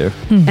subtract 2.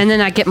 And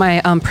then I get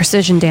my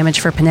precision damage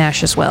for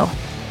panache as well.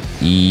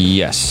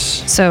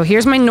 Yes. So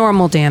here's my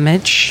normal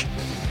damage.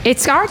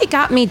 It's already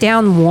got me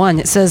down 1.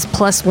 It says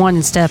 +1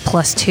 instead of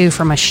 +2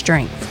 for my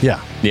strength. Yeah.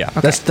 Yeah.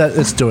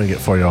 It's doing it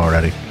for you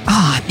already.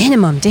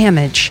 Minimum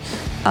damage.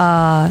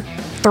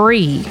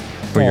 3.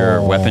 For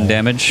your weapon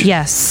damage?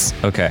 Yes.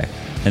 Okay.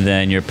 And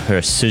then your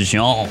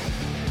precision.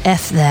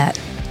 F that.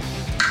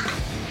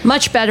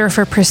 Much better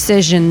for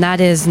precision. That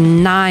is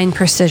 9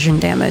 precision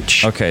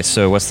damage. Okay,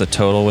 so what's the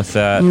total with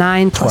that?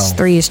 9 plus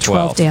 3 is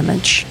 12 12.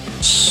 damage.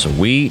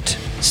 Sweet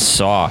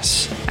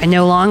sauce. I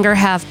no longer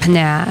have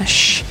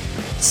panache,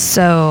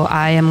 so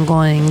I am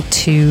going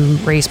to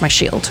raise my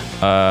shield.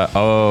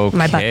 Okay.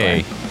 My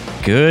buckler.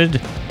 Good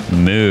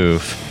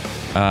move.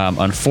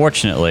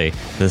 Unfortunately,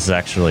 this is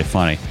actually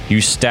funny. You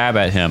stab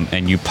at him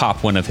and you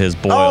pop one of his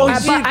boils.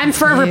 But I'm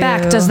further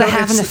back. Does that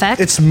have an effect?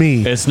 It's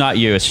me. It's not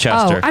you, it's Oh,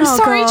 Chester. I'm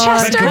sorry,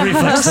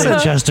 Chester.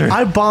 Chester.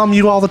 I bomb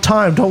you all the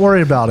time. Don't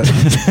worry about it.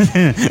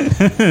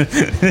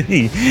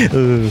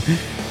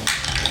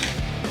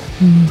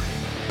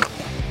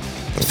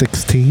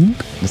 16.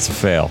 It's a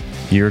fail.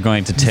 You're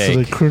going to Is it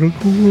take. a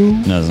critical roll?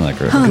 No, it's not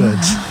critical. Good.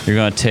 You're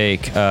going to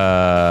take.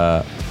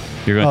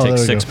 You're going to there take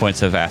we 6 go.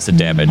 points of acid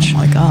damage. Oh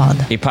my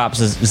God. He pops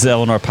his.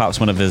 Zelenor pops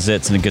one of his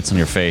zits and it gets on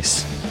your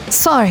face.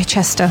 Sorry,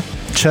 Chester.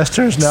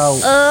 Chester is now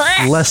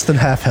less than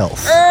half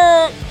health.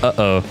 Uh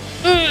oh.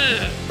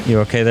 You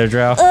okay there,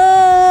 Drow?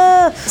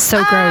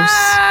 So gross.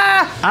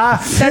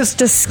 That's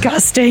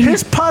disgusting.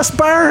 His pus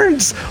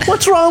burns.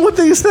 What's wrong with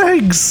these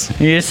things?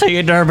 You see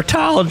a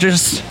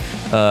dermatologist.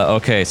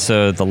 Okay,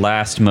 so the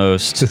last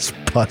most His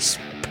pus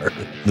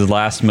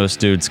burns.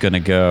 dude's gonna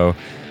go.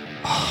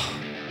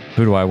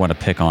 Who do I want to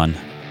pick on?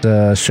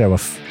 The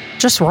sheriff.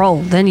 Just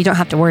roll. Then you don't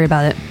have to worry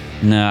about it.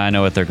 No, I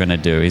know what they're going to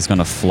do. He's going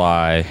to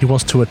fly, He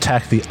wants to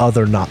attack the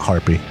other not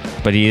harpy.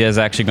 but he is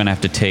actually going to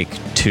have to take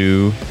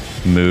 2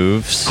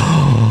 moves.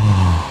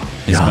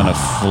 He's going to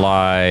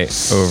fly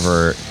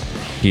over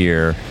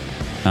here,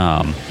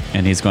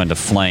 and he's going to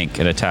flank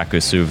and attack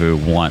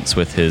Usuvu once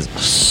with his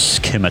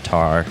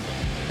scimitar.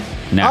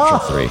 Natural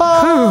 3.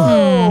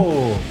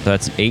 Oh! So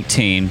that's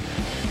 18,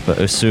 but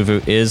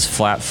Usuvu is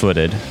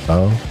flat-footed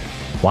Oh.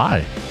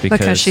 Why?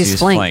 Because she's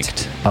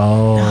flanked.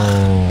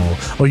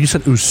 Oh. Oh, you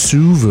said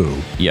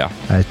Usuvu. Yeah,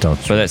 I don't.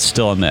 but that's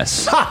still a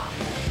miss.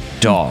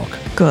 Dog.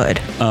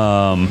 Good.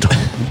 Dog.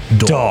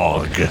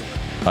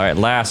 All right,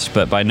 last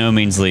but by no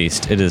means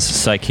least, it is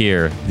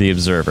Psycheer, the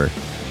Observer,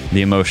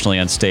 the emotionally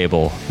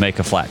unstable. Make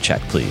a flat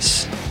check,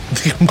 please.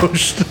 The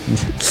emotion.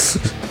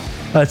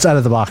 It's out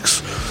of the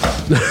box.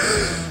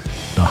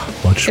 Not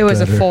much It was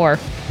better. a 4.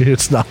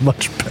 It's not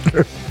much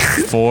better.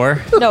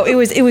 4? No, it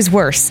was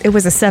worse. It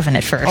was a 7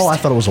 at first. Oh, I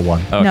thought it was a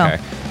 1.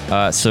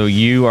 Okay. So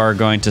you are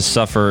going to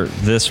suffer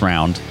this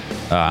round.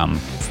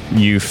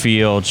 You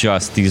feel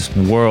just these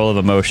whirl of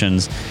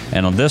emotions,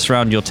 and on this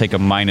round, you'll take a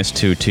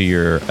 -2 to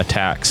your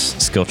attacks,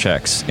 skill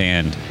checks,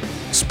 and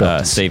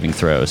saving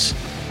throws.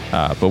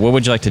 But what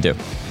would you like to do?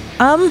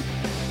 I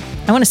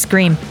want to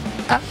scream.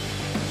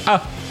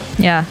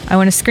 Yeah, I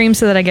want to scream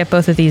so that I get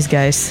both of these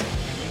guys,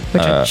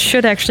 which I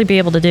should actually be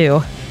able to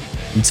do.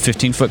 It's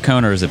 15-foot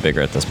cone, or is it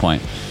bigger at this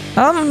point?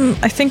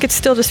 I think it's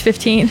still just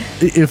 15.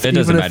 If, It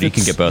doesn't matter. You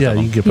can get both of them.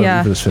 Yeah, you can get both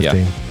Yeah. if it's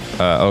 15.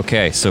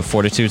 Okay, so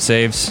fortitude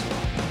saves.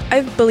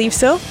 I believe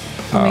so.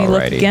 Let me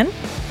look Alrighty. again.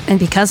 And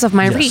because of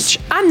my Yes. reach,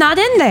 I'm not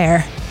in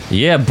there.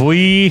 Yeah, boy.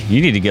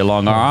 You need to get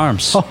longer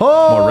arms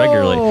more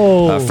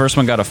regularly. First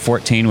one got a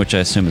 14, which I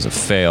assume is a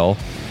fail.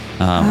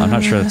 I'm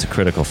not sure that's a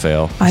critical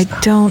fail. I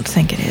don't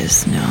think it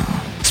is, no.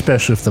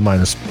 Especially if the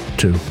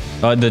 -2.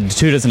 The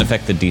 2 doesn't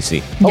affect the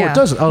DC. Oh, it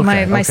doesn't?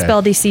 Okay, My okay.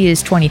 spell DC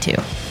is 22.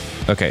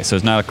 Okay, so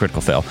it's not a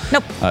critical fail.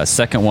 Nope.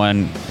 Second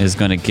one is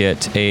going to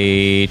get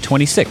a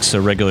 26, so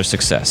regular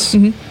success.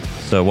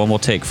 So one will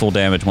take full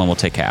damage, one will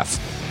take half.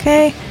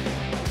 Okay.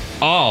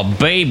 Oh,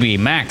 baby,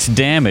 max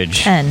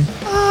damage. 10.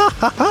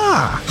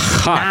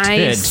 Hot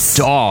Nice.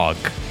 dog.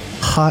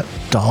 Hot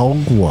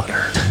dog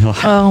water.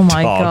 Oh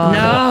my god.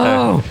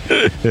 No.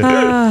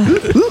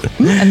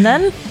 And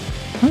then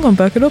I'm going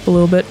to back it up a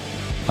little bit.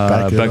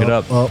 Back it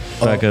up.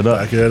 Back it up.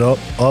 Back it up.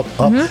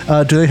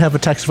 Up. Do they have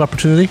attacks of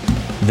opportunity?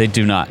 They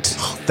do not.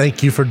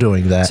 Thank you for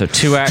doing that. So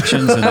 2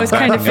 actions. And I was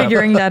kind of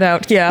figuring that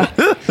out. Yeah.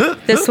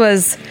 This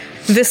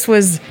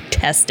was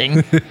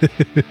testing.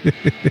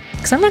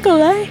 Because I'm not going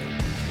to lie.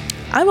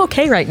 I'm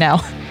okay right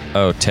now.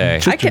 Oh, Tay.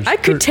 I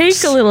could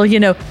take a little,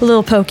 a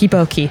little pokey.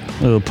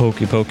 Little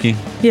pokey.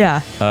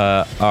 Yeah.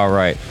 All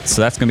right.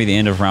 So that's going to be the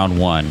end of round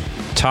 1.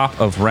 Top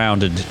of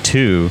rounded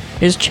 2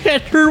 is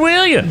Chester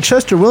Williams.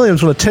 Chester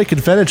Williams want to take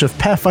advantage of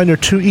Pathfinder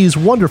 2E's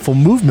wonderful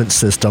movement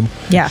system.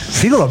 Yeah.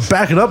 He's going to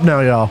back it up now,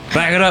 y'all.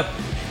 Back it up.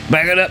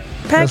 Back it up.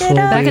 Back This it will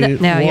up. Back it be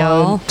up now,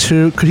 y'all. 1,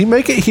 2. Could he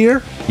make it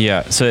here?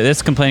 Yeah. So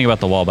it's complaining about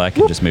the wall back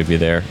and just move you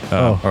there.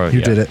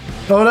 You did it.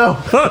 Oh, no.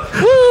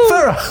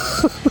 Farrah.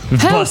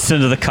 Bust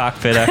into the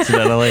cockpit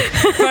accidentally.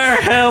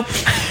 Fire help.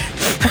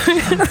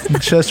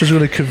 Chester's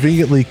going to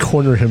conveniently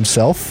corner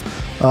himself.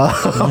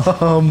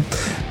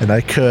 And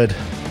I could.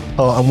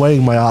 Oh, I'm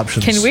weighing my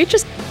options. Can we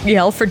just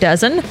yell for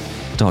Dezen?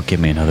 Don't give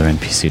me another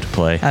NPC to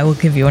play. I will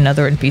give you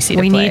another NPC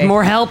to We play. need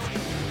more help.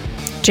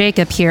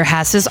 Jacob here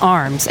has his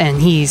arms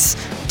and he's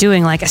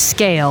doing like a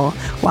scale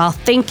while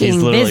thinking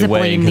He's literally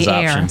visibly weighing in his the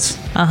air. options.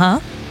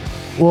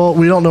 Well,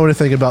 we don't know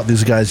anything about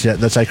these guys yet.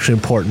 That's actually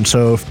important.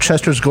 So if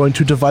Chester's going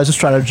to devise a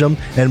stratagem,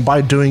 and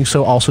by doing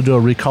so, also do a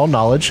recall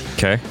knowledge.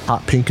 Okay.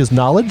 Hot pink is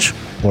knowledge.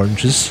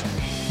 Orange is...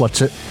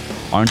 What's it?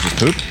 Orange is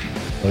poop.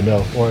 Oh,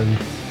 no. Orange.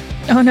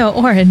 Oh no,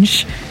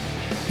 orange.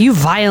 You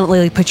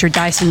violently put your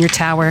dice in your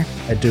tower.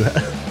 I do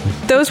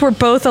have Those were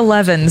both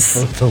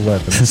 11s.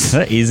 11. It's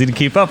not easy to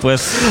keep up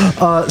with.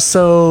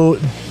 So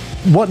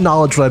what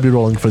knowledge would I be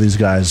rolling for these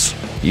guys?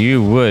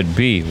 You would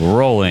be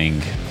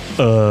rolling.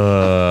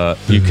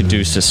 You could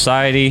do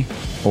society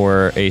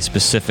or a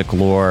specific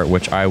lore,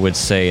 which I would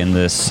say in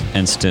this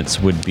instance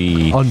would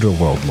be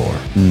Underworld lore.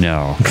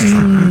 no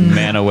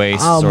mana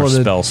wastes I'm or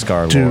gonna spell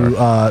scar Do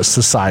lore.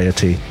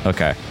 society.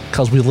 Okay.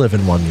 Because we live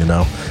in one,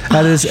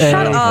 That is Oh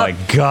a my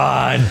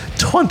god,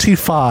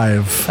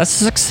 25.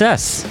 that's a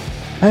success.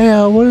 Hey,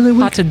 what are they?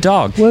 Hot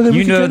dog. What are they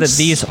You know that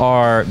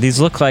wickets? these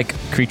look like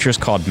creatures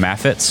called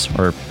maffets,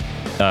 or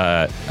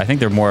I think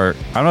they're more.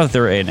 I don't know if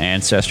they're an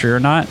ancestry or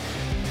not.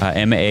 Or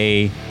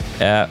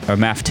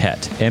Maftet,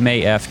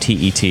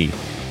 Maftet.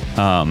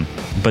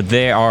 But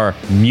they are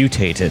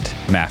mutated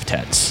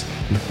Maftets.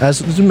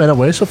 As in meta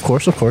ways, of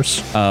course.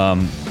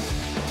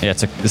 Yeah,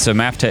 so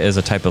Maftet is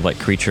a type of like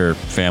creature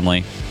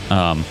family,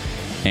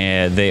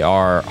 and they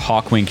are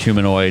hawk-winged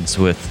humanoids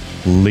with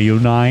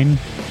leonine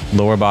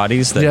lower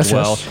bodies that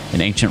dwell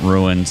in ancient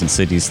ruins and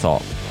cities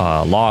thought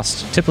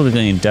lost,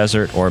 typically in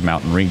desert or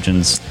mountain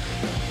regions.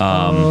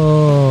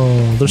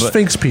 They're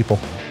Sphinx people.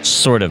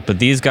 Sort of, but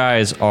these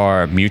guys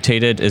are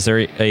mutated. Is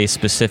there a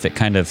specific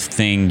kind of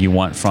thing you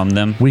want from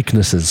them?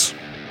 Weaknesses.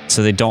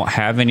 So they don't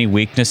have any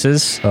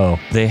weaknesses. Oh.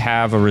 They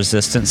have a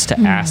resistance to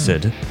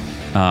acid.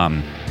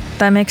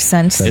 That makes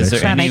sense.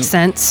 That makes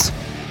sense.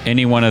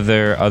 Any one of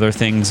their other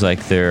things, like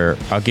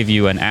I'll give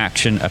you an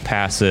action, a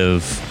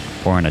passive,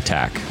 or an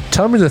attack.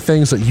 Tell me the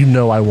things that you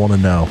know I want to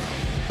know.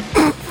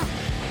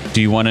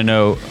 Do you want to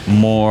know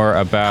more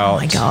about Oh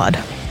my god.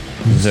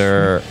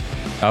 their...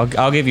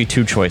 I'll give you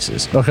two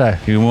choices. Okay.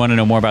 You want to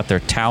know more about their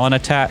talon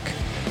attack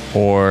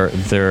or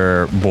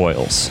their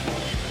boils?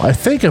 I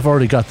think I've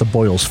already got the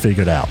boils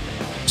figured out.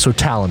 So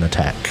talon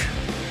attack.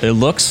 It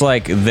looks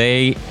like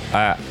they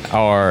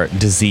are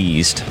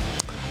diseased.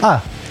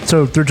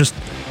 So they're just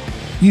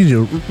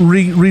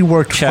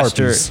reworked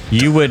Chester, harpies.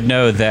 you would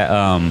know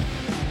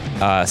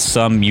that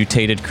some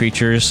mutated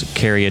creatures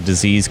carry a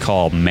disease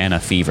called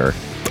mana fever.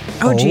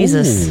 Oh,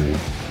 Jesus.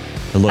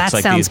 It looks That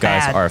like sounds these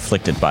guys bad. are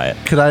afflicted by it.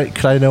 Could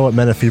I know what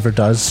mana fever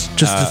does?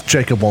 Just as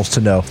Jacob wants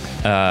to know.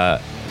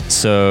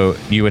 So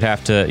you would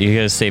have to, you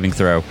get a saving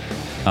throw.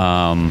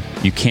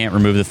 You can't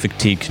remove the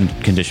fatigue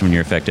condition when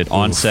you're affected.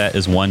 Onset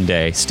is 1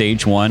 day.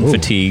 Stage 1,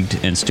 fatigued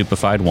and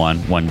stupefied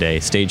 1 day.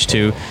 Stage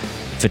 2,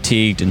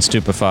 fatigued and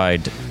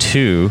stupefied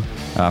 2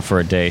 for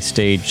a day.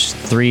 Stage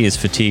 3 is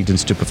fatigued and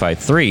stupefied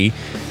 3.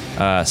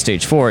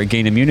 Stage 4,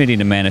 gain immunity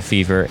to mana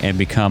fever and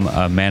become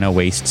a mana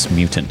wastes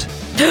mutant.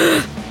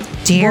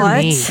 Dear What?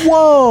 me.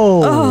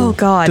 Whoa! Oh,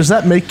 God. Does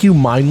that make you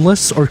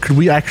mindless, or could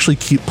we actually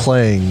keep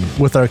playing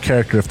with our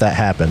character if that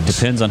happens?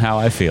 Depends on how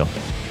I feel.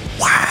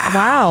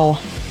 Wow.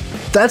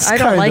 That's I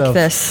don't kind like of-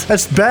 this.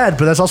 That's bad,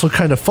 but that's also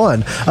kind of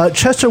fun.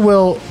 Chester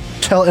will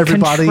tell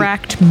everybody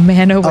Contract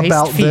mana waste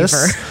about fever.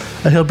 this.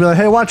 And he'll be like,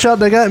 "Hey, watch out!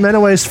 They got mana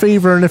waste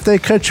fever, and if they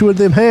cut you with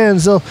them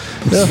hands,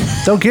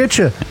 they'll get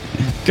you.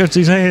 Get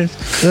these hands.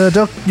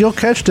 You'll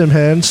catch them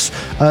hands."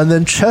 And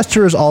then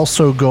Chester is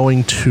also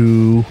going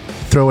to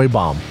throw a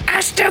bomb. I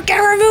still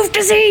can't remove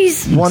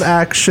disease. One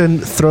action,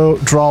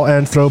 draw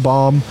and throw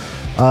bomb.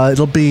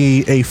 It'll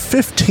be a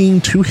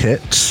 15 to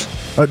hit.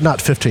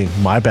 Not 15,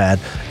 my bad.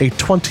 A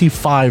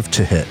 25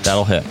 to hit.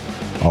 That'll hit.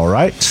 All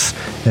right.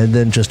 And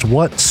then just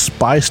what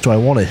spice do I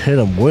want to hit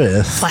him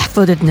with?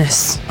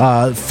 Flat-footedness.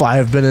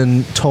 I've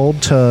been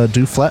told to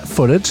do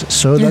flat-footed,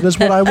 so that is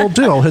what I will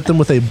do. I'll hit them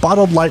with a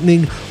bottled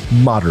lightning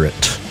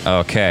moderate.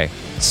 Okay.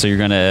 So you're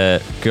going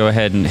to go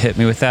ahead and hit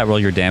me with that. Roll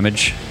your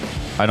damage.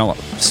 I don't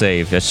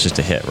save. That's just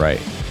a hit,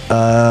 right?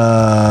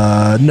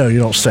 No, you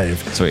don't save.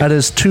 Sweet. That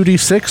is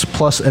 2d6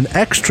 plus an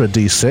extra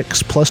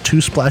d6 plus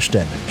 2 splash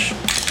damage.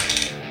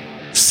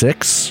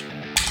 6,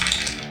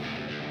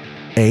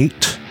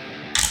 8,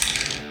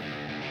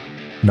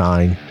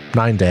 9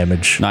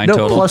 damage. 9 no,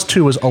 total? plus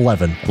 2 is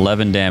 11.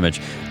 11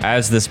 damage.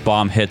 As this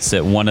bomb hits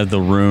it, one of the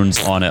runes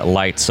on it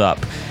lights up.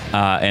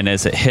 And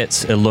as it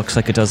hits, it looks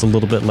like it does a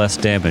little bit less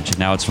damage.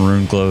 Now its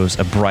rune glows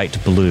a bright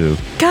blue.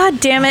 God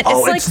damn it.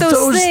 It's like it's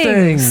those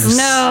things.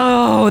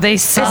 No, they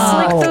It's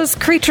suck. like those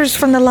creatures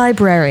from the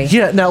library.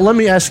 Yeah, now let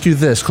me ask you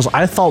this, because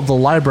I thought the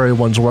library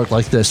ones worked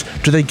like this.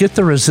 Do they get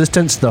the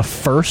resistance the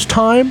first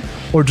time,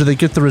 or do they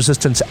get the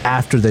resistance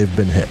after they've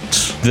been hit?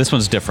 This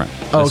one's different.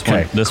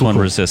 Okay, This cool, one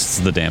cool. resists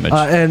the damage.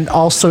 And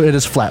also, it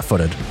is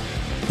flat-footed,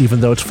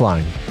 even though it's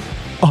flying.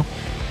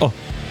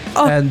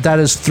 And that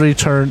is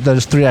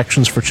 3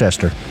 actions for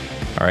Chester.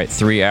 All right,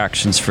 3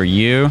 actions for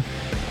you.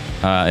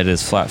 It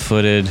is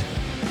flat-footed.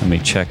 Let me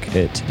check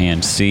it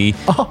and see.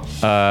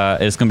 It's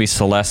going to be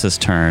Celeste's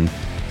turn.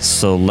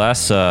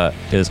 Celeste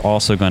is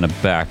also going to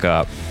back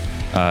up,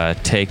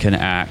 take an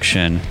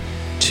action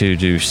to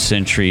do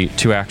sentry,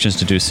 2 actions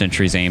to do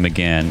sentry's aim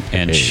again,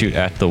 and shoot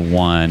at the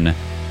one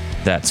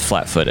that's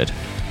flat-footed.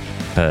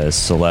 Because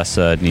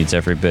Celeste needs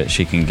every bit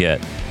she can get.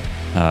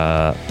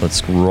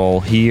 Let's roll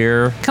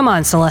here. Come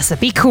on, Celeste,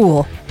 be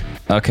cool.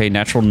 Okay,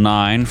 natural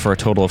 9 for a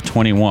total of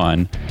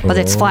 21. But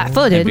it's And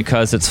flat-footed.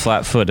 because it's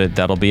flat-footed,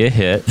 that'll be a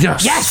hit.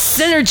 Yes! Yes,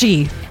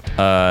 synergy.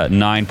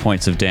 9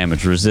 points of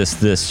damage. Resist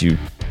this, you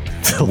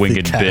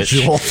winged bitch.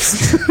 Casual.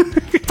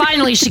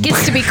 Finally, she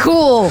gets to be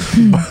cool.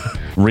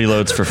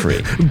 Reloads for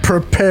free.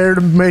 Prepare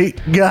to make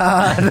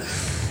God.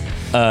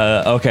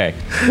 Okay,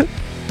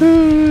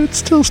 It's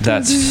still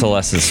standing. that's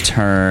Celeste's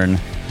turn.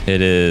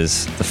 It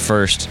is the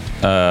first.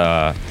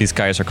 These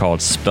guys are called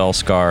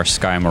Spellscar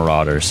Sky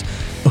Marauders.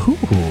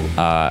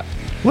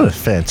 What a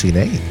fancy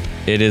name.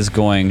 It is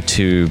going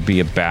to be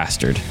a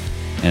bastard,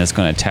 and it's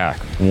going to attack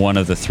one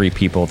of the 3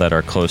 people that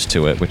are close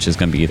to it, which is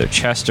going to be either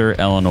Chester,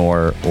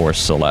 Eleanor, or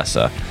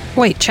Celeste.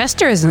 Wait,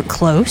 Chester isn't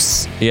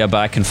close. Yeah, but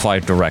I can fly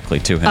directly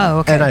to him. Oh,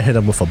 okay. And I hit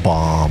him with a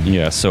bomb.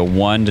 Yeah, so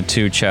 1 to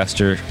 2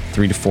 Chester,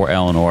 3 to 4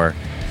 Eleanor,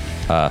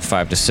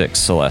 5 to 6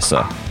 Celeste.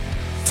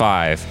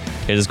 5.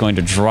 It is going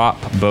to drop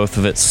both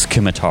of its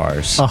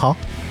scimitars. Uh-huh.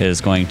 It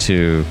is going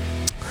to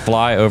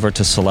fly over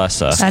to Celeste.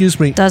 That Excuse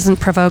me. doesn't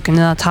provoke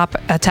an top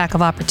attack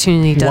of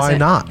opportunity, does Why it?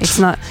 not? It's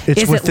not.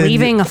 It's Is it within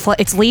leaving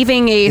it's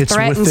leaving a it's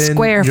threatened within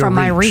square your from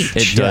my reach.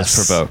 reach? It does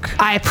Yes. provoke.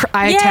 I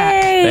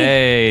attack.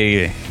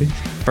 Hey!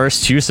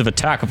 First use of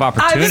attack of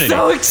opportunity.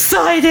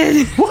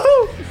 excited.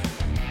 Woohoo!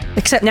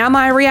 Except now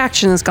my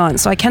reaction is gone,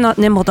 so I cannot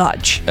nimble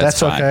dodge. That's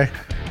fine. okay.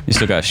 You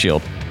still got a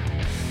shield.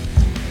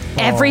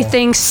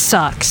 Everything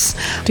sucks.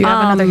 Do you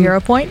have another hero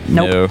point?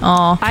 Nope. No.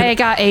 Aw. I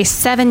got a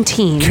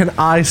 17. Can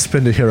I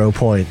spend a hero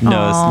point? No,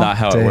 it's not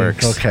how Dang, it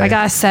works. Okay. I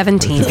got a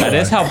 17. That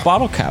is how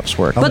bottle caps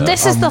work. But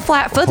this is the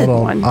flat-footed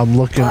Hold on. one. I'm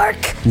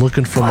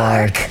looking for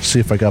my. See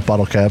if I got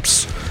bottle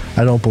caps.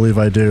 I don't believe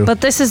I do.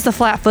 But this is the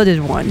flat-footed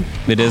one.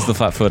 It is the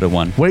flat-footed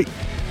one. Wait.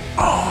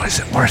 Oh, is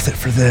it worth it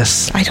for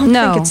this? I don't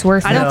No, think it's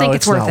worth I it. don't think No,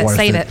 it's it's worth not it. worth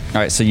Save it. it.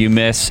 All right, so you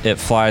miss. It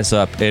flies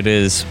up. It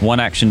is 1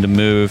 action to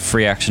move,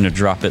 free action to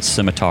drop its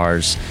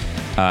scimitars,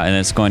 and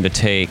it's going to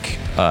take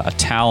a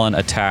Talon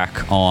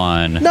attack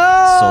on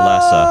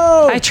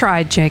Celessa. I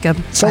tried, Jacob.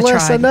 I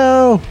Celeste, tried.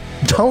 no.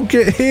 Don't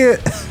get hit.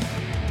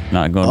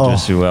 Not going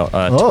to do well.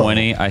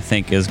 20, I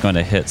think, is going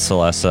to hit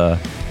Celessa.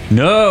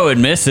 No, it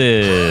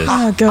misses.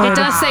 All Oh, good. It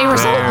does say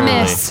result Barely.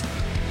 miss.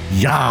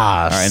 Yes.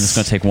 right, and it's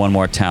going to take one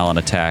more Talon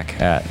attack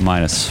at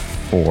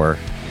 -4.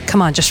 Come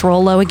on, just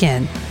roll low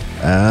again.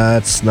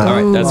 That's not.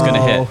 All right, that's going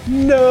to hit.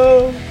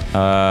 No.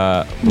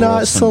 Roll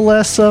Not some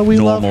Celeste. We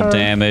love normal her.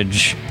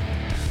 damage.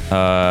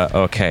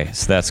 Okay,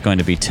 so that's going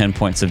to be 10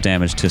 points of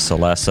damage to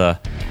Celessa.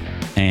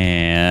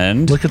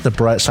 And Look at the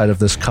bright side of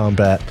this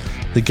combat.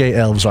 The gay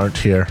elves aren't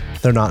here.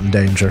 They're not in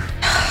danger.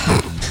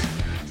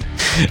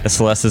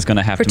 Celeste is going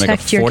to have to make a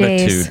Protect your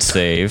fortitude gaze.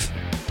 save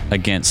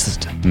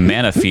against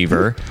Mana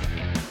Fever.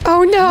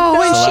 Oh no,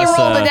 and she Celeste.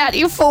 rolled a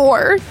natty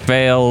 4.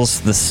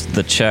 Fails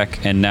the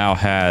check and now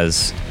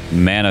has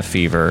Mana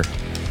Fever.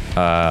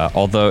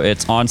 Although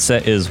its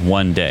onset is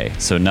 1 day,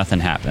 so nothing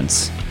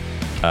happens.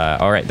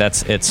 All right,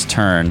 that's its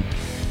turn.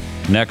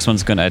 Next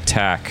one's going to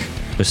attack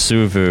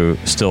Vesuvu,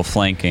 still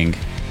flanking.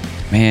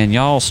 Man,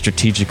 y'all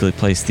strategically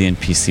placed the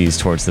NPCs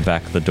towards the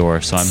back of the door,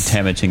 so I'm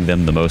damaging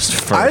them the most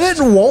first. I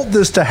didn't want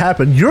this to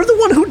happen. You're the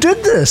one who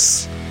did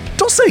this.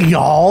 Don't say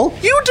y'all.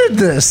 You did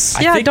this.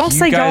 I Yeah, think don't you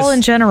say guys- y'all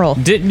in general.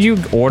 Didn't you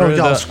order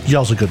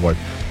Y'all's a good word.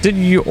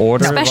 Didn't you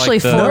order Especially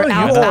like the, for No,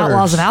 you ordered.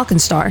 Outlaws of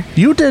Alkenstar.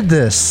 You did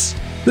this.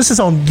 This is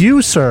on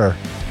you, sir.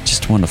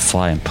 Just want to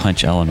fly and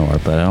punch Eleanor,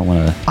 but I don't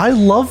want to. I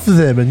love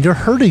them, and you're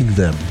hurting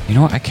them. You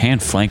know what? I can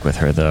flank with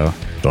her though.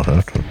 Don't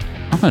have to.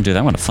 I'm gonna do that.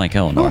 I'm gonna flank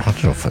Eleanor.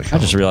 I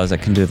just realized I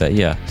can do that.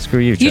 Yeah. Screw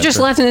you. You just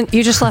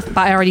Chester. left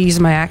by already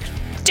using my act.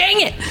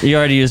 Dang it! You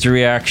already used a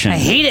reaction. I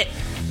hate it.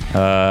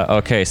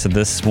 Okay, so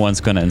this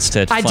one's gonna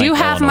instead. I flank do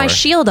have my Eleanor.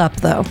 shield up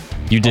though.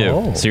 You do.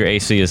 Oh. So your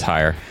AC is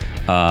higher.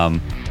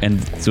 And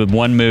so with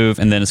one move,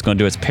 and then it's going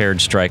to do its paired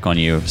strike on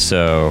you.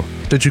 So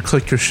Did you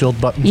click your shield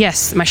button?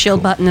 Yes, my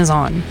shield button is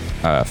on.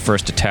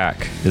 first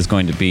attack is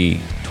going to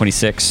be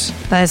 26.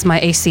 That is my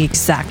AC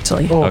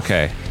exactly. Oh.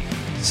 Okay.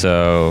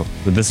 So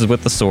this is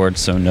with the sword,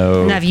 so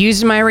no. And I've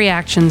used my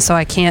reaction, so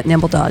I can't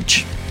nimble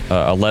dodge.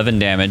 11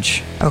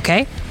 damage.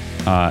 Okay.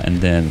 And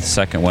then the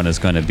second one is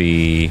going to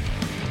be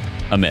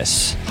a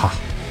miss.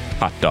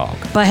 Hot dog.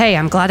 But hey,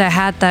 I'm glad I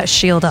had that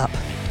shield up.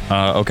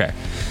 Okay.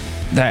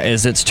 That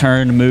is its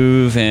turn,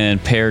 move,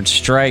 and paired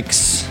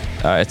strikes.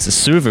 It's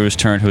Asuvu's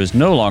turn, who is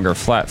no longer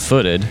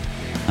flat-footed.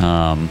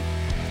 I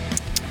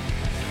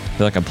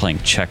feel like I'm playing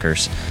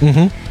checkers.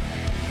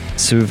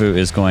 Asuvu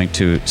is going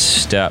to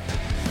step,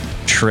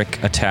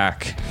 trick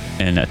attack,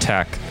 and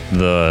attack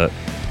the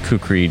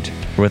Kukri,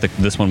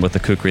 this one with the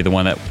Kukri, the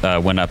one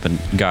that went up and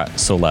got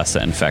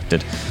Celessa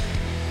infected.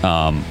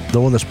 The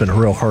one that's been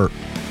real hurt.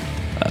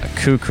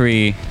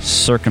 Kukri,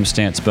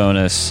 circumstance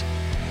bonus.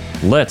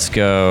 Let's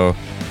go.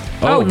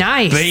 Oh,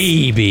 nice.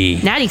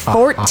 Baby. Natty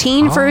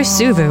 14 for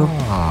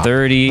Usuvu.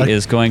 30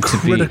 is going to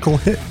be Critical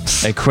hit.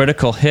 a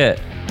critical hit.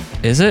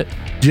 Is it?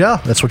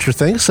 Yeah, that's what your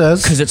thing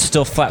says. Because it's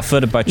still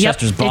flat-footed by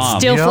Chester's bomb.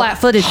 It's still Yep.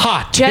 flat-footed.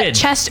 Hot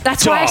Chester.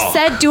 That's why I dog.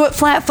 said do it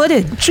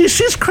flat-footed.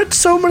 She's crit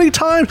so many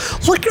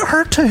times. Look at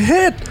her to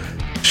hit.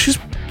 She's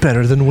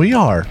better than we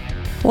are.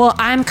 Well,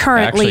 I'm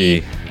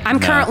currently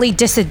Actually, no.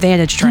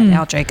 disadvantaged right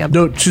now, Jacob.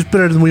 No, she's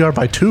better than we are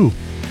by 2.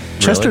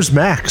 Chester's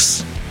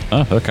max.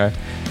 Oh, okay.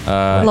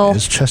 Lol.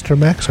 Is Chester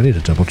max? I need to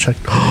double check.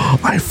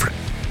 I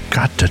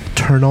forgot to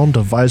turn on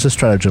Devise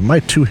stratagem. My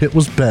 2 hit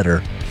was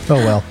better. Oh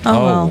well.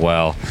 Oh,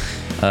 well.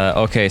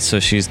 Okay, so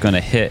she's going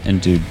to hit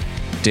and do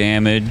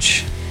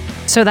damage.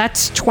 So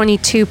that's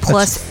 22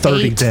 plus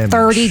 30 8, damage.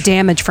 30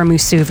 damage from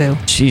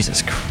Usuvu.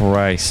 Jesus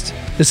Christ.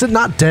 Is it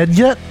not dead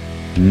yet?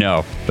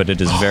 No, but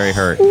it is very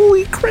hurt.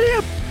 Holy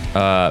crap.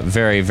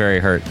 Very, very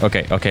hurt.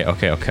 Okay.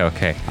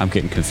 I'm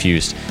getting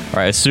confused. All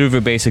right,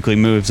 Asuvu basically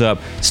moves up,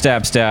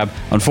 stab.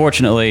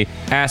 Unfortunately,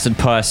 acid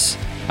pus.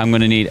 I'm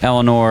going to need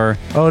Eleanor,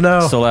 Oh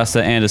no. Celeste,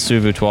 and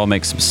Asuvu to all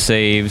make some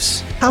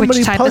saves. How Which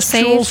many type of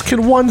pustules save?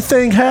 can one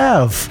thing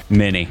have?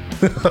 Many.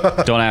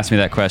 Don't ask me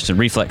that question.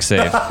 Reflex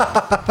save.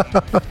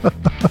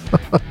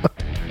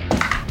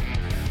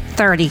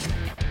 30.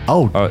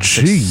 Oh, Oh,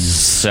 jeez.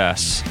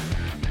 Success.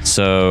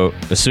 So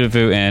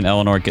Asuvu and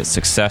Eleanor get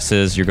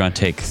successes. You're going to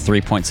take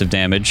 3 points of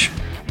damage.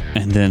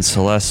 And then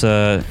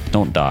Celeste,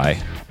 don't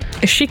die.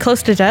 Is she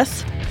close to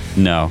death?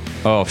 No.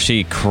 Oh,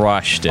 she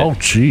crushed it. Oh,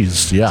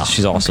 jeez. Yeah.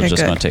 She's also Okay,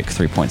 just good. going to take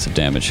 3 points of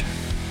damage.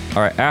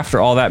 All right, after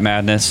all that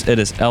madness, it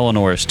is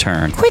Eleanor's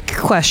turn. Quick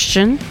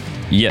question.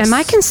 Yes. Am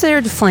I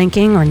considered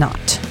flanking or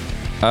not?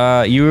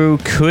 You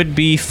could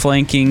be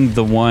flanking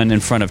the one in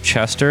front of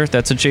Chester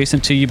that's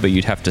adjacent to you, but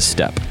you'd have to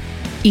step.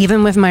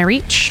 Even with my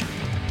reach?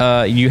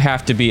 You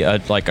have to be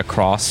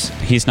across.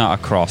 He's not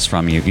across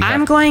from you.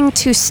 I'm going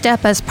to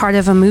step as part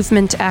of a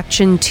movement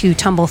action to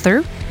tumble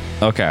through.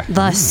 Okay.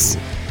 Thus,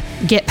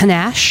 get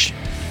panache.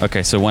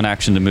 Okay, so one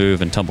action to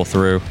move and tumble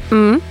through.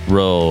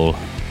 Roll.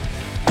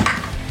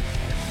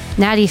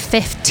 Natty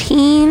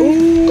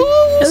 15.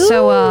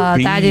 So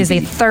that is a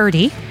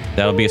 30.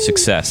 That'll be a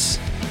success.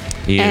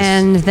 He is.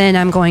 And then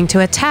I'm going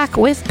to attack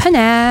with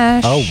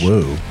panache. Oh,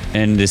 whoa.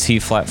 And is he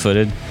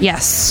flat-footed?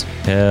 Yes.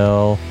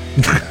 Hell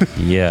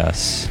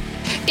yes.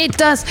 It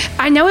does.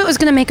 I know it was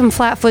going to make him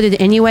flat-footed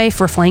anyway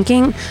for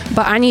flanking,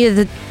 but I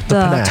needed the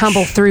panache.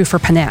 tumble through for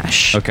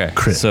panache. Okay,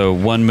 Crit. so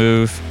one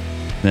move,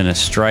 then a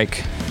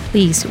strike.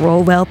 Please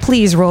roll well.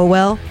 Please roll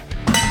well.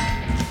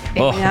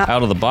 Oh, Yeah.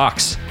 out of the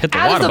box. Hit the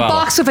Out water of the bottle.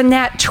 box with a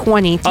nat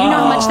 20. Do you know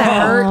how much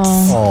that hurts?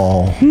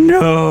 Oh.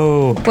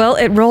 No. Well,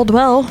 it rolled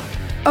well.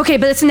 Okay,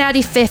 but it's a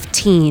natty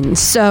 15,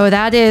 so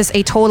that is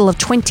a total of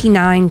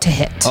 29 to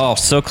hit. Oh,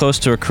 so close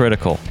to a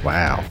critical.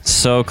 Wow.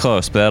 So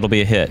close, but that'll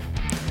be a hit.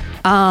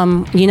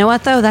 You know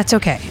what, though? That's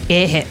okay.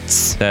 It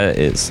hits. That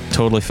is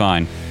totally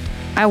fine.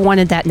 I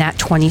wanted that nat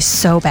 20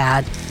 so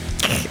bad.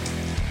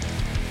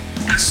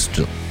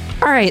 Still.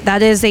 All right,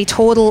 that is a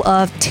total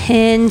of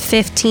 10,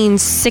 15,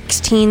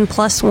 16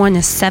 plus 1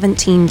 is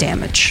 17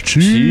 damage.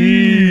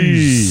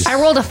 Jeez. I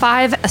rolled a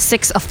 5, a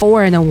 6, a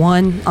 4, and a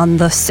 1 on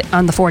the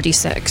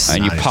 4d6.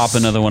 And you Nice. pop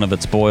another one of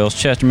its boils.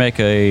 Chester, make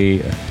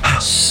a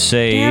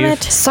save. Damn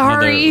it.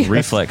 Sorry. Another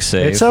reflex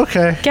save. It's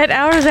okay. Get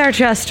out of there,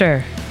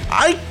 Chester.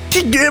 I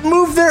did get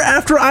moved there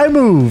after I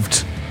moved.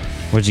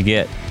 What'd you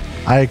get?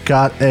 I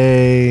got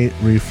a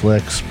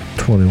reflex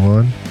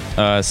 21.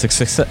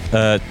 Success.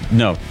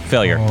 No,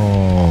 failure.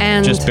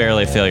 And Just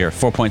barely a failure.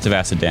 4 points of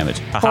acid damage.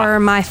 Haha. for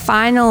my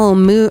final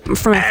move,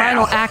 for my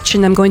final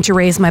action, I'm going to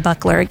raise my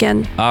buckler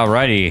again.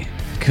 Alrighty.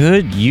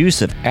 Good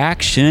use of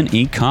action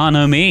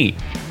economy.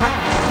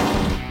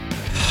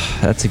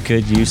 That's a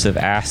good use of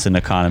acid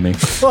economy.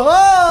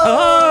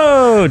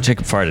 Oh,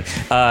 Jacob farted.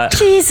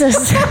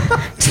 Jesus.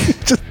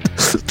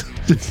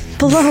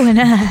 Blowing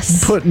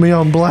ass. Put me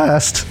on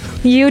blast.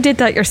 You did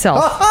that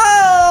yourself.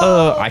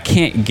 I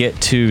can't get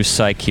to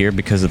Psyche here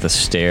because of the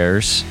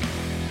stairs,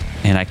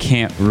 and I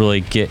can't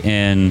really get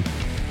in.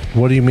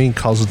 What do you mean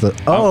cause of the...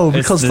 Oh, It's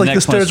because the like the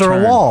next one's stairs are a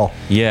turn. wall.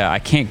 Yeah, I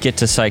can't get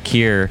to Psyche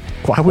here.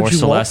 Why would or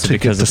you want Celeste to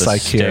get because to of the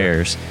Psyche here?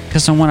 stairs?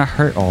 Because I want to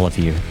hurt all of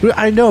you.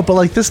 I know, but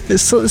like this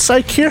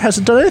Psyche here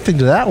hasn't done anything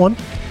to that one.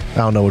 I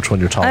don't know which one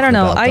you're talking I don't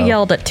know. about. I though.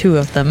 yelled at 2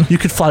 of them. You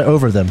could fly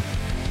over them.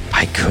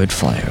 I could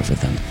fly over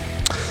them.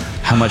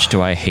 How much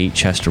do I hate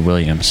Chester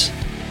Williams?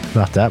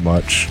 Not that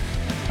much,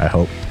 I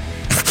hope.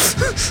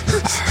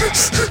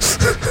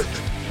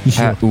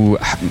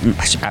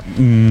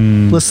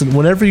 Listen,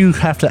 whenever you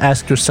have to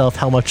ask yourself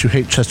how much you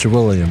hate Chester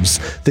Williams,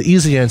 the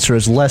easy answer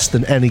is less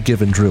than any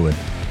given druid.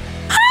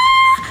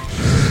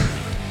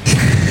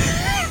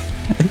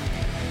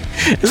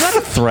 Is that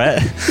a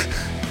threat?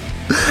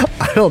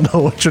 I don't know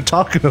what you're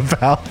talking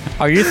about.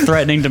 Are you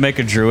threatening to make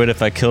a druid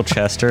if I kill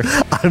Chester?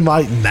 I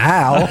might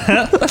now.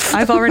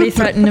 I've already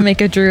threatened to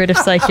make a druid if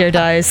Psyche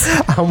dies.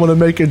 I'm gonna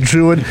make a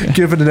druid,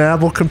 give it an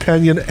animal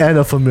companion and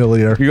a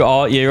familiar. You're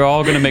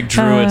all going to make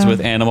druids with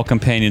animal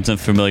companions and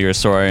familiars,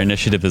 so our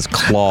initiative is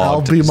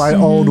clogged. I'll be my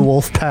own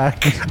wolf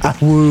pack.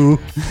 Woo.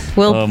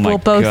 We'll Oh my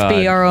both God.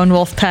 be our own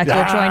wolf pack.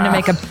 We'll join to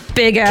make a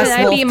big ass Can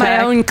I wolf be my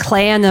pack. own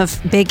clan of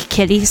big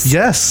kitties?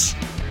 Yes.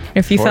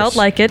 If you course. felt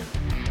like it.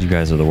 You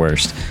guys are the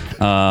worst.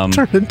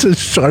 Turn into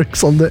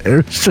sharks on the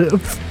airship.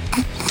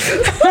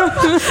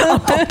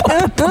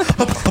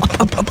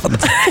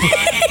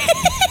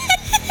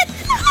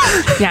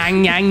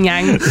 Yang, yang,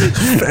 yang.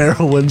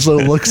 Pharaoh Winslow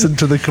looks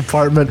into the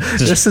compartment.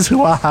 This is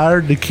who I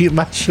hired to keep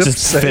my ship Just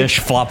safe. fish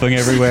flopping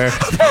everywhere.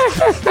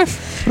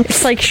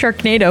 It's like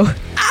Sharknado.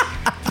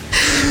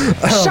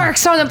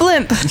 Sharks on a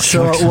blimp.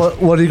 So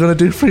what are you going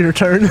to do for your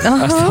turn?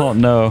 I don't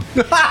know.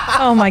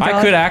 Oh my god.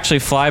 I could actually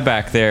fly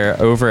back there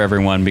over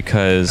everyone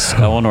because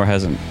Eleanor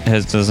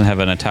doesn't have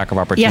an attack of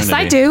opportunity. Yes,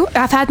 I do.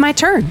 I've had my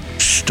turn.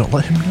 Shh, don't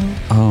let him know.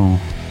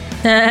 Oh.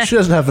 She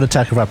doesn't have an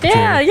attack of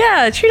opportunity.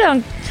 Yeah,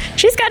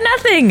 she's got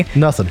nothing.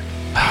 Nothing.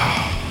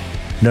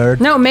 Nerd.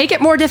 No, make it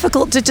more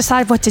difficult to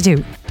decide what to do.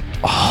 And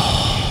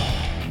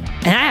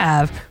I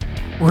have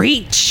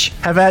reach.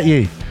 Have at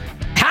ye.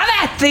 Have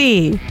at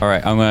thee. All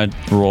right, I'm going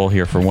to roll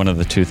here for one of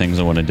the two things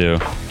I want to do.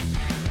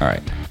 All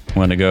right, I'm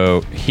going to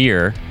go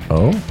here.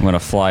 Oh. I'm going to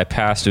fly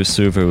past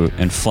Usuvu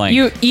and flank.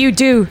 You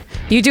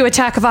do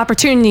attack of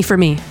opportunity for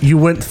me. You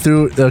went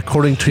through,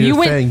 according to your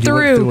You thing, went you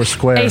went through a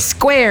square. a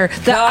square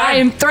that I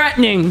am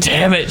threatening.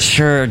 Damn it,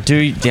 sure,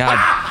 dude. Yeah.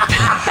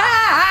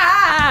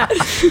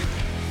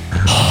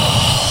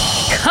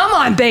 Come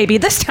on, baby.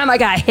 This time I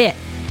got hit.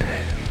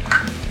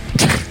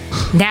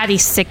 Natty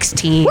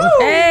 16.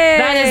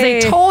 That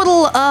is a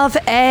total of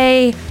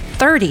a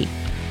 30.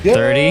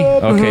 30?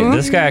 Okay,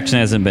 this guy actually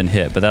hasn't been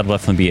hit, but that'll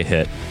definitely be a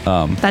hit.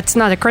 That's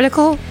not a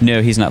critical?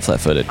 No, he's not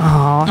flat-footed.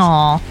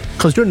 Aw.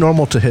 Because your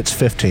normal to hit's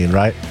 15,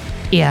 right?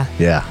 Yeah.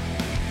 Yeah.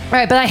 All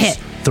right, but I hit.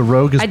 The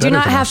rogue is I better do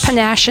not than have us.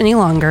 panache any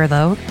longer,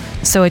 though.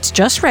 So it's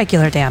just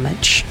regular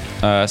damage.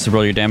 So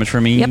roll your damage for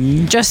me.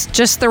 Yep.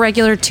 Just the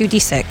regular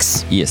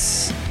 2d6.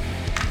 Yes.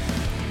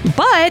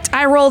 But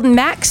I rolled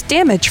max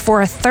damage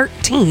for a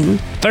 13.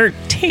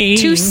 13?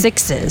 2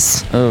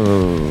 6s.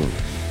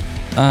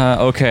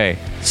 Okay,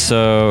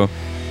 so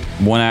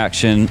one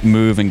action,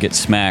 move and get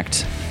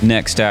smacked.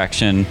 Next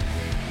action,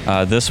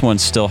 this one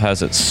still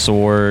has its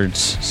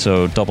swords,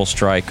 so double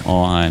strike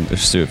on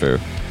Usuvu.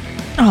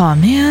 Oh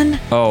man.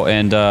 Oh,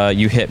 and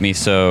you hit me,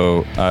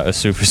 so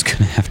Usuvu's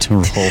gonna have to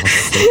roll.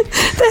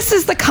 This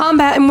is the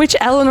combat in which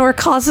Eleanor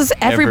causes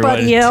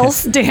everybody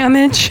else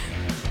damage.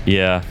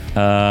 Yeah,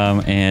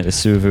 and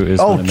Usuvu is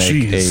gonna make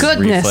jeez. a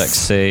Goodness. reflex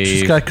save.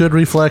 She's got good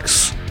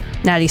reflex.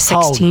 Natty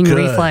 16 good.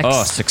 reflex.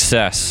 Oh,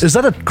 success. Is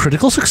that a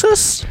critical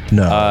success?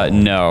 No.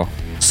 No,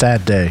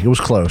 Sad day. It was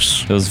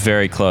close. it was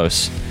very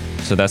close.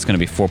 So that's gonna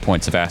be 4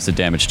 points of acid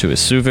damage to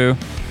Usuvu.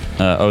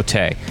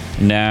 Ote.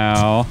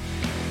 Now.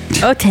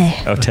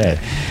 Okay.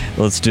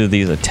 Let's do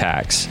these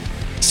attacks.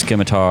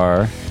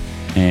 Scimitar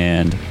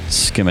and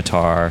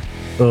Scimitar.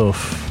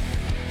 Oof.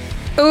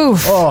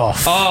 Oof.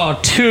 Oh,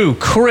 2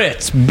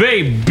 crits,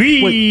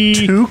 baby! Wait,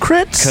 2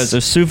 crits? Because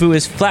Usuvu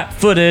is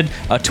flat-footed,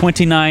 a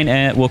 29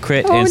 and will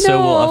crit, and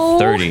so will a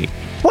 30.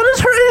 What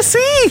is her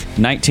AC?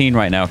 19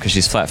 right now because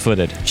she's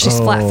flat-footed. She's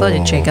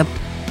flat-footed, Jacob.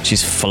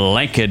 She's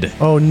flanked.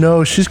 Oh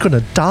no, she's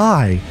gonna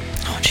die.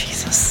 Oh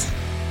Jesus.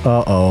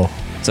 Uh-oh.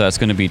 So that's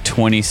going to be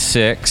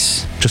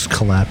 26 Just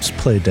collapse,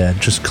 play dead.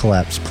 Just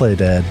collapse, play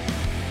dead.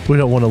 We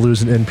don't want to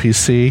lose an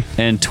NPC.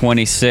 and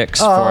 26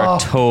 for a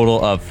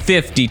total of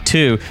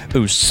 52.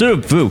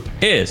 Usuvu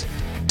is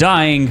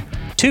dying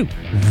too.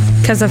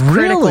 Because of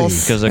Really?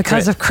 criticals.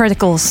 Because of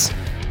criticals.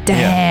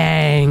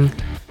 Dang.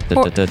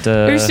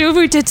 Da-da-da-da.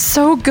 Usuvu did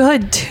so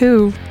good,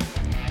 too.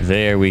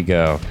 There we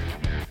go.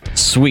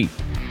 Sweet.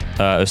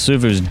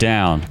 Usuvu's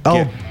down.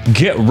 Oh.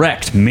 Get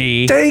wrecked,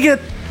 me. Dang it!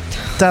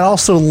 That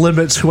also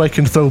limits who I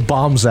can throw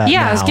bombs at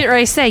Yeah, now. I was getting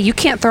ready to say, you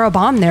can't throw a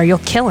bomb there. You'll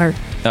kill her.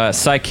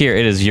 Psycheer,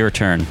 it is your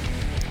turn.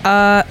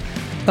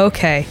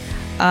 Okay.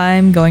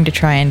 I'm going to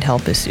try and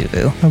help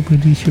Usuvu. How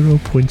many hero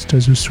points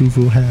does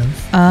Usuvu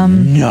have?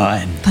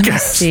 None. Let me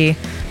see.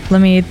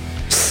 Let me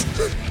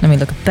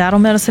look at battle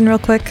medicine real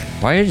quick.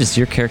 Why does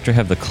your character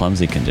have the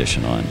clumsy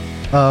condition on?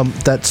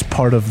 That's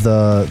part of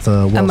the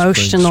wellspring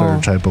Emotional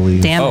surge, I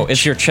believe. damage. Oh,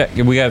 it's your check.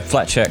 We got a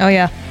flat check. Oh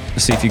yeah.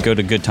 Let's see if you go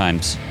to good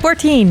times.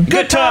 14.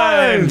 Good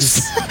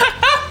times!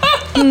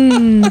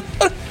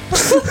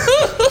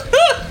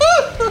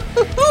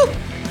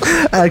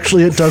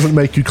 Actually, it doesn't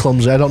make you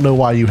clumsy. I don't know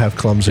why you have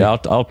clumsy. Yeah,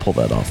 I'll pull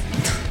that off.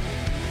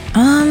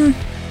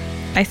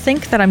 I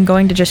think that I'm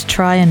going to just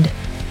try and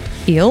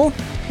heal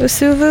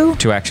Usuvu.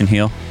 2 action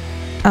heal.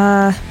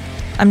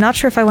 I'm not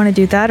sure if I want to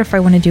do that or if I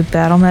want to do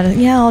battle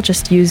medicine. Yeah, I'll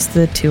just use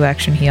the 2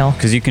 action heal.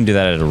 Because you can do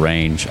that at a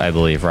range, I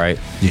believe, right?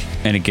 Yeah.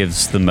 And it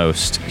gives the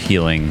most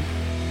healing,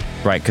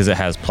 right? Because it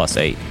has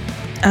 +8.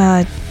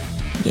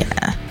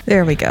 Yeah.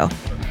 There we go.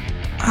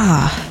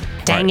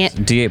 Dang it.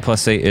 D8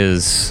 +8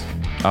 is...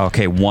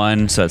 Okay,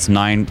 1, so that's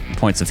 9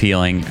 points of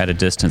healing at a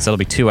distance. That'll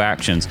be 2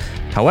 actions.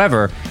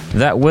 However,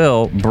 that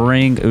will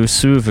bring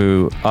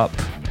Usuvu up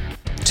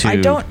to... I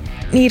don't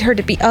need her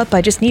to be up.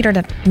 I just need her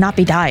to not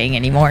be dying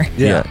anymore.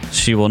 Yeah.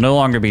 She will no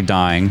longer be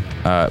dying,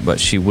 but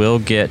she will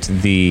get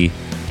the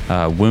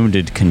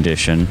wounded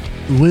condition.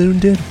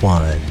 Wounded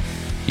one.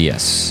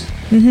 Yes.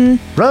 Run!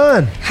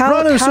 Run,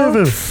 How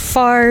Usuvu!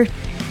 far?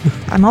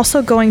 I'm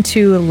also going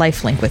to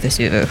lifelink with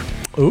Usuvu.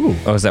 Ooh.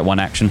 Oh, is that 1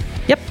 action?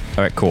 Yep.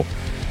 All right, cool.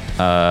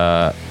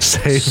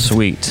 Save.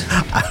 Sweet.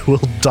 I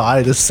will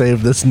die to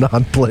save this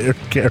non-player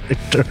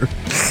character.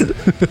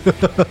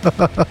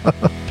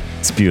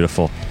 It's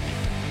beautiful.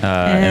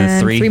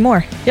 And 3? 3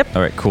 more. Yep.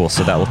 All right, cool.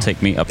 So that will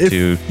take me up If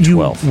to you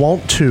 12.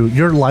 want to,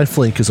 your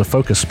lifelink is a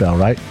focus spell,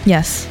 right?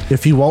 Yes.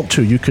 If you want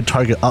to, you could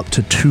target up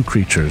to 2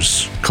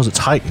 creatures because it's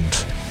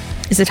heightened.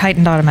 Is it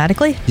heightened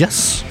automatically?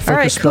 Yes, focus All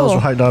right, spells cool.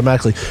 are heightened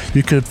automatically.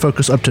 You could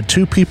focus up to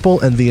 2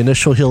 people, and the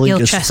initial healing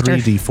Heal is Chester.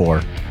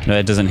 3d4. No,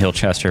 it doesn't heal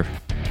Chester.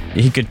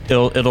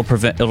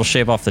 It'll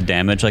shave off the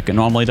damage like it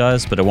normally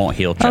does, but it won't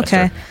heal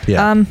Chester. Okay.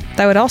 Yeah.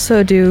 That would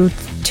also do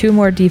 2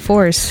 more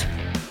d4s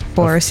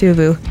for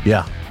Usuvu.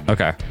 Yeah.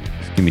 Okay.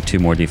 Give me 2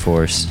 more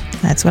d4s.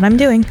 That's what I'm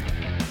doing.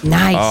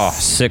 Nice. Oh,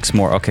 6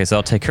 more. Okay, so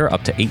I'll take her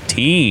up to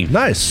 18.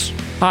 Nice.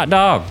 Hot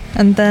dog.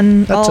 And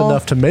then That's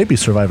enough to maybe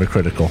survive a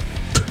critical.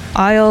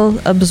 I'll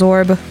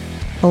absorb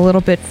a little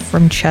bit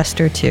from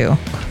Chester too.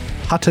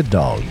 Hot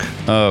dog.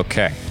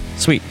 Okay.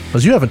 Sweet.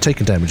 Because you haven't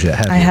taken damage yet,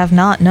 have you? I have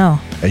not, no.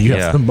 And you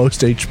Yeah. have the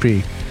most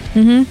HP.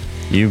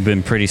 You've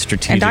been pretty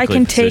strategically And I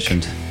can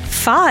positioned. take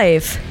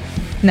 5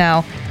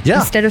 now Yeah.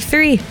 instead of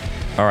 3.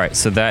 All right,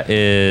 so that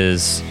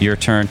is your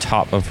turn,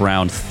 top of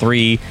round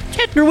 3.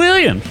 Chester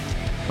Williams.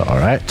 All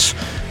right.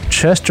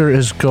 Chester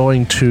is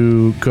going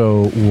to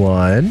go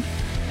 1,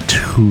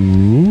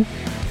 2,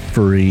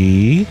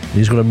 free.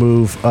 He's going to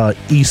move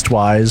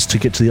eastwise to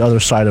get to the other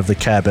side of the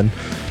cabin.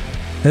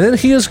 And then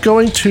he is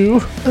going to...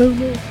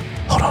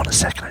 hold on a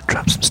second, I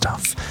dropped some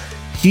stuff.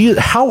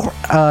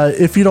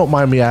 If you don't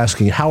mind me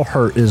asking, how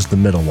hurt is the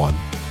middle one?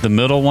 The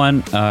middle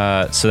one,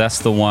 so that's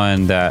the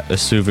one that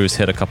Asuvu's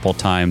hit a couple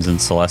times and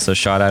Celesta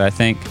shot at, I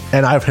think.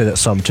 And I've hit it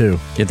some too.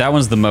 Yeah, that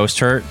one's the most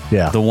hurt.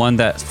 Yeah. The one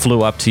that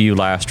flew up to you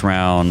last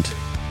round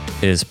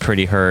is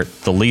pretty hurt.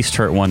 The least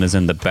hurt one is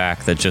in the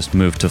back that just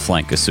moved to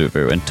flank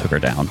Asuvu and took her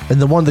down. And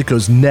the one that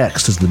goes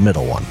next is the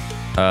middle one.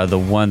 The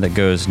one that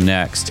goes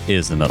next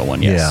is the middle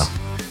one, yes. Yeah.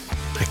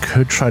 I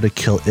could try to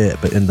kill it,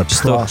 but in the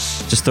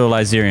process... Just throw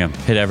Lyzerium.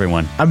 Hit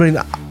everyone. I mean,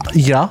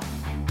 yeah.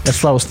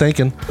 That's what I was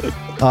thinking.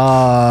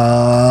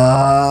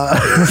 Oh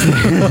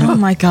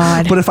my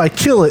god. But if I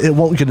kill it, it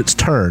won't get its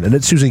turn, and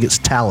it's using its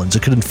talons.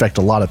 It could infect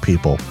a lot of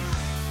people.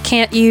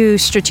 Can't you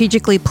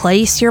strategically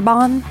place your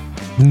Ballon?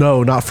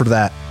 No, not for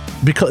that.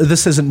 Because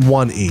this isn't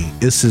 1E.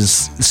 This is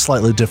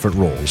slightly different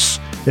rules.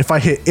 If I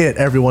hit it,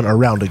 everyone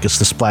around it gets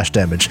the splash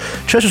damage.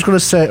 Chester's going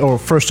to say, or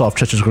first off,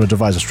 Chester's going to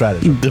devise a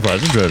strategy.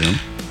 Devise a stratagem.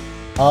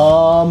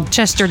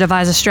 Chester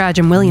devise a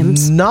stratagem,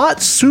 Williams.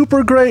 Not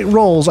super great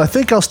rolls. I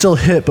think I'll still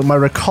hit, but my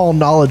recall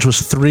knowledge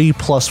was 3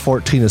 plus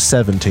 14 is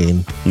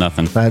 17.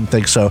 Nothing. I didn't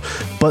think so.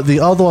 But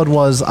the other one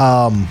was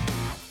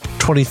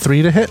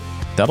 23 to hit.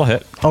 That'll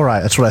hit. All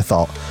right, that's what I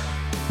thought.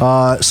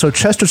 So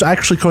Chester's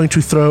actually going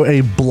to throw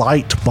a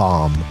Blight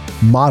Bomb,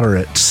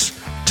 moderate,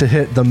 to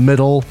hit the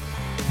middle,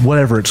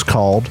 whatever it's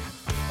called.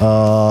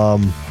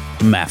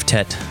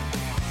 Maftet.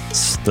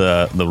 It's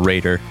the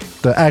raider.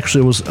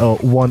 Actually, it was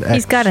 1X.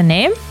 He's got a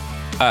name?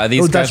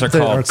 These guys are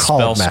called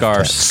Spellscar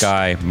Maftets.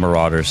 Sky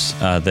Marauders.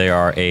 They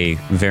are a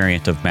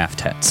variant of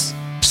Maftets.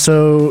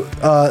 So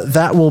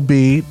that will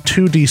be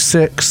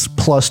 2d6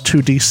 plus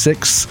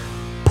 2d6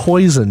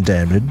 poison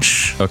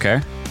damage.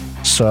 Okay.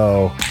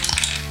 So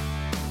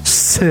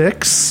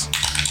 6,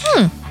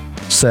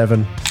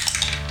 7,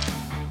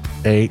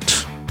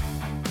 8,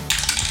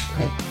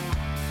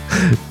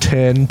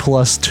 10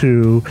 plus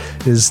 2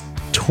 is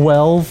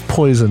 12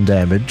 poison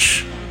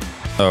damage.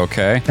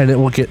 Okay. And it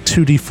will get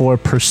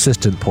 2d4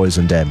 persistent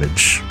poison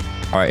damage.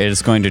 All right, it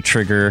is going to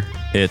trigger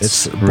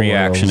its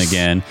reaction boils.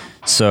 again.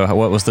 So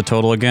what was the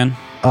total again?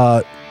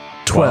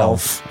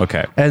 12.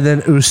 Okay. And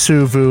then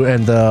Usuvu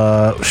and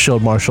the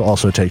Shield Marshal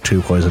also take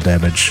 2 poison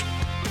damage.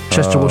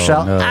 Chester will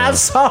shout, no. I'm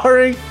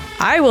sorry.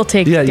 I will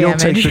take Yeah, the you'll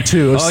damage. take the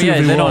 2. Oh yeah,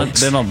 Usuvu they won't.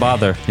 don't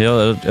bother.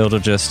 It'll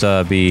just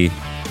be.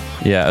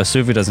 Yeah,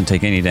 Asuvu doesn't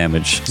take any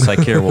damage.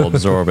 Psycheer will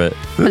absorb it.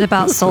 What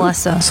about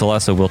Celesta?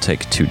 Celesta will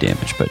take 2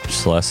 damage, but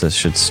Celesta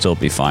should still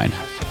be fine.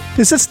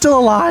 Is it still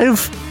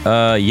alive?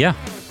 Yeah.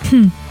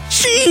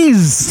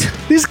 Jeez!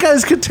 These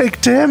guys can take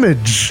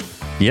damage.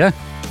 Yeah.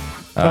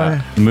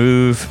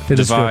 Move, It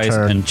is your devise,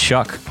 turn. and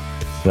chuck.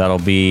 That'll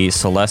be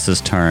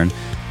Celesta's turn.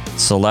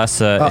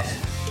 Celesta.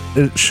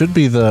 It should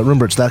be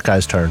remember, it's that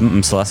guy's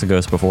turn. Celesta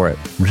goes before it.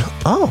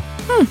 Oh,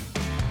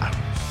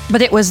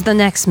 But it was the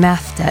next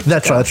math deck.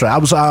 that's right.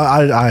 That's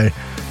right.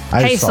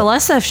 Hey,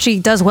 Celesta, if she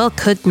does well,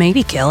 could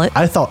maybe kill it.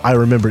 I thought I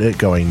remembered it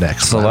going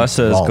next.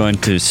 Celesta is going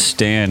to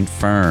stand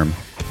firm.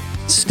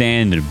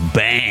 Stand and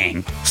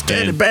bang.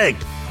 stand and bang.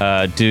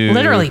 Do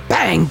Literally,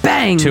 bang,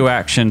 bang. 2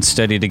 actions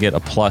steady to get a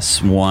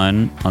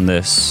 +1 on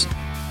this.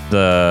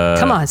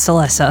 Come on,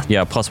 Celesta.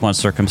 Yeah, +1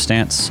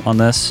 circumstance on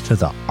this. To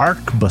the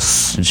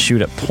arquebus, And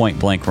shoot at point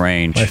blank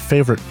range. my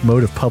favorite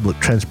mode of public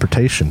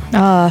transportation.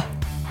 Natural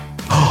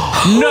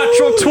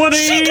 20!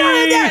 She got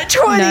a nat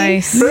 20.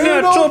 Nice.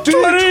 Natural 20!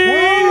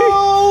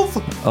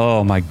 12!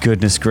 Oh my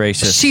goodness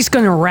gracious. She's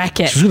going to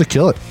wreck it. She's gonna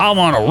kill it. I'm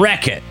gonna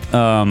wreck it.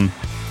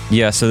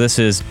 Yeah, so this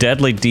is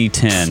deadly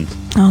D10.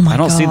 Oh my I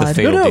don't see the God.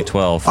 fatal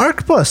D12.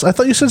 Arquebus. I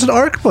thought you said it's an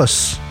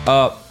arquebus.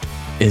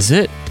 Is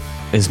it?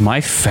 Is my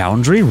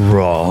foundry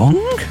wrong?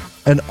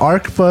 An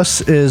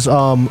arquebus is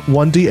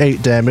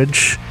 1d8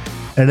 damage,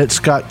 and it's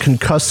got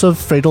concussive,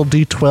 fatal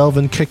D12,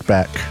 and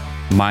kickback.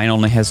 Mine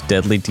only has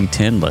deadly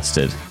D10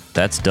 listed.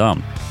 That's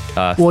dumb.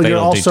 Well, fatal you're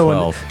also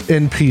D12.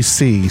 an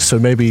NPC, so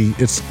maybe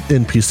it's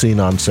NPC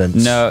nonsense.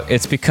 No,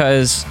 it's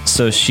because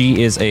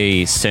she is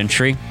a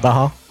sentry.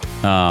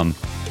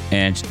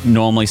 And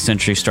normally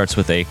sentry starts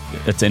with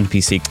it's an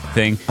NPC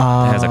thing. It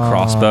has a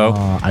crossbow.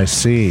 I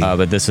see.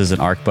 But this is an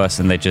arquebus,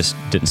 and they just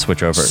didn't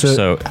switch over.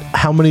 So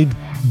how many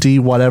D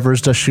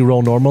whatevers does she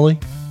roll normally?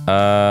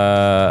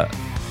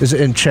 Is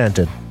it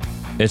enchanted?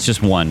 it's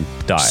just 1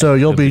 die. So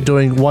you'll be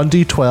doing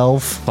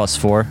 1d12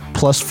 +4.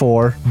 plus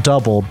 4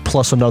 doubled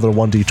plus another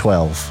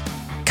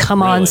 1d12.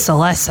 Come on,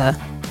 Celesta.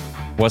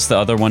 What's the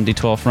other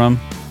 1d12 from?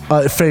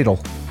 Fatal.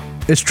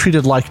 It's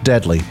treated like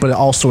deadly, but it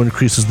also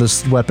increases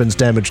this weapon's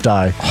damage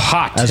die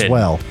Hot as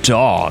well.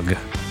 Dog.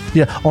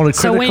 Yeah, on a critical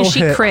So when she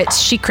hit.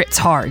 crits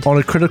hard. On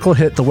a critical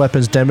hit, the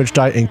weapon's damage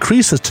die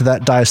increases to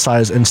that die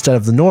size instead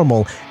of the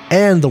normal,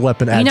 and the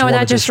weapon adds You know what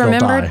one I just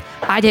additional remembered?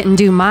 die. I didn't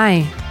do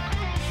my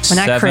when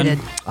I 7 critted.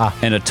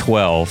 and a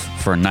 12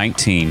 for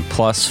 19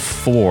 plus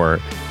 4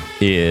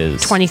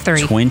 is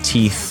 23.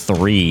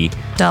 23.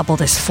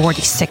 Doubled is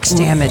 46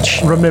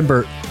 damage.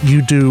 Remember,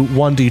 you do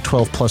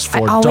 1d12 plus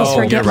 4. I always double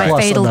forget my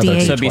plus fatal another D8.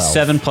 So it'd be 12.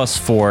 7 plus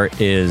 4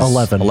 is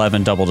 11.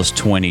 11 doubled is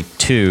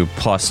 22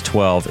 plus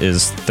 12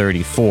 is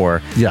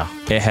 34. Yeah.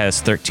 It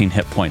has 13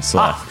 hit points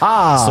left.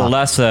 Ah. So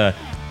Lessa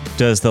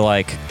does the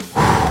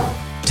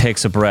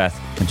takes a breath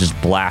and just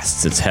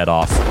blasts its head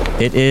off.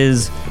 It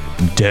is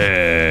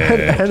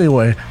dead.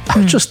 Anyway,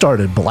 I just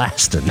started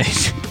blasting.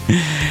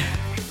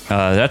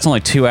 That's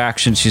only 2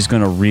 actions. She's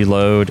going to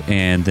reload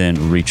and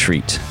then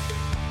retreat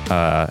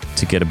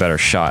to get a better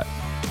shot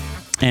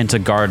and to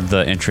guard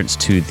the entrance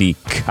to the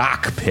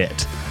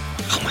cockpit.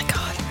 Oh my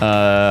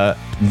god.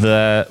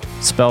 The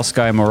Spellscar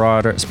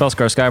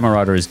Sky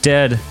Marauder is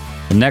dead.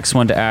 The next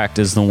one to act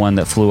is the one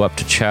that flew up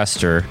to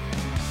Chester.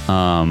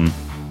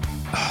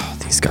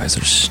 These guys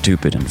are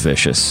stupid and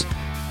vicious.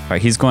 All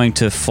right, he's going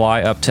to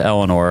fly up to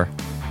Eleanor.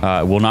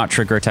 Will not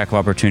trigger attack of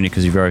opportunity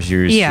because you've already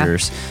used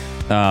yours.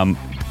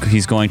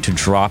 He's going to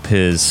drop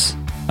his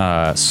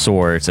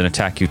swords and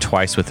attack you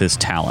twice with his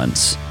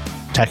talons.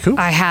 Taku?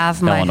 I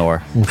have my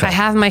Eleanor. Okay. I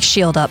have my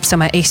shield up, so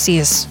my AC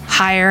is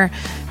higher,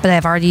 but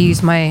I've already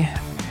used my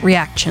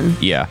reaction.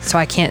 Yeah. So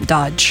I can't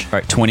dodge. All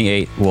right,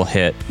 28 will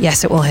hit.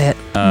 Yes, it will hit.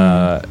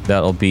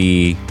 That'll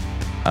be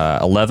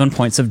 11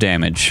 points of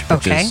damage,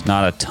 which Okay. is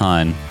not a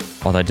ton.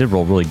 Although I did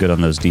roll really good on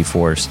those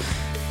D4s.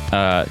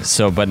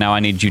 But now I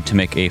need you to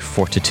make a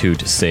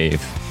fortitude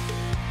save.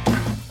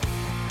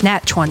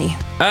 Nat 20.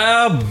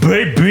 Oh,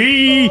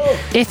 baby!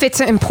 If it's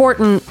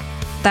important,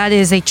 that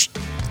is a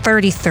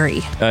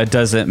 33. It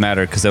doesn't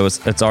matter because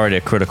it's already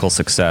a critical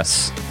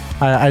success.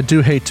 I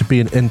do hate to be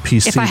an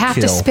NPC If I have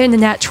kill, to spend a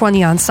nat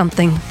 20 on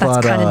something, that's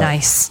but, kind of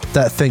nice.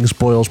 that thing's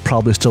boils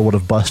probably still would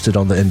have busted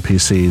on the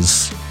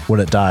NPCs when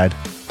it died.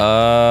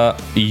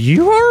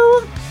 You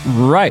are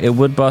right. It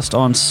would bust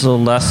on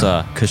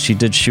Celessa because she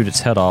did shoot its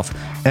head off.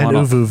 And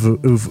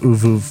Usuvu.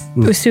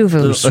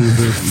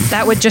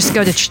 That would just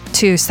go to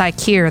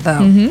Saikir,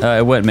 though.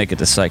 It wouldn't make it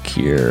to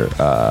Saikir.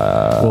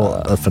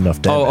 well, if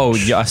enough damage. Oh,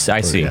 yes,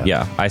 I see. yeah.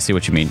 Yeah, I see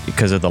what you mean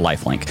because of the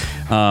lifelink.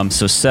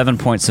 So 7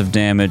 points of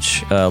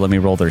damage. Let me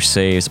roll their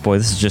saves. Boy,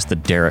 this is just the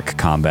Derek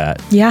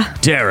combat. Yeah.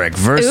 Derek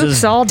versus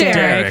Oops, all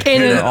Derek.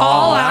 In an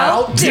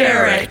all-out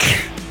Derek.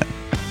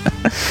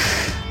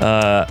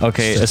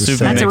 Okay, Just Asubu a makes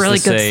That's a really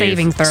the good save.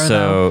 saving throw,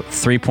 So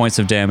 3 points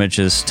of damage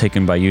is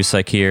taken by you,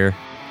 Saikir.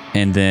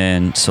 And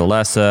then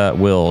Celessa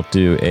will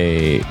do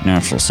a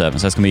natural 7.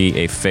 So that's going to be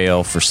a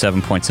fail for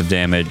 7 points of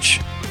damage.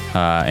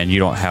 And you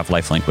don't have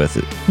lifelink with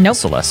it, Nope.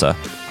 Celessa.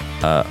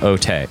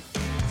 Ote,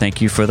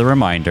 thank you for the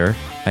reminder.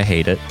 I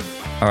hate it.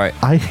 All right.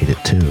 I hate it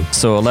too.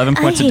 So 11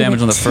 points of hate damage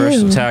it on the first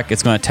too. attack.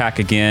 It's going to attack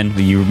again.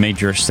 You made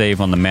your save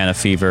on the Mana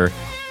Fever.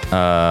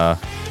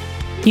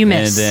 You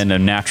miss. And then a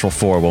natural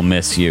 4 will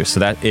miss you. So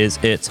that is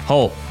its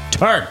whole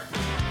turn.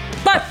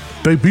 But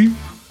Baby.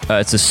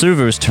 It's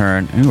Asuvu's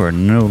turn. You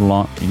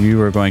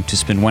are going to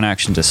spend 1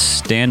 action to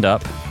stand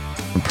up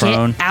from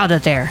prone. get out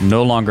of there.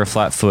 No longer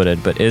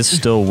flat-footed, but is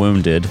still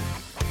wounded.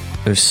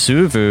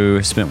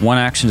 Asuvu spent 1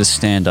 action to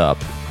stand up.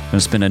 Going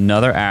to spend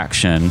another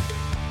action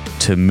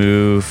to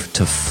move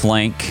to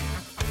flank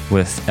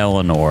with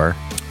Eleanor.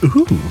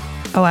 Ooh.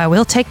 Oh, I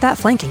will take that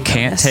flanking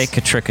Can't bonus. take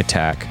a trick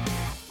attack,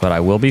 but I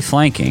will be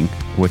flanking,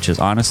 which is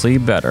honestly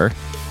better.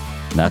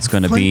 That's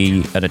going to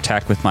be an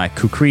attack with my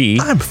Kukri.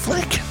 I'm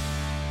flanking.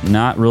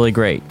 Not really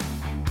great.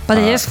 But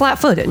it is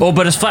flat-footed. Oh,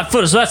 but it's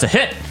flat-footed, so that's a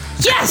hit.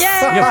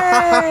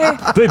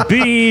 Yes!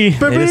 Baby!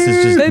 Hey, this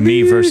is just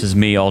me versus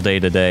me all day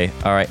today.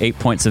 All right, 8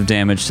 points of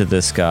damage to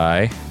this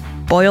guy.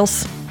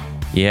 Boils.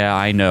 Yeah,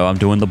 I know. I'm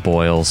doing the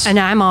boils. And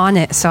I'm on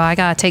it, so I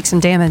gotta take some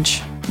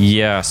damage.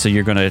 Yeah, so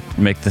you're going to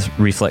make the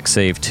reflex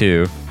save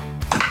too.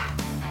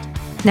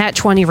 Nat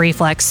 20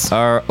 reflex.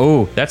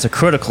 Oh, that's a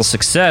critical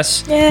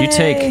success. Yay. You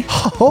take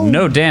Oh.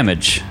 no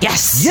damage.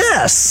 Yes!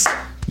 Yes.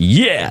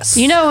 Yes!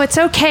 You know, it's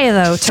okay,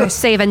 though, to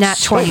save a nat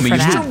 20 for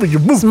that.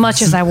 As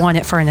much as I want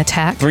it for an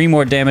attack. 3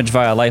 more damage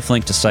via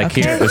lifelink to Saikir.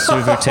 Okay.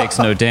 Asuvu takes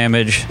no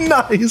damage.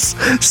 Nice.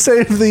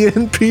 Save the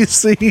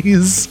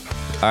NPCs.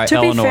 All right, To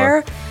Eleanor. be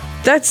fair,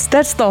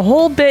 that's the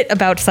whole bit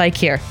about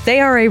Saikir. They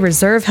are a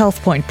reserve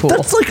health point pool.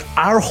 That's like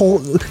our whole.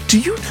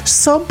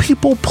 Some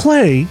people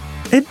play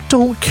and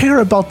don't care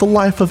about the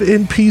life of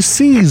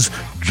NPCs.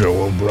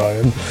 Joe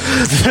O'Brien.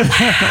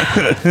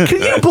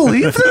 Can you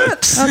believe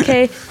that?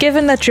 Okay,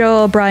 given that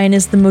Joe O'Brien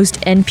is the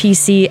most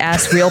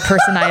NPC-ass real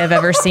person I have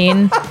ever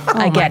seen,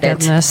 I get it.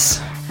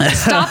 Goodness.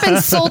 Stop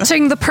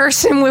insulting the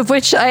person with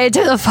which I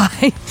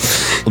identify.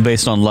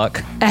 Based on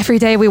luck. Every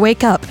day we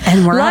wake up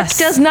and we're Luck us.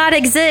 does not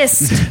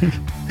exist.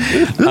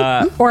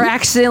 Or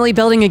accidentally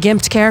building a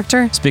gimped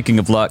character. Speaking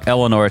of luck,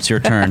 Eleanor, it's your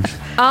turn.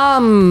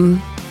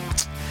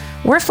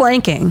 We're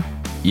flanking.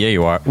 Yeah,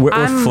 you are.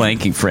 We're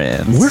flanking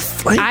friends. We're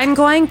flanking. I'm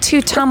going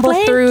to tumble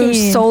flanking. through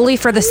solely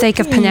for the sake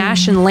of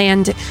panache and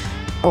land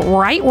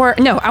right where...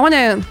 No, I want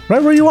to...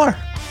 Right where you are.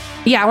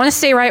 Yeah, I want to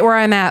stay right where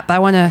I'm at, but I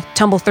want to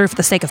tumble through for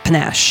the sake of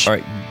panache. All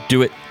right,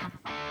 do it.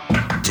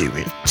 Do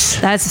it.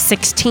 That's a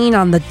 16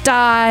 on the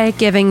die,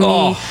 giving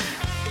me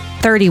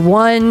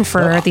 31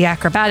 for the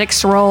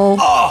acrobatics roll.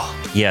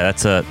 Yeah,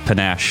 that's a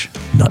panache.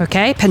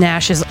 Okay,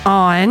 panache is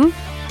on.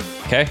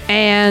 Okay.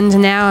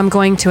 And now I'm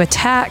going to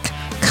attack.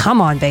 Come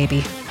on,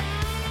 baby.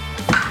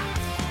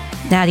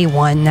 Natty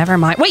 1. Never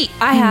mind. Wait,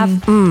 I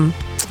have.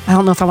 I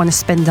don't know if I want to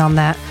spend on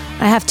that.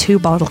 I have 2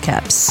 bottle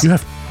caps. You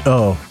have.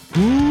 Oh.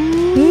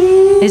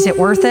 Is it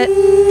worth it?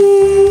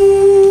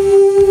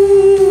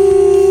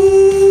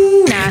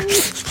 Nah.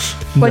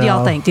 What do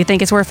y'all think? Do you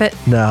think it's worth it?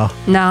 No.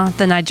 No,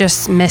 then I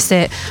just miss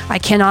it. I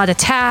cannot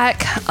attack.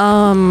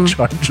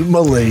 Charge my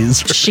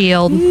laser.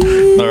 Shield.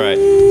 All right.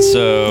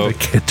 So I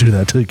can't do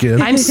that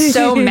again. I'm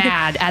so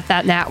mad at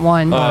that nat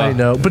 1. I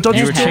know. But don't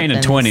you you were still, chaining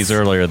 20s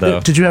earlier, though.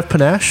 Did you have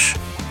panache?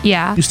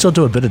 Yeah. You still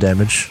do a bit of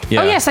damage.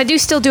 Yeah. Oh, yes, I do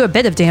still do a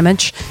bit of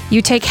damage.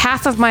 You take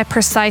half of my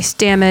precise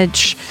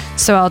damage,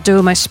 so I'll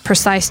do my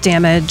precise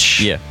damage.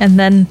 Yeah. And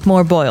then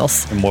more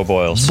boils. And more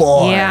boils.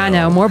 Boy. Yeah, I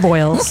know. More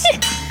boils.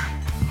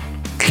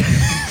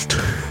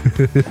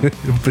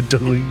 But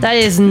doing. That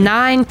is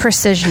 9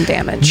 precision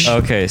damage,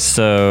 Okay,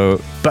 so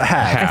But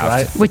half,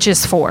 right? which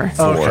is 4.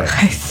 Okay.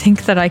 I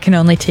think that I can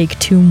only take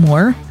 2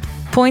 more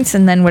points,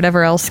 and then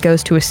whatever else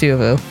goes to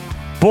Asuvu.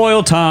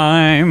 boil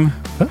time.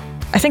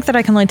 I think that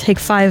I can only take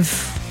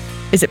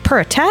 5. Is it per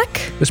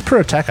attack? It's per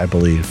attack, I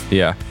believe.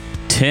 Yeah.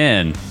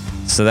 10.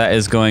 So that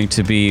is going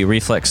to be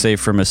reflex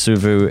save from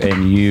Asuvu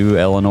and you,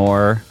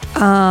 Eleanor.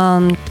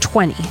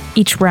 20.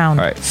 Each round.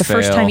 All right, the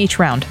first fail. time each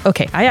round.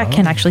 Okay, I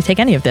can't actually take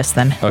any of this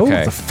then.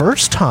 Okay. Oh, the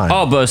first time.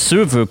 Oh, but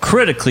Asuvu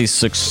critically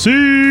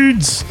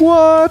succeeds.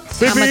 What?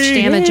 How much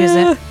damage is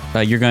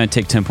it? You're going to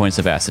take 10 points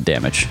of acid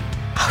damage.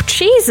 Oh,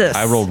 Jesus.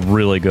 I rolled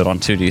really good on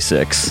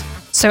 2d6.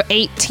 So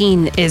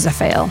 18 is a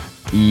fail.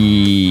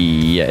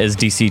 Yeah, it's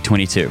DC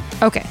 22.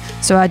 Okay,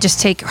 so I just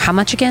take how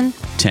much again?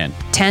 10.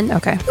 10?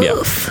 Okay. Yeah.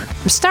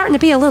 I'm starting to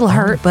be a little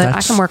hurt, but I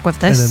That's can work with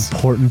this. An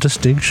important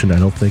distinction I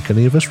don't think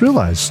any of us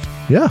realized.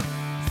 Yeah.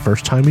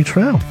 First time each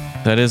round.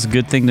 That is a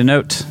good thing to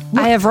note.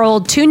 I have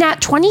rolled 2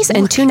 nat 20s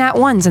and 2 nat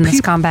 1s in this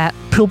combat.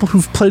 People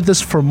who've played this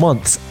for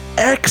months,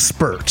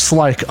 experts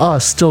like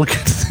us, still get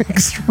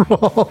things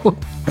wrong.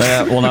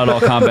 Well, not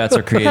all combats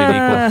are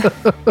created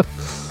equal.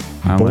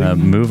 I'm going to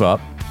move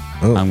up.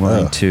 I'm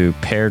going to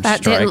paired That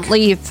strike. didn't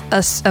leave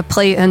us a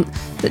play, and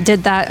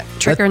did that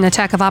trigger an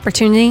attack of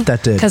opportunity?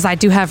 That did. Because I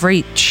do have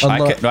reach.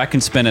 I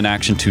can spend an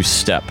action to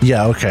step.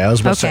 Yeah, okay. I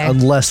was about to say, Okay.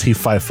 unless he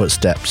 5-foot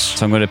steps.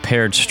 So I'm going to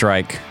paired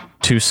strike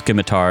 2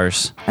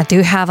 scimitars. I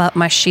do have up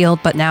my shield,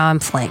 but now I'm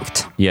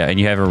flanked. Yeah, and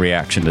you have a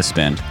reaction to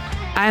spend.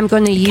 I'm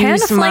going to Can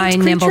use a my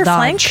flanked nimble creature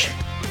dodge.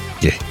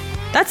 flank? Yeah.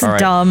 That's All right.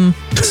 dumb.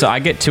 So I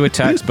get 2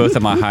 attacks, both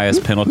at my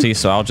highest penalty,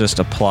 so I'll just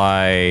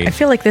apply... I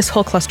feel like this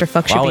whole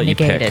clusterfuck should I'll be let you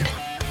negated. pick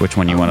which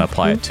one you want to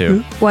apply it to.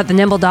 What, the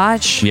nimble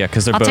dodge? Yeah,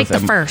 'cause they're I'll both take the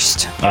em-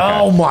 first.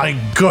 Oh my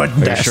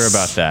goodness. Are you sure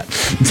about that?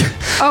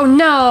 Oh,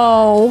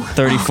 no.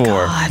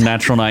 34,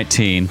 natural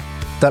 19.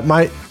 That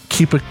might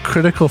keep a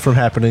critical from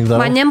happening, though.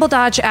 My nimble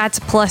dodge adds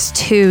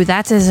 +2.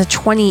 That is a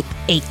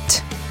 28.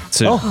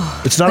 So,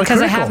 It's not Because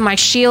a I critical. have my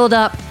shield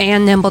up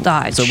and nimble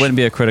dodge. so it wouldn't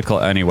be a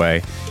critical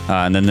anyway.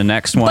 And then the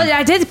next one... But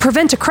I did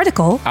prevent a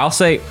critical.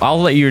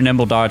 I'll let you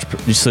nimble dodge.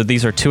 So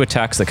these are 2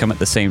 attacks that come at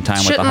the same time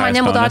with Shouldn't the my highest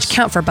nimble bonus. dodge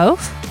count for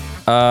both?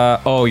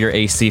 Your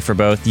AC for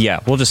both. Yeah,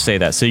 we'll just say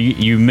that. So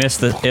you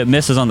miss it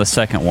misses on the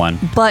second one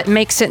But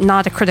makes it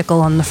not a critical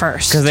on the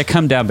first. because they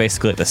come down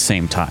basically at the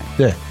same time.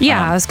 Yeah.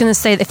 Yeah, I was going to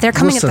say, if they're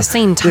coming Listen, at the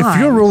same time. If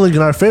you're ruling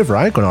in our favor,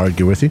 I ain't going to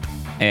argue with you.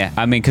 Yeah,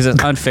 I mean, because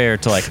it's unfair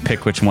to like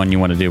pick which one you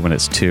want to do when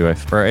it's 2,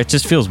 or it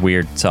just feels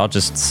weird. So I'll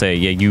just say,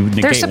 yeah, you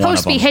negate they're one supposed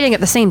of to be them. hitting at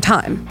the same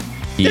time.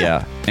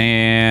 Yeah,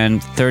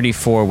 and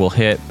 34 will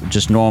hit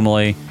just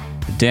normally.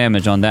 The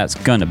damage on that's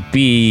gonna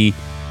be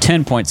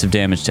 10 points of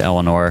damage to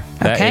Eleanor.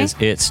 That Okay. is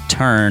its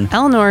turn.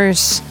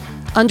 Eleanor's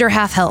under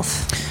half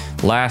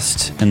health.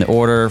 Last in the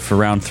order for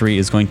round 3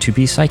 is going to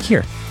be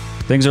Psycheer.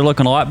 Things are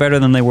looking a lot better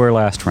than they were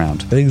last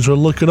round. Things are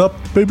looking up,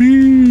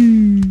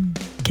 baby.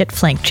 Get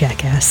flanked,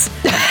 jackass.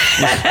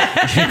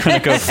 You're gonna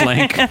go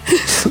flank.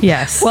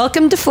 Yes.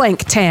 Welcome to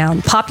Flank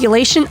Town.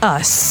 Population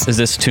us. Is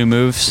this 2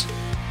 moves?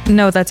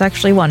 No, that's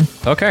actually 1.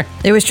 Okay.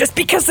 It was just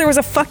because there was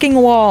a fucking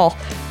wall.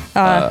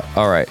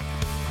 All right.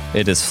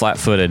 It is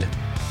flat-footed.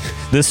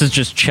 This is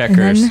just And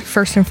checkers. then,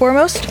 first and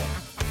foremost,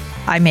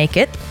 I make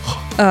it.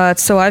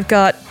 So I've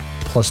got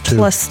 +2.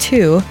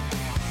 +2.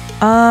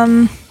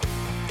 I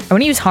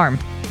want to use harm.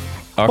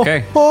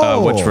 Okay.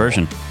 Oh. Which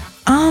version?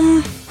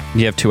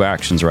 You have 2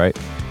 actions, right?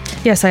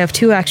 Yes, I have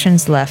 2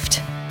 actions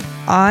left.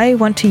 I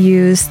want to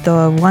use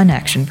the 1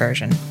 action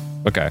version.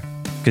 Okay.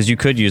 Because you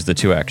could use the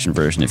 2 action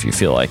version if you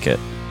feel like it.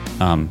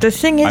 The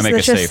thing is, I make that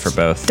a save just for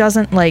both.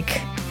 doesn't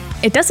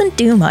it doesn't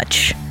do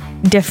much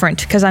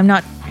different because I'm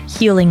not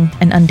healing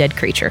an undead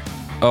creature.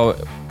 Oh,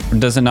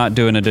 does it not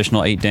do an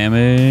additional 8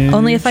 damage?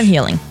 Only if I'm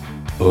healing.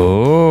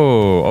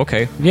 Oh,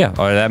 okay. Yeah,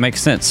 all right, that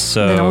makes sense.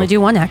 So, Then only do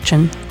 1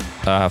 action.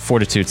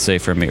 fortitude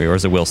save for me, or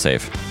is it will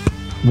save?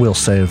 Will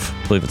save.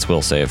 I believe it's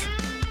will save.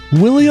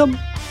 William.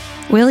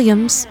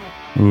 Williams.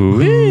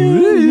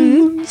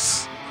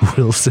 Williams.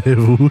 Will save.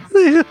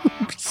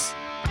 Williams.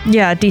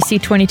 Yeah,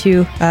 DC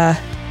 22.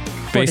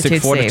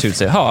 Basic fortitude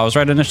save. Oh, I was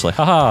right initially.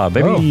 Haha,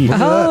 baby. Oh, look at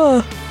that.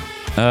 Oh,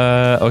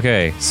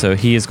 Okay, so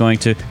he is going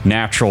to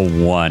natural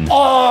 1.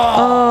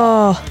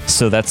 Oh,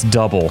 So that's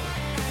double.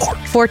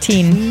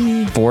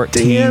 14.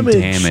 14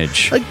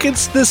 damage.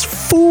 against this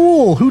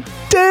fool who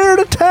dared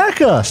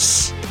attack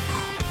us.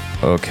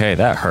 Okay,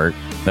 that hurt.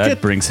 That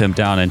Get- brings him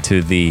down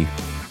into the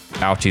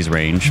ouchie's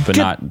range, but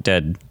Get- not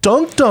dead.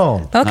 Dunked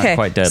on. Okay,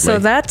 quite deadly. so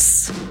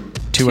that's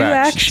Two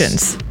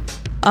actions.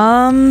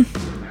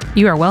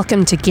 You are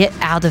welcome to get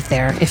out of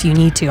there if you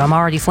need to. I'm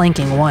already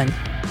flanking 1.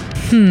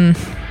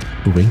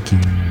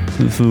 Winking.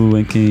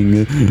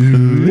 Winking.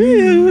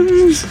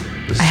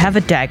 I have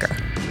a dagger.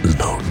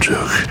 No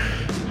joke.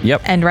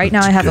 Yep. And right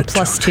now I have a good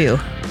 +2.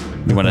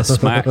 You want to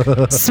smack?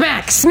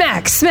 Smack,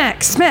 smack,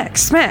 smack, smack,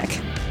 smack.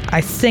 I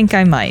think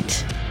I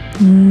might.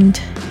 And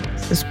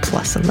this is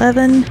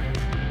 +11.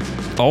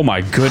 Oh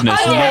my goodness.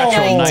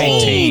 Natural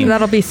 19.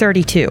 That'll be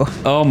 32.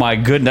 Oh my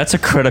goodness. That's a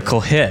critical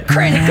hit.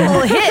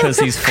 Critical hit. Because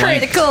he's flanked.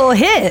 Critical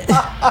hit.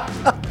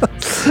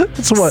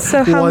 That's what,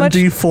 So how much-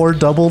 1d4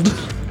 doubled?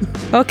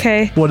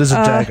 Okay. What is a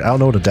dagger? I don't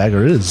know what a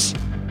dagger is.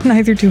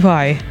 Neither do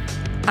I.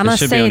 I'm going to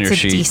should be say on it's your a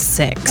sheet.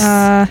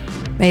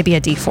 D6. Maybe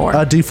a D4.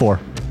 D4.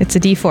 It's a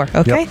D4.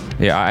 Okay. Yep.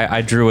 Yeah,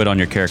 I drew it on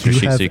your character Do you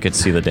sheet so have you could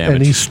see the damage.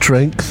 Any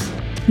strength?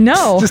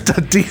 No. Just a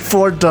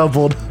d4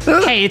 doubled.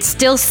 Hey, it's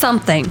still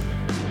something.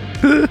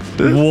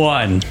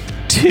 1,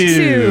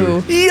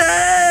 2.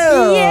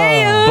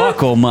 Yeah!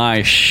 Buckle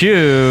my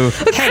shoe.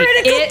 Hey,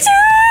 it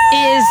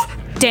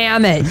is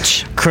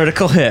damage.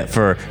 Critical hit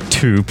for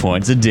 2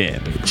 points of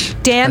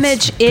damage.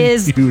 Damage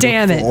is Beautiful.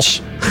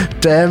 damage.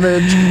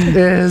 Damage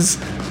is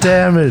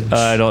damage.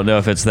 I don't know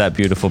if it's that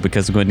beautiful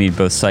because I'm going to need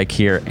both Psyche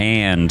here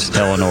and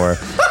Eleanor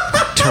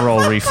to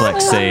roll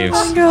reflex saves.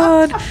 Oh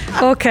God.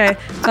 Okay.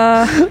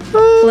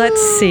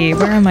 Let's see.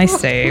 Where are my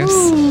saves?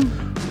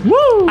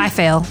 I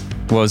fail.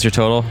 What was your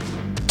total?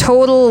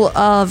 Total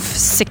of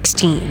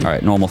 16. All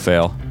right, normal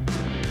fail.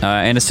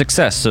 And a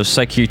success. So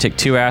Psyche, you take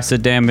 2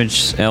 acid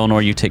damage.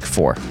 Eleanor, you take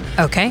 4.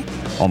 Okay.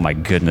 Oh my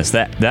goodness,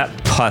 that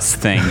pus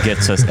thing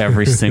gets us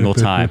every single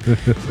time.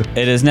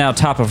 It is now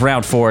top of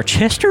round 4.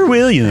 Chester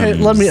Williams. Hey,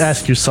 let me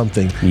ask you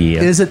something.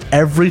 Yeah. Is it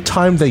every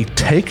time they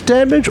take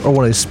damage or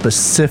when a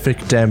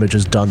specific damage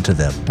is done to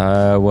them?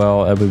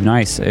 Well, it would be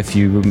nice if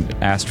you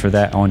asked for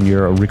that on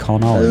your recall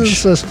knowledge.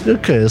 It's just-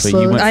 okay, But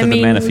you went I for the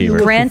mean, mana fever.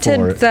 for granted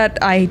it. that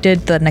I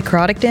did the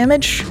necrotic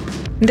damage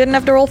and didn't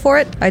have to roll for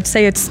it, I'd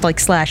say it's like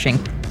slashing.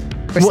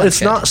 well,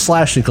 it's not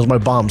slashing because my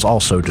bombs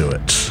also do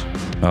it.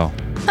 Oh,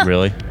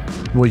 really?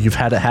 Well, you've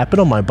had it happen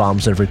on my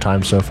bombs every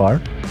time so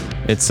far.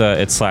 It's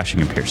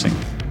slashing and piercing.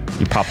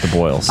 You pop the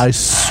boils. I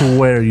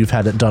swear you've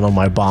had it done on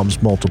my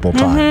bombs multiple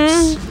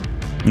times.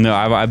 No,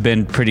 I've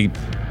been pretty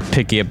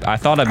picky. I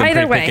thought I've been Either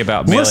pretty way. picky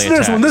about melee Listeners,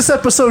 attacks. when this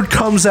episode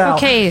comes out,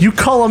 Okay. you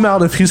call him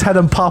out if he's had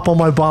him pop on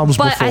my bombs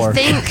But before. I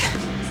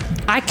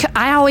think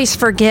I always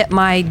forget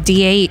my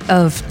D8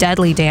 of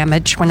deadly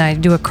damage when I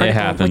do a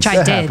critical, happens. which I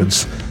That did.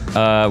 happens.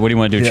 What do you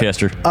want to do,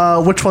 Chester?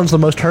 Which one's the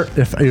most hurt,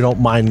 if you don't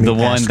mind me The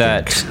one asking?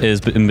 that is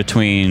in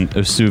between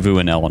Osuvu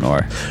and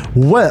Eleanor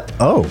What?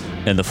 Oh.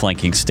 in the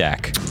flanking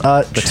stack.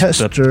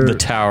 Chester The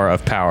Tower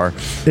of Power.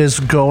 is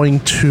going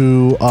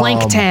to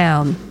Flank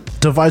Town.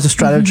 devise a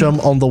stratagem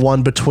on the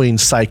one between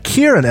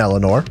Psyche and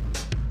Eleanor.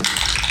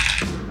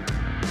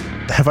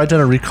 Have I done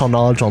a recall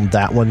knowledge on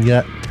that one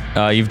yet?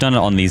 You've done it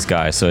on these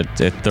guys, so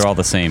they're all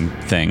the same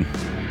thing.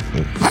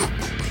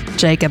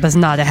 Jacob is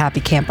not a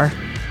happy camper.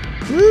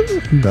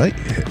 Might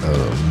hit.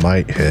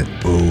 Might hit.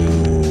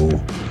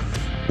 Ooh.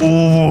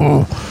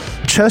 Ooh.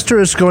 Chester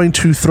is going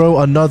to throw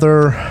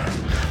another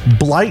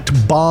blight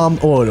bomb.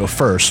 Oh, no,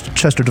 first.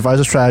 Chester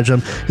devises a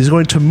stratagem. He's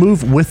going to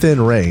move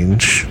within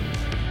range.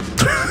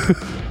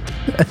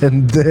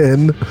 And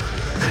then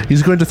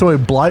he's going to throw a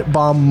blight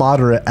bomb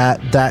moderate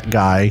at that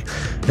guy.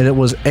 And it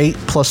was 8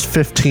 plus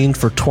 15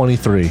 for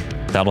 23.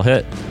 That'll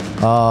hit.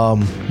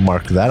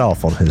 Mark that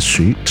off on his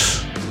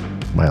sheet.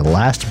 My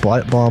last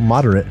blight bomb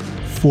moderate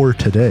for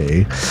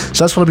today.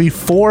 So that's going to be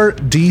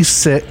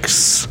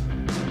 4d6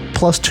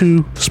 plus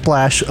 2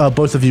 splash.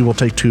 Both of you will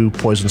take 2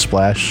 poison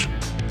splash.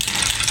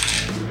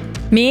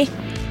 Me?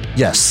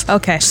 Yes.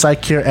 Okay.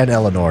 Psyche and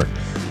Eleanor.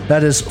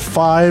 That is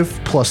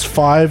 5 plus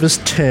 5 is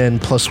 10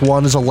 plus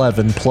 1 is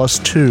 11 plus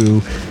 2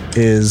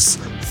 is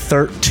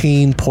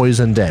 13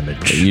 poison It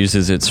damage.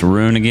 uses its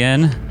rune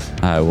again.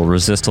 I will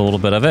resist a little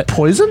bit of it.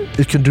 Poison?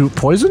 It can do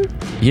poison?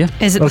 Yeah.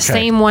 Is it the Okay.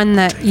 same one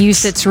that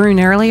used its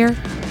rune earlier?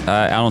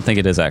 I don't think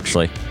it is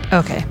actually.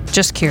 Okay,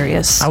 just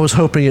curious. I was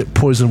hoping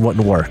poison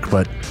wouldn't work,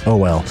 but oh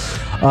well.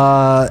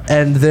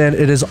 And then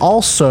it is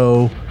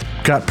also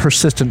got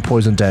persistent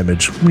poison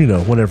damage, you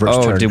know, whenever its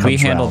turn Oh, did we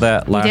comes handle around.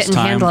 that We last didn't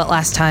time? handle it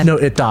last time. No,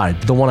 it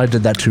died. The one I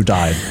did that to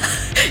died.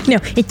 No,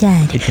 it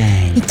died.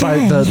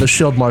 The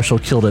shield marshal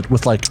killed it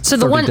with like So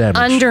the 30 one damage.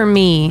 under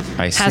me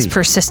I has see.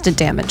 persistent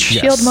damage.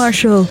 Shield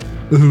Marshal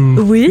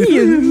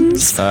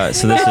Williams. So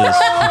this is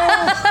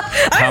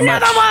how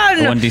much?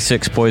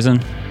 1d6 poison,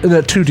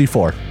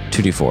 2d4.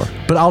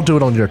 2d4. But I'll do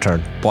it on your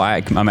turn. Well,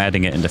 I'm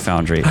adding it into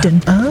Foundry. Dun,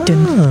 dun,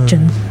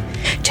 dun.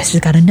 Chester's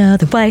got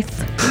another wife.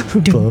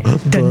 Dun,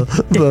 dun,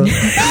 dun.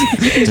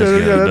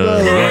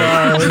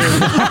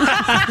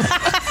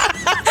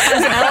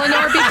 Has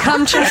Eleanor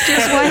become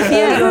Chester's wife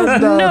yet?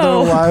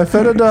 Another wife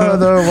and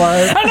another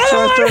wife.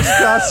 Chester's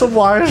got some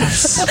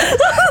wives.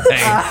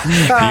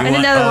 And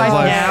another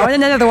wife now.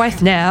 And another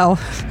wife now.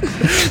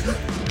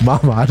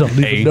 Mama, I don't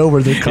even know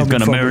where they're coming from.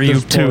 He's gonna marry you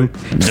too.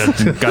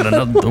 Got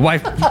another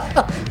wife.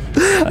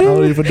 I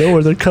don't even know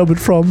where they're coming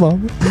from,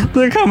 Mama.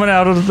 They're coming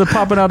out of the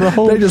popping out of the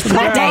hole. They just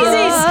pop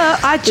Daisies!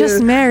 I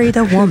just married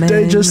a woman.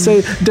 They just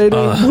say dating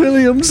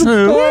Williams.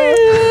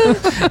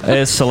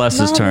 It's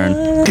Celeste's turn.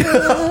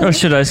 Or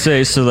should I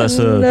say Celeste?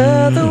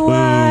 Another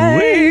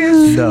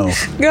wife. No.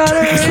 Got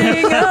a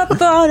ring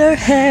up on her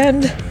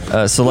hand.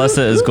 Celeste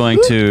is going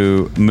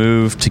to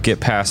move to get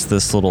past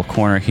this little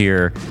corner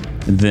here.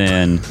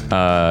 Then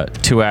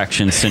 2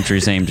 action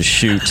sentries aim to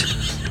shoot.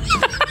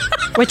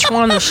 Which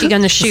one is she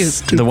going to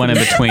shoot? The one in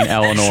between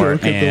Eleanor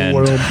Shrink of the and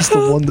world is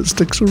the one that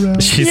sticks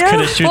around. she's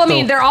gonna shoot Well, I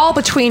mean, they're all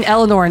between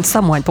Eleanor and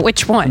someone, but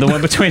which one? the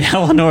one between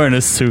Eleanor and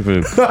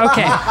Asuvu.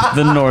 Okay.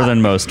 The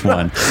northernmost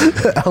one.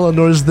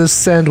 Eleanor's this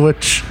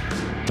sandwich.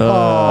 It is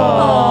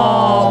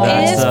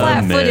a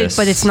flat-footed, miss.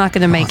 but it's not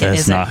going to make it,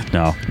 That's is it? not.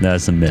 No,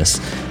 that's a miss.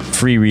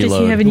 Free reload. Does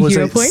he have any Was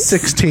hero it points?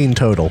 16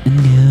 total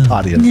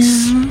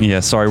audience? Yeah,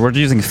 sorry. We're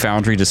using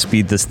Foundry to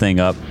speed this thing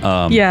up.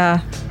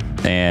 Yeah.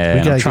 And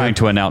gotta I'm trying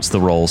go. to announce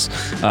the rolls.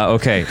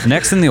 Okay,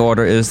 next in the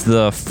order is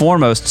the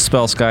foremost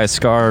Spell Sky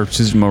Scar, which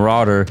is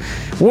Marauder.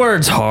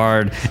 Words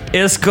hard.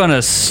 It's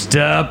gonna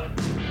step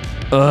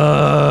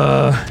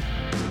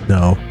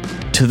No.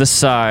 to the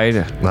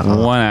side.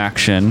 One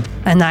action.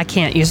 And I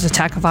can't use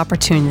attack of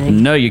opportunity.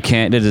 No, you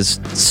can't. It is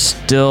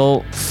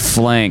still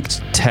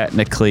flanked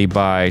technically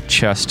by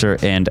Chester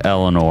and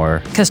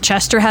Eleanor. Because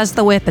Chester has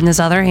the whip in his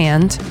other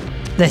hand.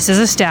 This is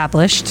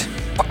established.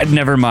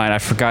 Never mind. I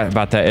forgot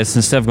about that. It's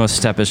instead of going to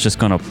step, it's just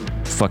going to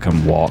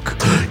fucking walk.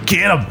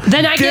 Get him!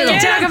 Then I get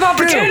attack of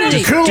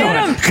opportunity. Kill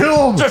him!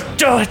 Kill him! Just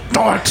do it.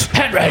 Do it!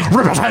 Head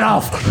rip his head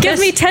off! Give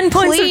me 10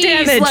 points of Please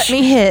damage. let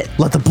me hit.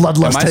 Let the Am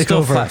bloodlust I take still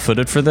over.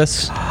 flat-footed for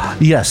this?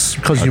 Yes,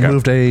 because you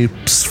Okay.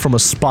 moved from a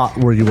spot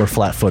where you were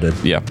flat-footed.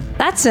 Yeah.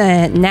 That's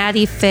a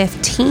natty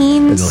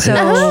 15, It'll hit.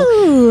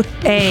 so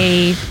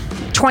a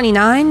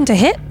 29 to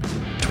hit.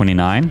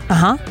 29.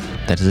 Uh-huh.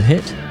 That is a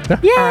hit. All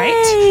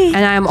right.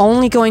 And I'm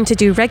only going to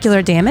do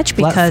regular damage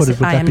Flat-footed, because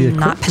would I that be a am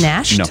not crit?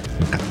 panached. No.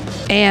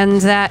 And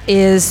that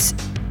is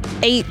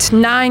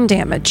 9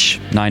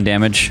 damage. 9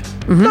 damage.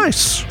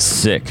 Nice.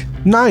 Sick.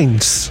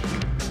 Nines.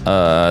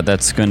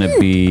 That's gonna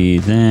be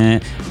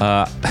that.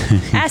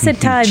 Acid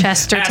time.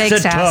 Chester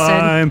takes acid.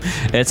 time.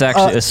 It's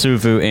actually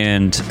Asuvu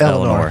and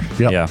Eleanor.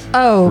 Yep. Yeah.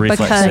 Oh,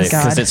 Reflex because save,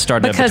 because it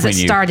started because it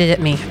between started at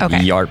me.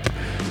 Okay. you. Yarp.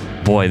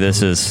 Boy,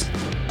 this is.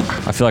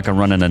 I feel like I'm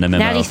running an MMO.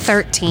 Natty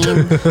 13.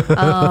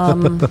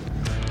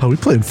 Are we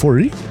playing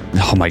 4E?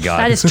 Oh my god.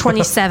 That is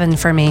 27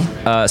 for me.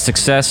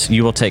 Success.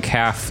 You will take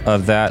half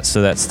of that,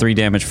 so that's 3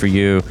 damage for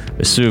you.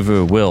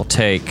 Asuvu will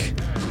take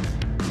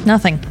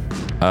Nothing.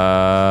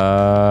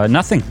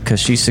 nothing because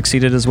she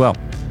succeeded as well.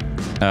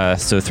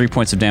 So 3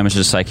 points of damage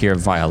to Psyche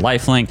via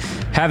lifelink.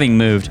 Having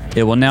moved,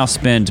 it will now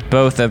spend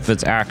both of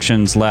its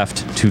actions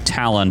left to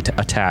Talon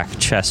to attack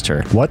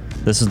Chester. What?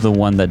 This is the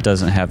one that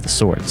doesn't have the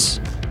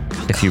swords,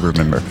 if you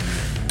remember.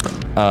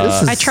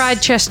 This is, I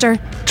tried, Chester.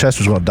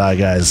 Chester's gonna die,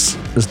 guys.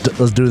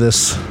 Let's do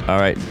this. All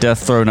right,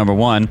 death throw number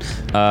 1. It's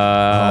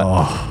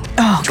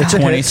a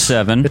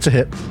 27. hit. It's a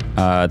hit.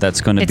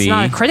 That's going to It's be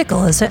not a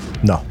critical, is it?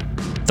 No.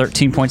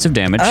 13 points of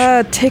damage.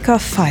 Take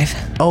off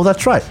 5. Oh,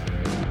 that's right.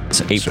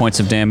 So 8 points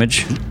of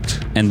damage.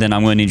 And then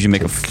I'm going to need you to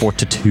make a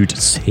fortitude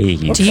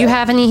save. Do you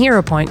have any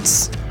hero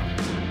points?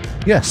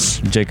 Yes.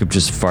 Jacob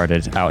just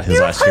farted out his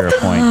last hero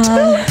point.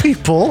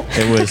 People.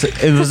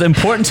 It was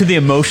important to the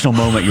emotional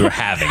moment you were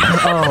having.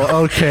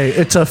 Oh, okay.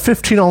 It's a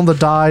 15 on the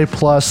die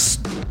plus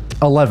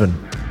 11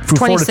 for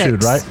 26.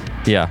 fortitude, right?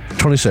 Yeah,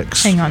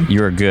 26. Hang on.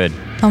 you are good.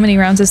 How many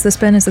rounds has this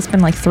been? Has this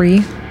been like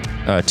 3?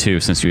 2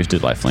 since you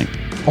did lifelink.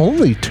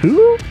 Only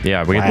 2?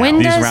 Yeah, When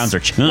these does, rounds are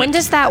chunk. When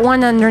does that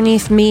one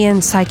underneath me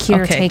and Psyche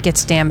Okay. take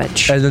its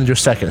damage? And then your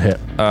second hit.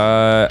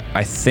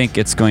 I think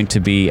it's going to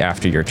be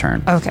after your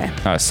turn. Okay.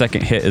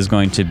 Second hit is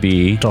going to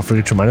be. Don't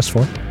forget your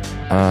 -4.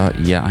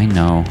 Yeah, I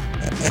know.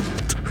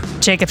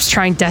 Jacob's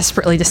trying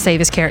desperately to save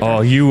his character.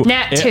 Oh, you.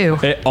 Nat 2.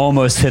 It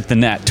almost hit the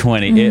nat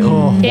 20. It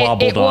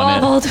wobbled It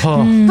on wobbled. it.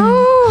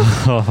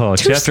 Oh, Oh,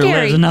 Too Chester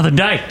scary. lives another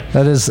day.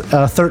 That is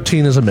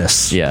 13 is a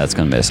miss. Yeah, it's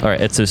gonna miss. All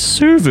right, it's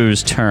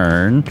Asuvu's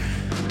turn.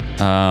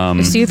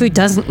 Asuvu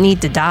doesn't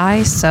need to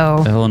die,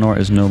 so Eleanor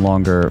is no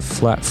longer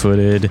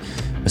flat-footed.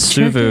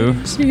 Asuvu.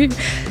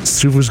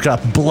 Suvu's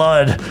got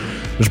blood.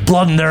 There's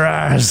blood in their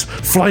eyes.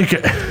 Flank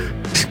it.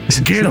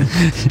 Get him.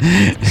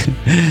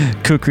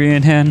 Kukri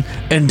in hand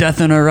and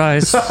death in her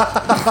eyes.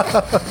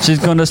 She's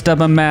gonna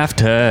stab a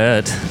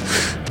Maftet.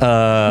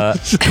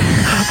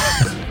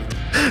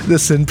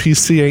 This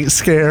NPC ain't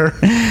scared.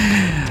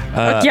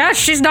 Yeah,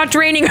 she's not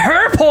draining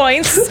her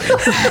points.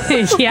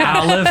 yeah.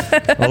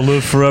 I'll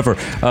live forever.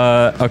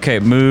 Okay,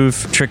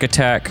 move, trick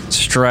attack,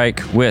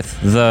 strike with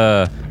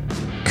the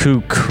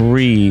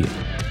Kukri.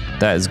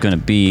 That is gonna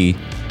be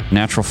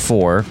natural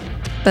 4.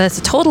 but it's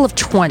a total of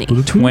 20.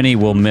 20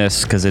 will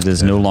miss because it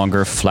is no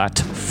longer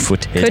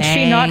flat-footed. Could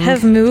she not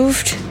have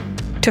moved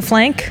to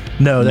flank?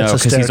 No, that's No, a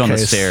because he's on the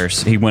staircase.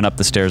 stairs. He went up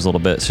the stairs a little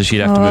bit, so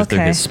she'd have to Oh, move through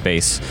okay. his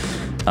space.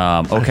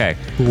 Okay,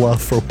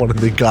 Love for one of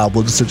the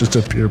goblins to just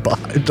appear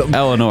behind him.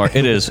 Eleanor,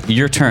 it is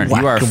your turn.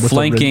 Whack You are him with a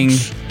flanking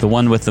wrench. the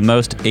one with the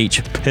most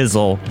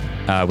Pizzle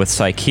with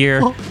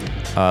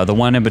Psycheer. The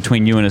one in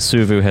between you and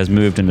Asuvu has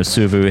moved, and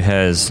Asuvu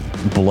has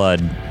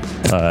blood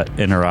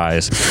in her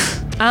eyes.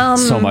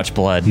 So much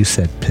blood. You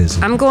said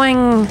pizzle. I'm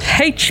going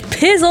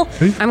Pizzle.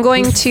 I'm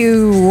going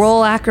to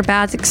roll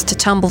acrobatics to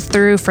tumble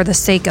through for the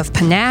sake of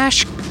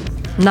panache,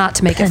 not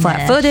to make it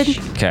flat-footed.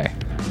 Okay,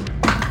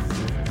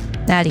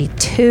 Natty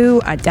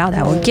 2. I doubt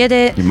I will get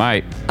it. you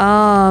might.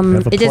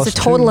 It is a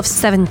total of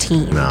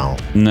 17. No.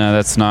 No,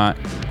 that's not.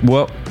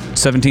 Well,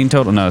 17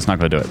 total. No, that's not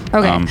going to do it.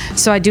 Okay,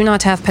 so I do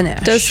not have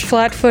panache. Does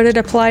flat-footed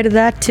apply to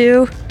that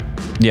too?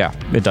 Yeah,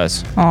 it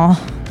does. Oh,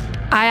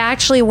 I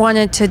actually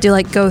wanted to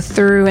go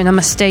through, and I'm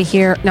gonna stay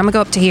here. I'm gonna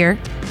go up to here,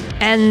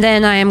 and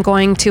then I am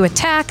going to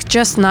attack,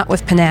 just not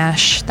with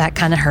panache. That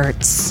kind of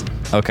hurts.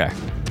 Okay.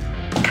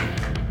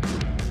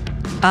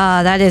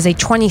 That is a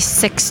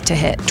 26 to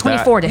hit.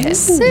 24 to hit.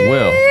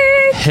 Will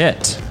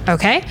hit.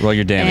 Okay. Roll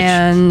your damage.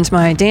 And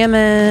my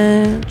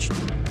damage.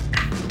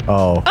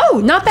 Oh.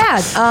 Oh, not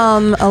bad.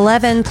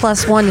 11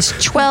 plus 1 is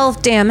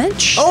 12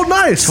 damage. Oh,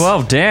 nice.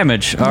 12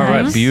 damage. All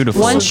right,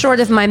 beautiful. One short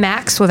of my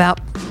max without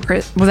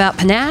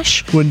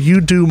panache. When you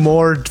do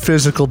more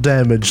physical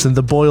damage than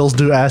the boils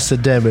do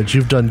acid damage,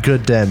 you've done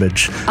good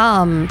damage.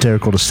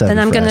 Derek rolled a 7 Then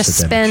I'm for going to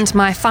acid damage. spend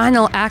my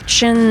final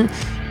action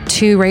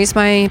to raise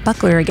my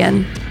buckler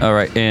again. All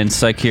right, and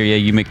Psycheer, yeah,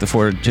 you make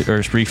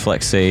the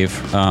reflex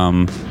save.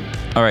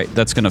 All right,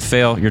 that's going to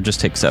fail. You'll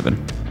just take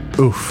 7.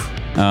 Oof.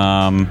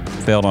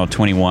 Failed on a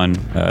 21.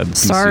 DC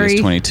Sorry. is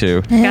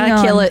 22. Gotta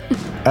on. kill it.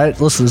 All right,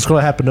 listen, it's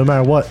going to happen no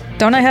matter what.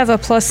 don't I have a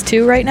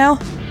 +2 right now?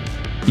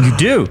 You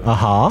do.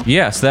 Uh-huh.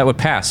 Yes, that would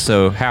pass.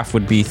 So half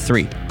would be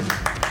 3.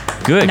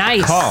 Good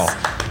Nice. call.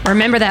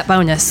 Remember that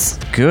bonus.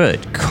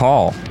 Good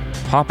call.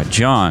 Papa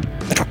John.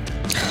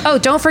 Oh,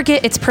 don't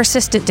forget it's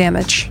persistent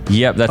damage.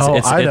 Yep, that's Oh,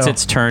 it's I know.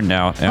 its turn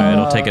now.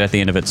 It'll take it at the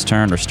end of its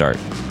turn or start.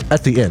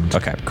 At the end.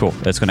 Okay, cool.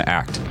 It's going to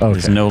act. Okay.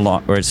 It's no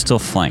longer, or it's still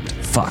flanked.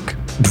 Fuck.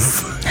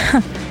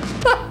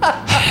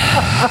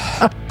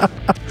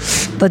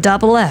 The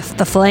double F,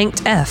 the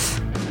flanked F.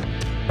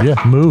 Yeah,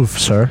 move,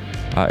 sir.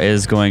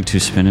 Is going to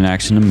spend an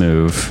action to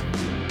move.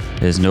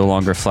 Is no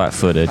longer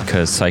flat-footed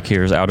because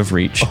Psycheer is out of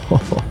reach.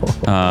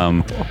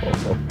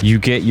 You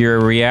get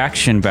your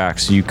reaction back,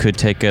 so you could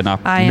take an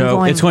up. I am No,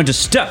 going- it's going to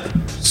step.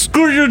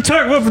 Screw your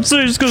attack weapon, so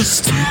it's going to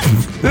step.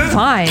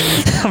 Fine.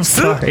 I'm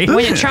sorry.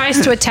 When it tries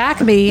to attack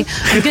me,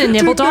 I'm gonna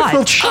nimble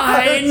dodge.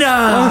 I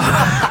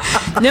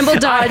know. Nimble I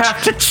dodge.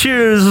 have to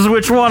choose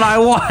which one I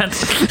want.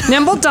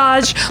 Nimble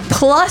dodge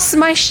plus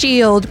my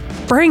shield.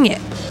 Bring it.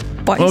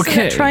 Why is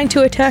Okay. it trying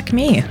to attack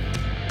me?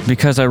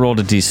 Because I rolled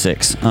a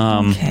d6.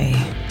 Okay.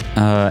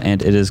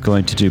 And it is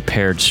going to do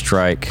paired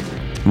strike.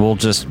 We'll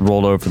just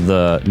roll over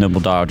the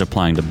nimble dodge,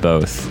 applying to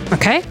both,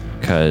 Okay.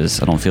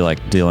 because I don't feel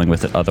like dealing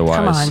with it otherwise.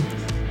 Come on.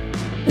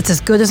 It's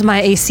as good as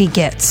my AC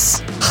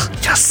gets.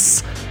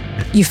 Yes.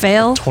 You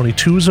fail?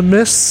 22 is a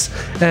miss.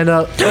 And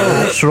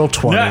natural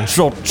 20.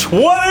 Natural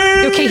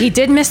 20! Okay, he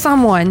did miss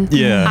on one.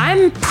 Yeah.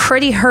 I'm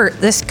pretty hurt.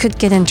 This could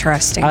get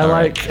interesting. I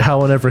like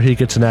how whenever he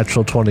gets a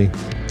natural 20,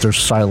 there's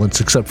silence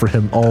except for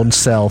him own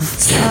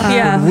self.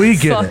 Yeah. we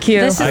get fuck it.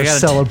 you. This is- I gotta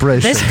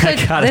celebration. This could,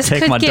 gotta this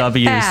take could my get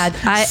W's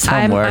bad.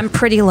 somewhere. I'm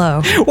pretty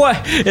low.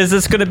 What? Is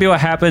this going to be what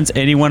happens?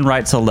 Anyone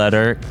writes a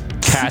letter,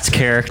 Cat's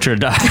character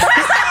dies.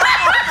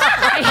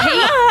 I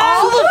hate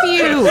all of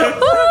you.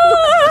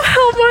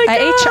 Oh my I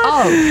hate you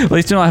all. At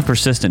least you don't have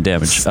persistent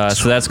damage. So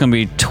that's going to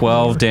be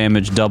 12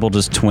 damage, doubled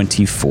is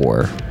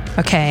 24.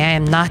 Okay, I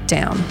am not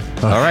down.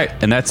 All right,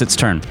 and that's its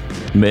turn.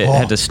 It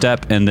had to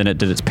step, and then it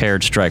did its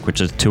paired strike,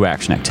 which is 2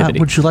 action activity.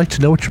 Would you like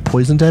to know what your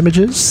poison damage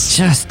is?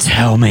 Just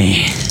tell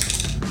me.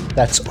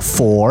 That's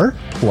 4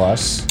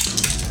 plus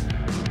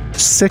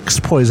 6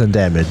 poison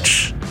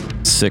damage.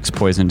 6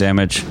 poison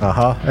damage.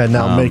 And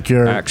now make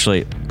your...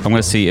 Actually, I'm going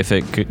to see if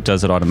it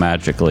does it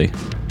automatically.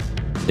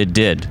 It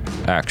did,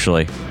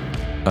 actually.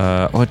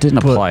 It didn't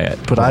apply it.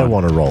 But I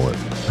want to roll it.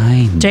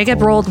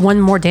 Jacob rolled 1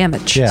 more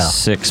damage. Yeah.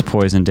 6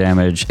 poison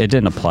damage. It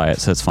didn't apply it,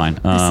 so it's fine.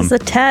 This is a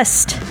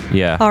test.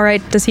 Yeah. All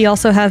right. Does he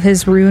also have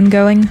his rune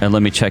going? And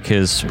let me check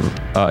his...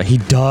 he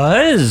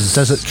does!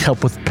 Does it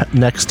help with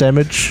next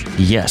damage?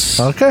 Yes.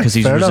 Okay, Because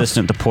he's fair enough.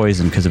 resistant to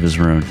poison because of his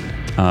rune.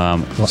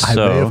 Well, I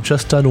so may have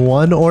just done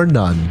 1 or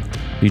none.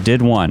 you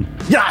did 1.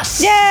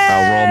 Yes!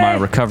 I'll roll my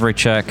recovery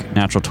check.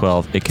 Natural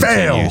 12. It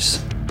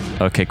continues.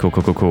 Okay, cool.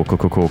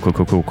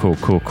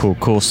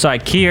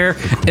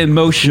 Psycheer,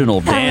 emotional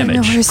damage.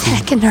 Eleanor's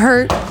heckin'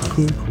 hurt.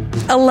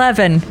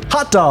 11.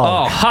 Hot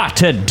dog! Oh, hot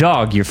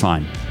dog. You're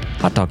fine.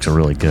 Hot dogs are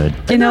really good.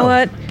 You know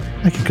what?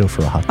 I could go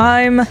for a hot dog.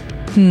 I'm.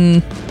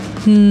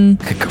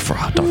 Could go for a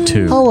hot dog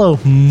too. Hello.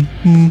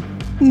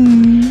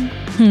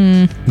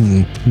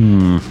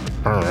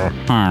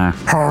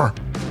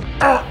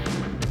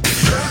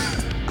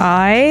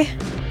 I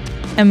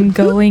am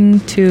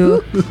going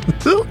to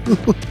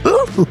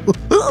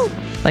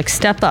like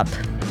step up.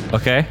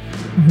 Okay.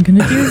 I'm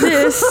gonna do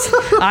this,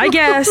 I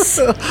guess.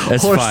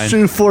 That's fine.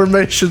 Horseshoe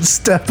formation,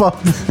 step up.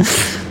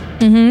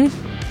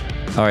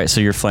 All right, so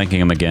you're flanking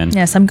him again.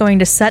 Yes, I'm going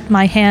to set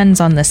my hands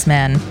on this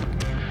man,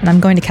 and I'm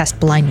going to cast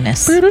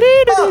blindness. Okay.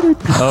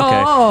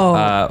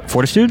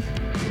 Fortitude?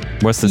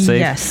 What's the save?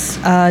 Yes,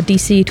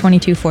 DC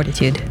 22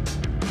 Fortitude.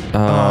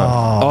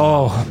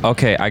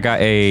 Okay. I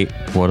got a,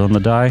 what on the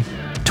die?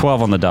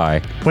 12 on the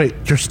die. Wait,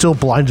 you're still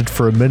blinded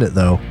for a minute,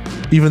 though.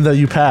 Even though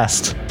you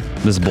passed.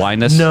 This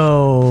blindness?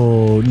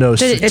 No.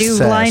 Did it It's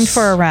blind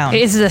for a round.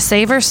 Is the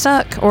saver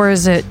stuck, or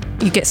is it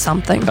you get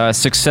something?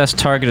 Success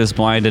target is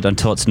blinded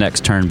until its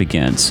next turn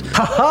begins.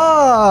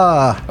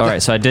 Ha-ha! All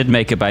right, so I did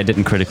make it, but I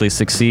didn't critically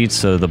succeed.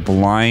 So the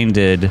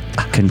blinded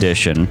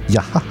condition,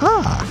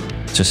 Yeah-ha-ha.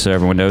 just so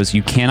everyone knows,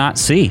 you cannot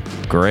see.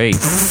 Great.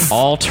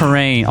 All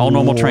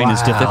normal terrain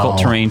is difficult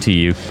terrain to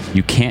you.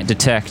 You can't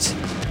detect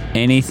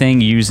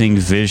anything using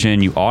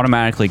vision. You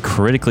automatically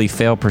critically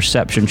fail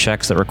perception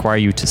checks that require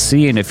you to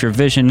see. And if your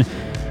vision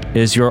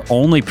is your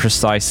only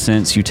precise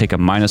sense, you take a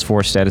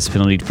 -4 status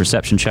penalty to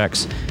perception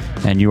checks,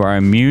 and you are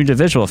immune to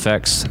visual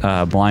effects.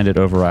 Blinded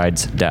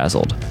overrides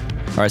dazzled.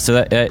 All right, so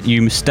that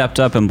you stepped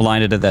up and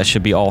blinded it. That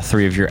should be all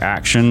 3 of your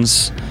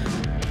actions.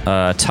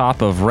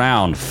 Top of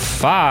round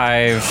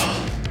 5.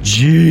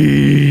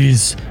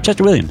 Jeez.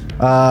 Chester William.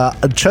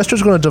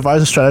 Chester's going to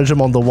devise a stratagem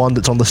on the one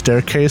that's on the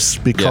staircase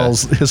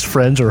because his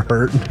friends are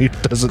hurt and he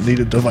doesn't need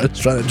to devise a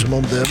stratagem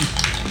on them.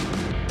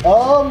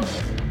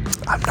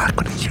 I'm not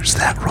going to use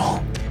that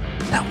roll.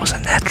 That was a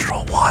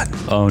natural 1.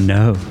 Oh,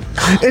 no.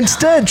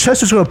 Instead,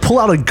 Chester's going to pull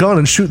out a gun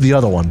and shoot the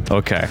other one.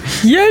 Okay.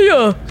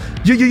 Yeah.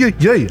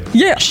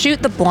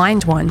 Shoot the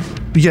blind one.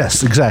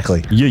 Yes,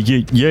 exactly.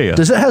 Yeah.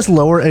 Does it has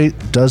lower AC?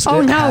 Does Oh,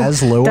 it no.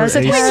 has lower Does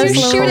it AC? have When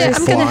you lower shoot it, AC?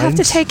 I'm gonna have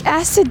to take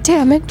acid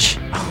damage.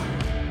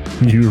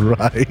 You're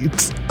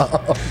right.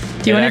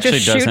 Do you want to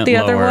just shoot the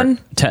other one?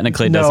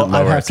 Technically, it No, doesn't I'd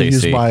lower have its to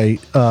use AC. my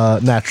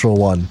natural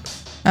 1.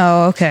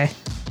 Oh, okay.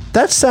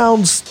 That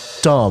sounds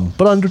dumb,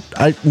 but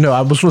I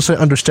was going to say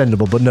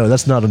understandable, but no,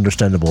 that's not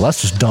understandable.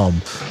 That's just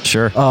dumb.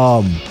 Sure.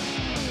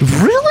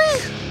 Really?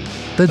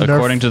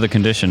 According to the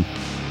condition.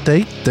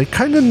 They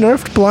kind of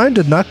nerfed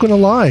blinded, not going to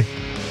lie.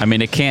 I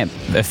mean, it can't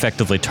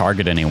effectively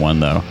target anyone,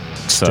 though.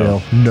 So.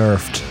 Still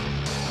nerfed.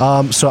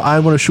 So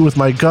I'm going to shoot with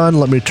my gun.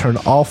 Let me turn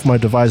off my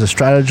devise a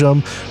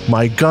stratagem.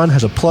 My gun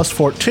has a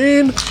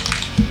 +14.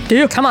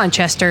 Come on,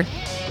 Chester.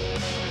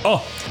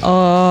 Oh.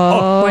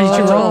 What did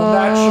you roll?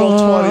 Natural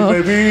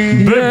 20,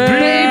 baby.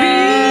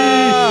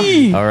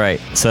 All right.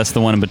 So that's the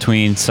one in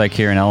between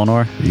Psyche and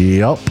Eleanor.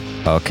 Yep.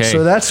 Okay.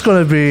 So that's going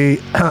to be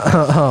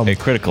a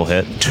critical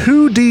hit.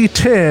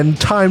 2d10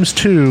 times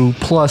 2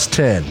 plus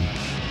 10.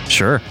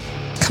 Sure.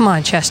 Come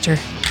on, Chester.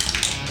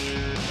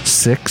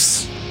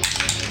 6.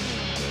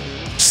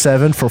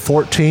 7 for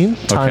 14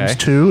 times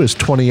 2 is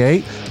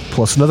 28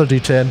 plus another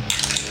d10.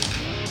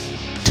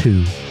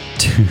 2.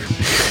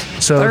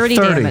 So 30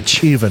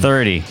 damage. even.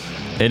 30.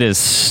 It is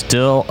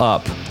still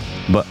up,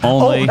 but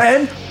only.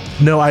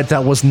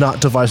 That was not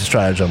devise a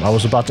stratagem. I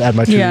was about to add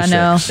my 2d6. Yeah,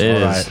 no.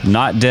 It is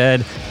not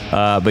dead,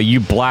 but you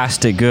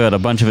blast it good. A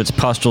bunch of its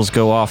pustules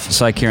go off.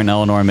 Psyche and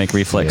Eleanor make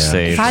reflex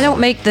saves. If I don't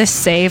make this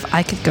save,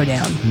 I could go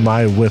down.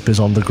 My whip is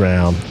on the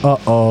ground.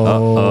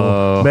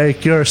 Uh-oh.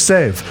 Make your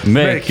save.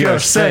 Make your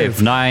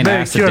save. 9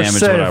 acid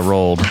damage what I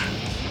rolled.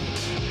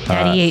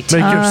 Daddy 8.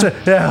 Make your save.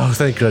 Yeah, oh,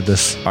 thank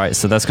goodness. All right,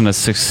 so that's going to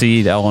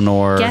succeed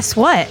Eleanor. Guess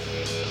what?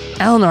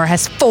 Eleanor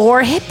has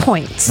 4 hit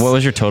points. What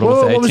was your total with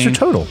the 18? What was your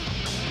total?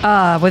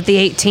 With the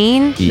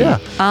 18? Yeah.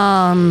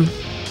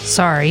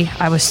 Sorry,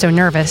 I was so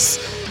nervous.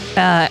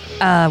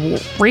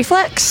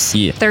 Reflex?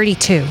 Yeah.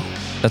 32.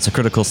 That's a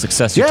critical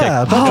success. You Yeah, take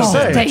about to Oh,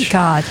 say. thank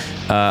God.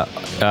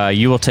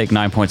 you will take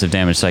 9 points of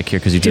damage, Psyche,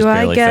 because you just Do I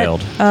barely get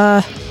failed.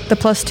 the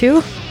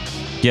 +2?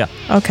 Yeah.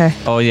 Okay.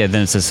 Oh, yeah,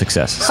 then it's a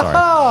success. Sorry.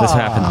 This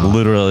happened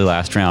literally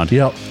last round.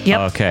 Yep.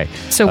 Okay.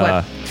 So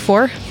what?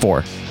 4?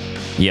 4.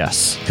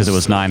 Yes, because it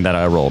was 9 that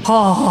I rolled.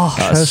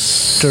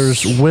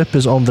 Chester's whip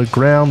is on the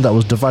ground. That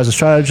was devise a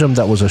stratagem.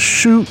 That was a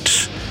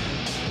shoot.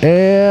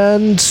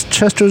 And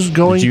Chester's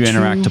going Did you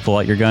interact to pull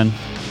out your gun?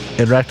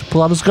 interact to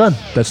pull out his gun.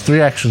 That's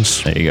 3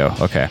 actions. There you go.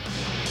 Okay.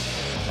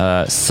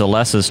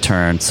 Celeste's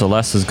turn.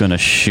 Celeste is going to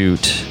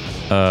shoot.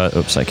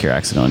 Oops, I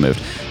accidentally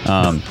moved.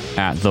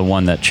 At the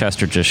one that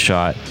Chester just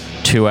shot.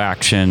 2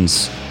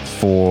 actions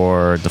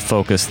for the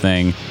focus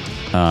thing.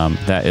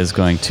 That is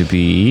going to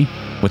be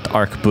with the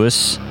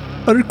arquebus.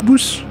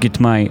 Arquebus. Get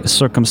my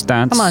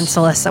circumstance. Come on,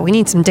 Celesta. We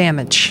need some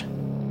damage.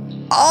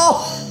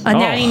 Oh! A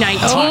natty 19.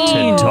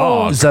 Hot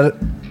dog. Is that it?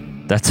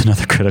 That's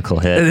another critical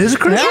hit. It is a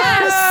critical.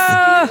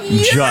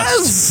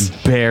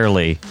 Just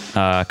barely,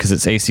 because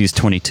its AC is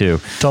 22.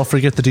 Don't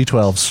forget the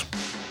D12s.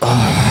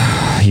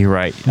 You're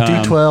right.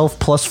 D12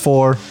 plus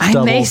 4. I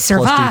double may plus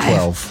survive.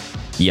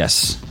 D12.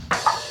 Yes.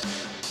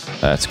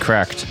 That's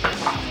correct.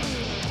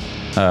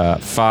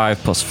 5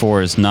 plus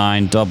 4 is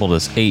 9. Doubled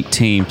is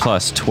 18.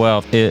 Plus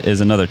 12 it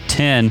is another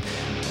 10.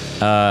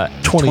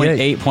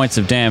 28 points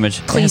of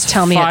damage. Please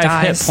tell me it 5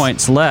 dies. hit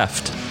points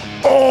left.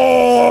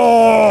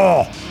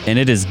 Oh! And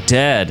it is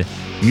dead.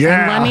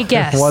 Yeah. Let me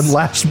guess. One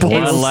last boil.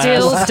 It One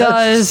still last-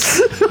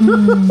 does.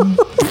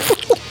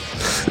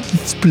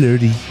 It's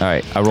bloody. All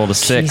right, I rolled a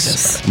 6.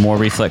 Jesus. More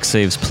reflex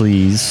saves,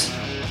 please.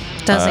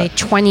 Does a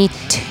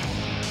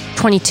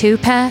 22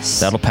 pass?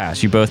 That'll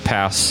pass. You both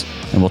pass,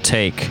 and we'll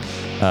take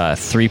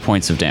 3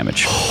 points of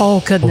damage.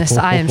 Oh, goodness.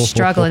 I am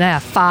struggling. I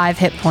have 5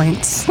 hit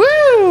points.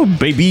 Woo,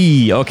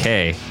 baby.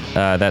 Okay,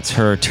 that's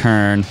her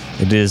turn.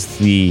 It is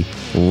the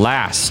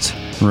last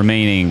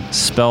remaining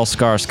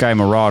Spellscar Sky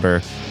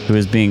Marauder who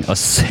is being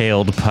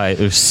assailed by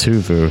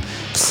Usuvu.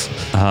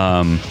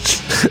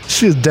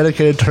 She is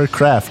dedicated to her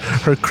craft.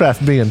 Her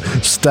craft being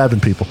stabbing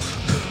people.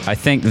 I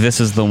think this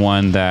is the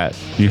one that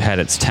you had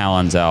its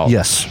talons out.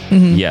 Yes.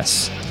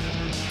 Yes.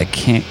 I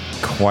can't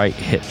quite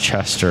hit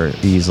Chester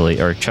easily,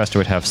 or Chester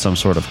would have some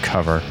sort of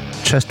cover.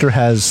 Chester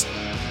has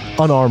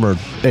unarmored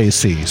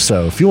AC,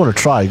 so if you want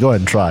to try, go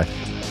ahead and try.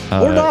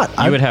 Or not.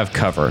 You would have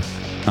cover.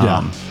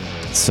 Yeah.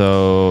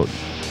 So,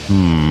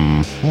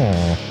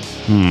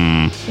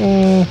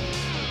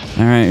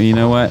 All right, you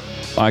know what?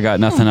 I got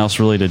nothing else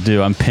really to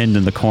do. I'm pinned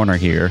in the corner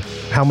here.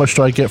 How much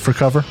do I get for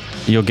cover?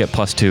 You'll get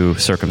 +2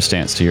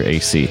 circumstance to your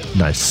AC.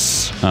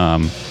 Nice.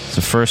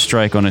 So first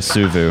strike on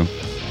Isuvu,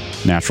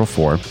 natural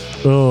 4.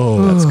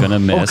 Oh. That's gonna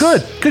miss. Oh,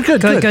 good.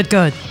 Good.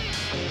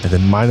 And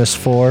then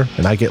 -4,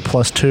 and I get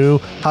 +2.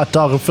 Hot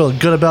dog, I'm feeling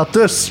good about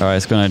this. All right,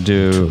 it's gonna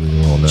do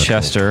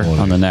Chester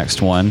on the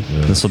next one.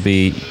 This will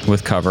be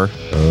with cover.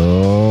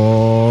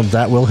 Oh,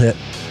 that will hit.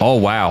 Oh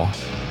wow!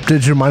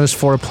 Did your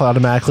 -4 apply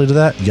automatically to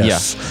that?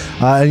 Yes.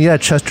 And yeah,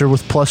 Chester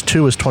with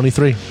 +2 is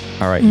 23.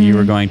 All right, you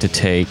are going to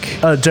take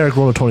Derek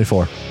rolled a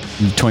 24.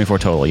 24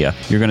 total. Yeah,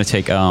 you're going to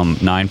take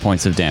 9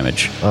 points of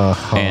damage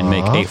and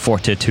make 8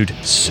 fortitude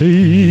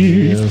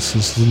save. This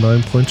is the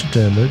 9 points of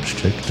damage.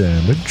 Take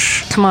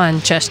damage. Come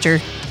on,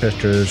 Chester.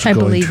 Chester's I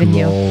going believe to in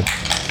you. roll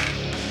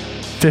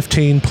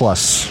 15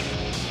 plus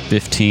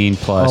 15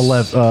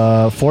 plus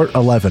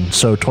 11,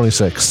 so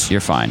 26. You're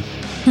fine.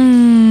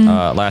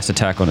 Last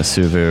attack on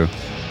Isuvu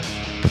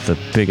with the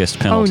biggest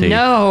Oh, penalty.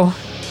 no.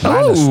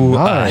 Ooh,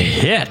 a -9.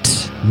 hit.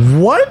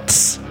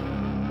 What?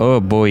 Oh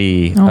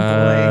boy.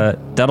 boy.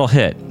 That'll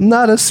hit.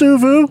 Not a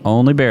Suvu.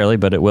 Only barely,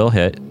 but it will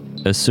hit.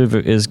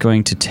 Isuvu is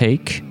going to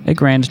take a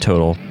grand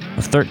total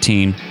of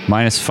 13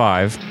 minus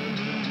 5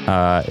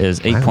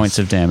 is 8 points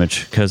of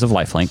damage because of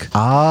lifelink.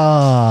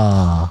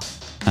 Ah.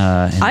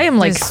 I am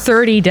like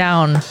 30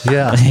 down.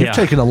 Yeah, you've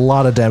taken a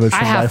lot of damage I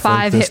from have life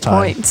 5 this hit time.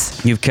 points.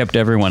 You've kept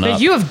everyone up.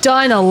 But you have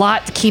done a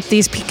lot to keep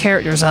these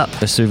characters up.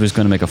 Isuvu's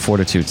going to make a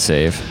fortitude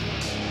save.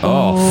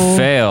 Oh,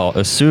 fail.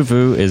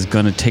 Isuvu is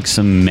going to take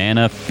some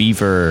mana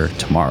fever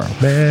tomorrow.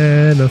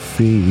 Mana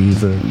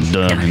fever.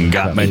 Done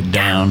got me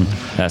down.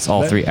 That's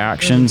all 3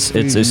 actions.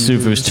 It's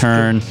Isuvu's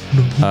turn.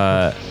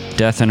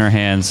 Death in her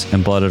hands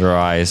and blood at her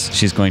eyes.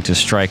 She's going to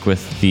strike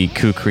with the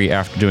Kukri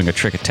after doing a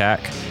trick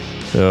attack.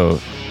 So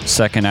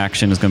second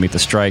action is going to be the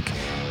strike.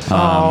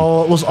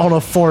 Oh, it was on a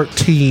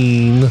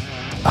 14.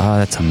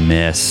 That's a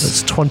miss.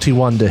 It's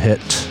 21 to hit.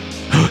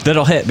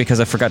 That'll hit because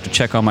I forgot to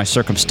check on my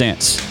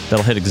circumstance.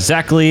 That'll hit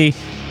exactly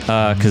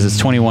because it's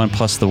 21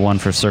 plus the 1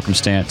 for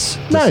circumstance.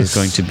 This Nice. is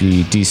going to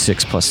be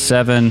D6 plus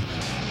 7.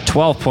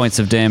 12 points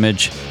of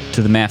damage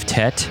to the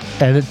Maftet.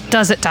 And it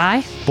Does it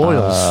die?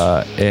 boils.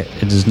 It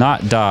does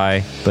not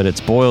die, but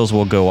its boils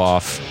will go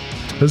off.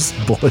 It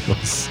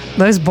boils.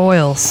 Those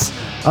boils.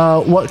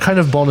 What kind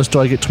of bonus do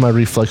I get to my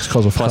reflex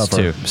because of Plus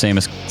cover? 2. Same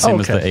as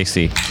Okay. the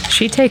AC.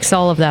 She takes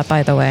all of that,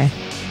 by the way.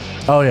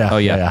 Oh, yeah. Oh,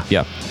 yeah.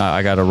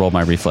 I got to roll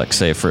my reflex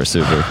save for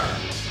Isuvu.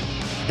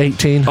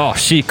 18. Oh,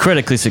 she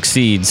critically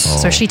succeeds.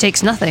 So she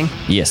takes nothing.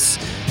 Yes.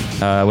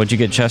 What'd you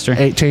get, Chester?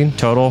 18.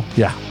 Total?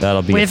 Yeah.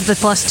 That'll be With a the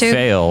plus 2?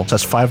 fail.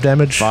 That's 5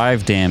 damage.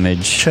 5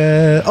 damage.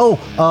 Yeah,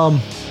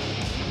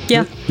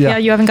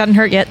 you haven't gotten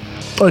hurt yet.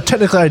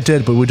 Technically I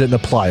did, but we didn't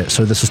apply it,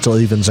 so this still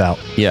evens out.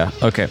 Yeah,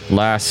 okay.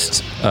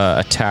 Last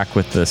attack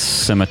with the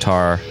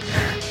scimitar.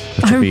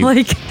 Which will I'm be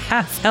like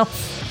half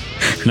health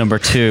number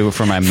 2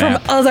 for my from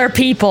map. other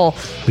people.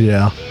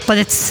 Yeah. But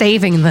it's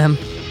saving them.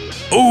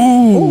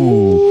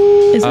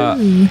 Is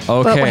it?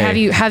 But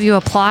Okay. have you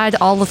applied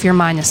all of your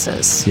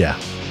minuses? Yeah.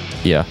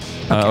 Yeah.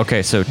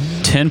 Okay, so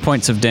 10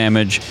 points of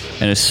damage,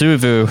 and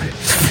Isuvu,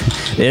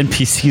 the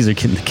NPCs are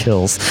getting the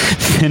kills,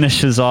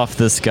 finishes off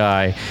this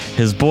guy.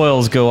 His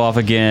boils go off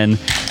again.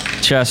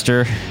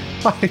 Chester,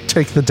 I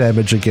take the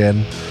damage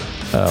again.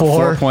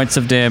 4 points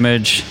of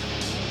damage.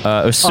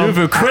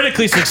 Isuvu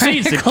critically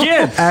succeeds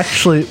again.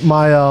 Actually,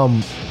 my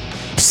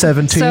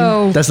 17.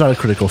 So, that's not a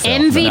critical fail.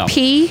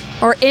 MVP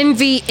or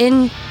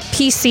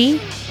NVNPC?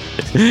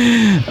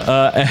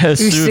 As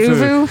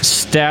Usuvu?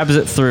 stabs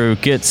it through,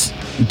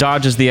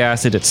 dodges the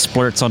acid, it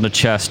splurts onto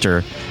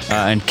Chester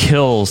and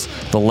kills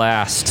the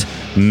last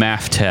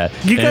Maftet.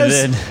 You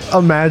guys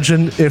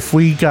imagine if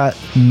we got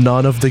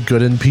none of the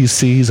good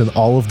NPCs and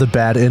all of the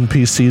bad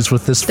NPCs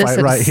with this fight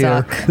would right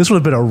suck. here? This would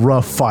have been a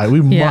rough fight.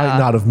 We might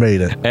not have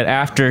made it. And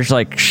after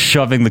like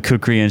shoving the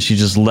kukri in, she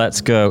just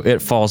lets go.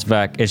 It falls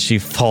back and she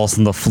falls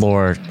on the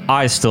floor,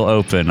 eyes still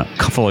open,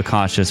 fully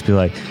conscious, be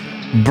like,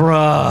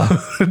 bruh.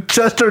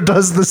 Chester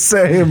does the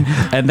same.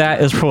 And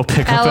that is where we'll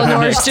pick up in the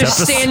Eleanor's next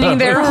just episode. standing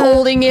there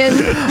holding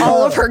in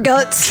all of her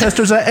guts.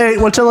 Chester's at 8.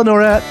 What's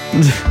Eleanor at?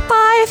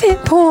 5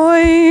 hit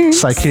points.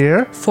 Psych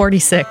here.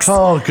 46.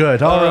 Oh,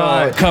 good. All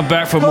right. Come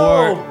back for more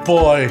Oh,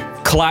 boy.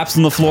 collapse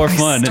on the floor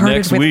fun Started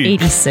next with week.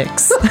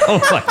 86. Oh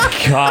my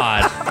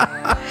god.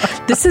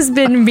 This has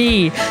been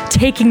me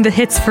taking the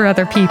hits for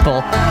other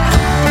people.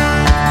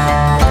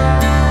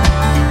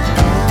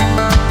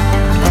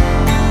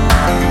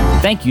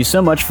 Thank you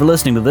so much for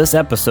listening to this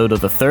episode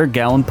of the Third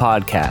Gallon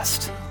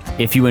Podcast.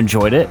 If you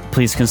enjoyed it,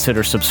 please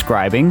consider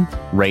subscribing,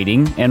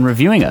 rating, and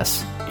reviewing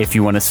us. If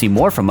you want to see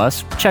more from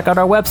us, check out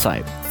our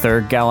website,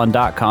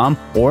 thirdgallon.com,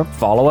 or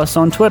follow us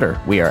on Twitter.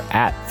 We are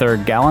at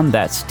Third Gallon,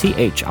 that's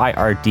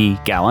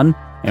THIRD Gallon.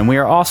 And we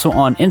are also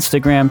on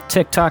Instagram,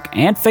 TikTok,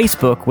 and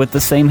Facebook with the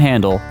same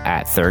handle,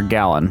 at Third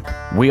Gallon.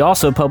 We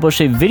also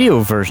publish a video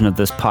version of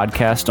this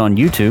podcast on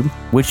YouTube,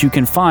 which you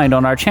can find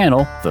on our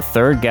channel, The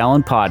Third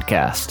Gallon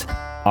Podcast.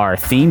 Our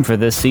theme for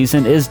this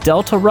season is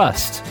Delta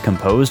Rust,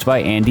 composed by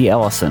Andy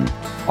Ellison.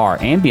 Our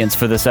ambience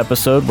for this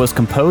episode was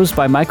composed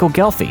by Michael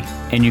Gelfi,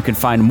 and you can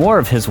find more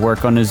of his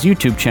work on his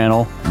YouTube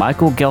channel,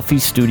 Michael Gelfi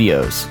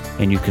Studios.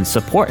 And you can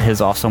support his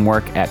awesome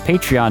work at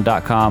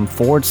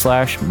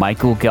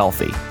patreon.com/Michael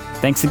Gelfi.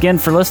 Thanks again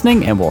for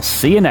listening, and we'll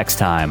see you next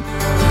time.